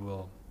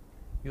you'll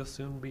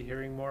soon be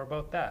hearing more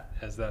about that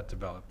as that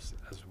develops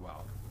as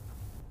well.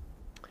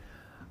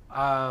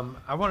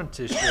 I wanted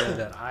to share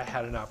that I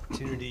had an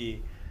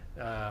opportunity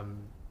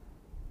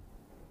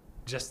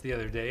just the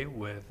other day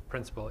with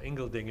Principal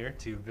Engeldinger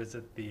to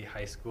visit the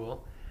high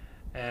school,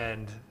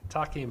 and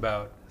talking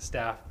about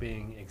staff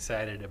being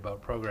excited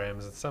about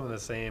programs. It's some of the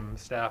same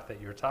staff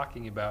that you're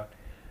talking about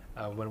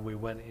when we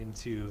went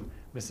into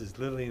Mrs.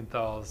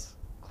 Lilienthal's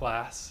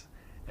class,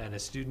 and a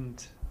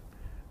student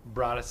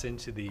brought us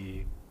into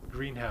the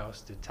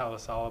greenhouse to tell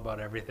us all about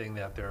everything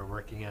that they're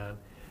working on.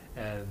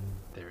 And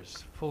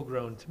there's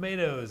full-grown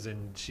tomatoes,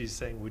 and she's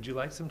saying, would you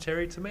like some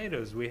cherry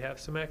tomatoes? We have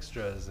some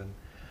extras. And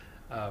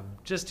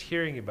just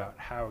hearing about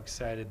how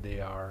excited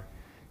they are,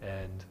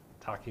 and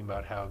talking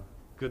about how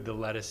good the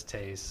lettuce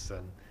tastes,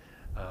 and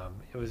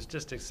it was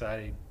just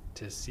exciting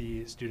to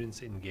see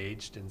students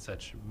engaged in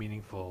such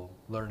meaningful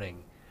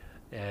learning,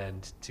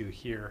 and to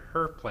hear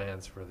her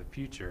plans for the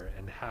future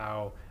and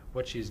how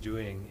what she's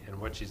doing and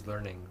what she's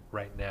learning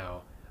right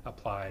now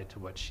apply to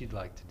what she'd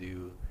like to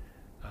do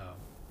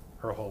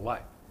her whole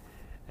life.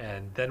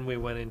 And then we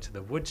went into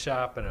the wood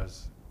shop, and I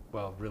was,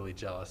 well, really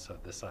jealous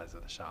of the size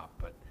of the shop,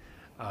 but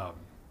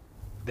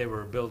they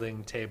were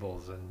building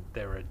tables, and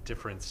they were at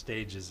different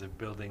stages of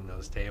building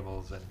those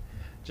tables, and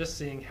just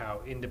seeing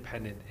how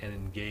independent and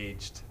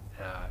engaged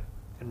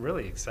and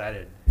really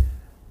excited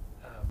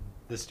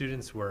the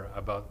students were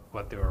about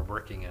what they were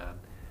working on.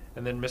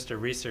 And then Mr.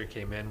 Reeser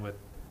came in with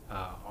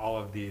all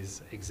of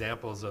these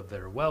examples of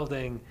their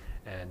welding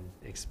and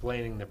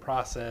explaining the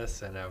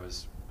process, and I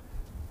was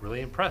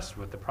really impressed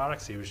with the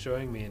products he was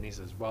showing me. And he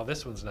says, well,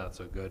 this one's not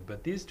so good,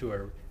 but these two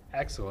are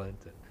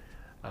excellent.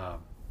 And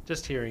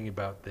just hearing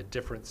about the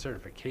different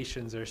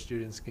certifications our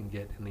students can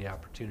get and the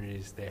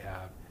opportunities they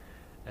have,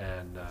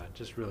 and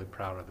just really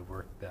proud of the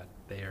work that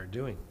they are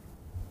doing.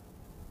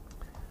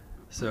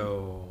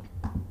 So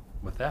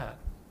with that,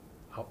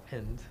 I'll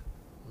end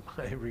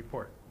my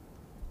report.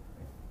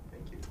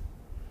 Thank you.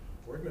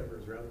 Board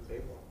members around the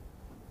table.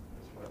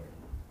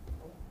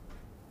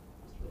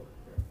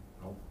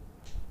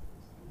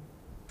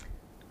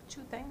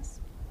 Two things.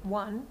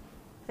 One,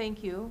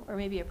 thank you, or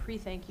maybe a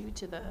pre-thank you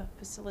to the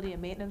facility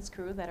and maintenance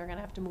crew that are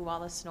gonna have to move all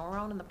the snow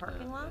around in the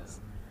parking lots.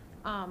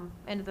 And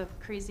to the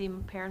crazy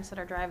parents that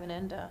are driving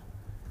in to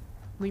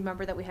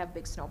remember that we have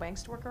big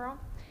snowbanks to work around.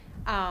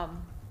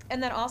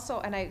 And then also,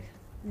 and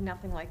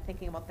nothing like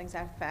thinking about things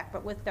after the fact,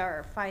 but with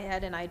our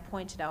FIED, and I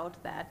pointed out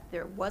that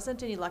there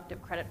wasn't an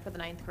elective credit for the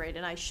 9th grade,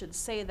 and I should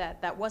say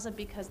that that wasn't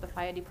because the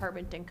FIED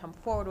department didn't come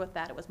forward with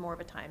that, it was more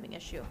of a timing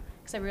issue.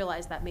 Because I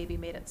realized that maybe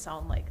made it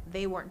sound like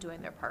they weren't doing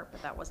their part,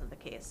 but that wasn't the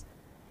case.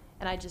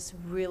 And I just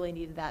really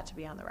needed that to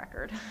be on the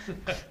record.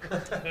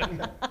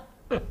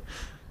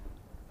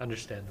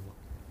 Understandable.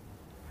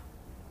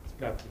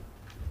 Got you.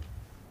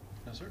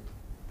 No, sir.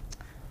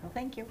 Well,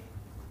 thank you.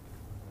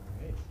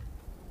 All right.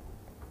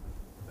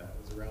 That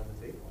was around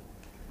the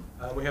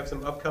table. We have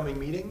some upcoming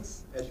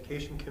meetings.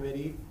 Education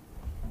Committee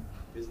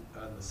is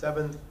on the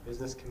 7th,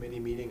 Business Committee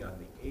meeting on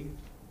the 8th.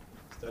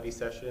 Study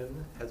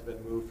session has been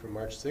moved from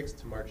March 6th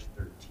to March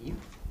 13th.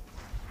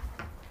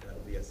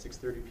 That'll be at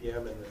 6:30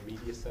 p.m. in the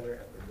Media Center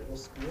at the middle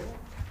school.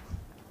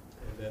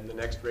 And then the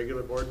next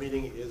regular board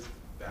meeting is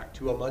back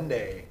to a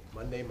Monday,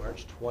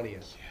 March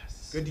 20th.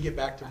 Yes. Good to get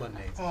back to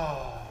Mondays.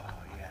 Oh,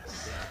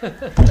 yes.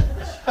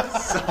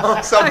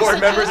 Some board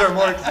members are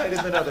more excited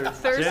than others.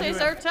 Thursdays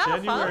are tough,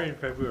 January huh? and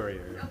February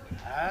are.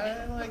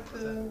 I like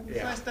it's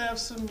Yeah. nice to have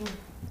some,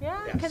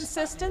 Yeah, Yes.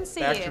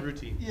 consistency. Back to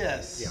routine.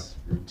 yes,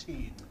 Yeah.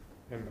 routine.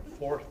 And the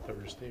fourth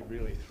Thursday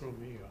really threw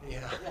me off.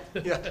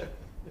 Yeah, yeah.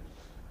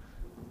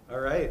 All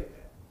right.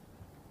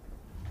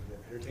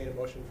 Entertain a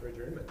motion for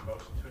adjournment.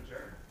 Motion to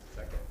adjourn.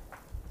 Second.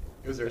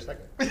 Was there a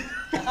second? I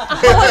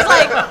was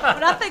like,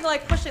 nothing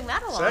like pushing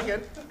that along.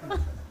 Second.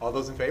 All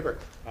those in favor?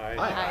 Aye.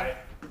 Aye.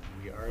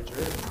 We are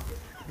adjourned.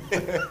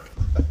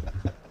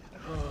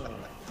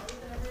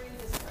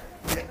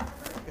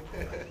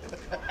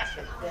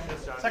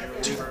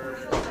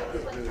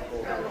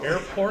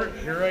 Airport,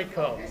 here I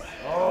come.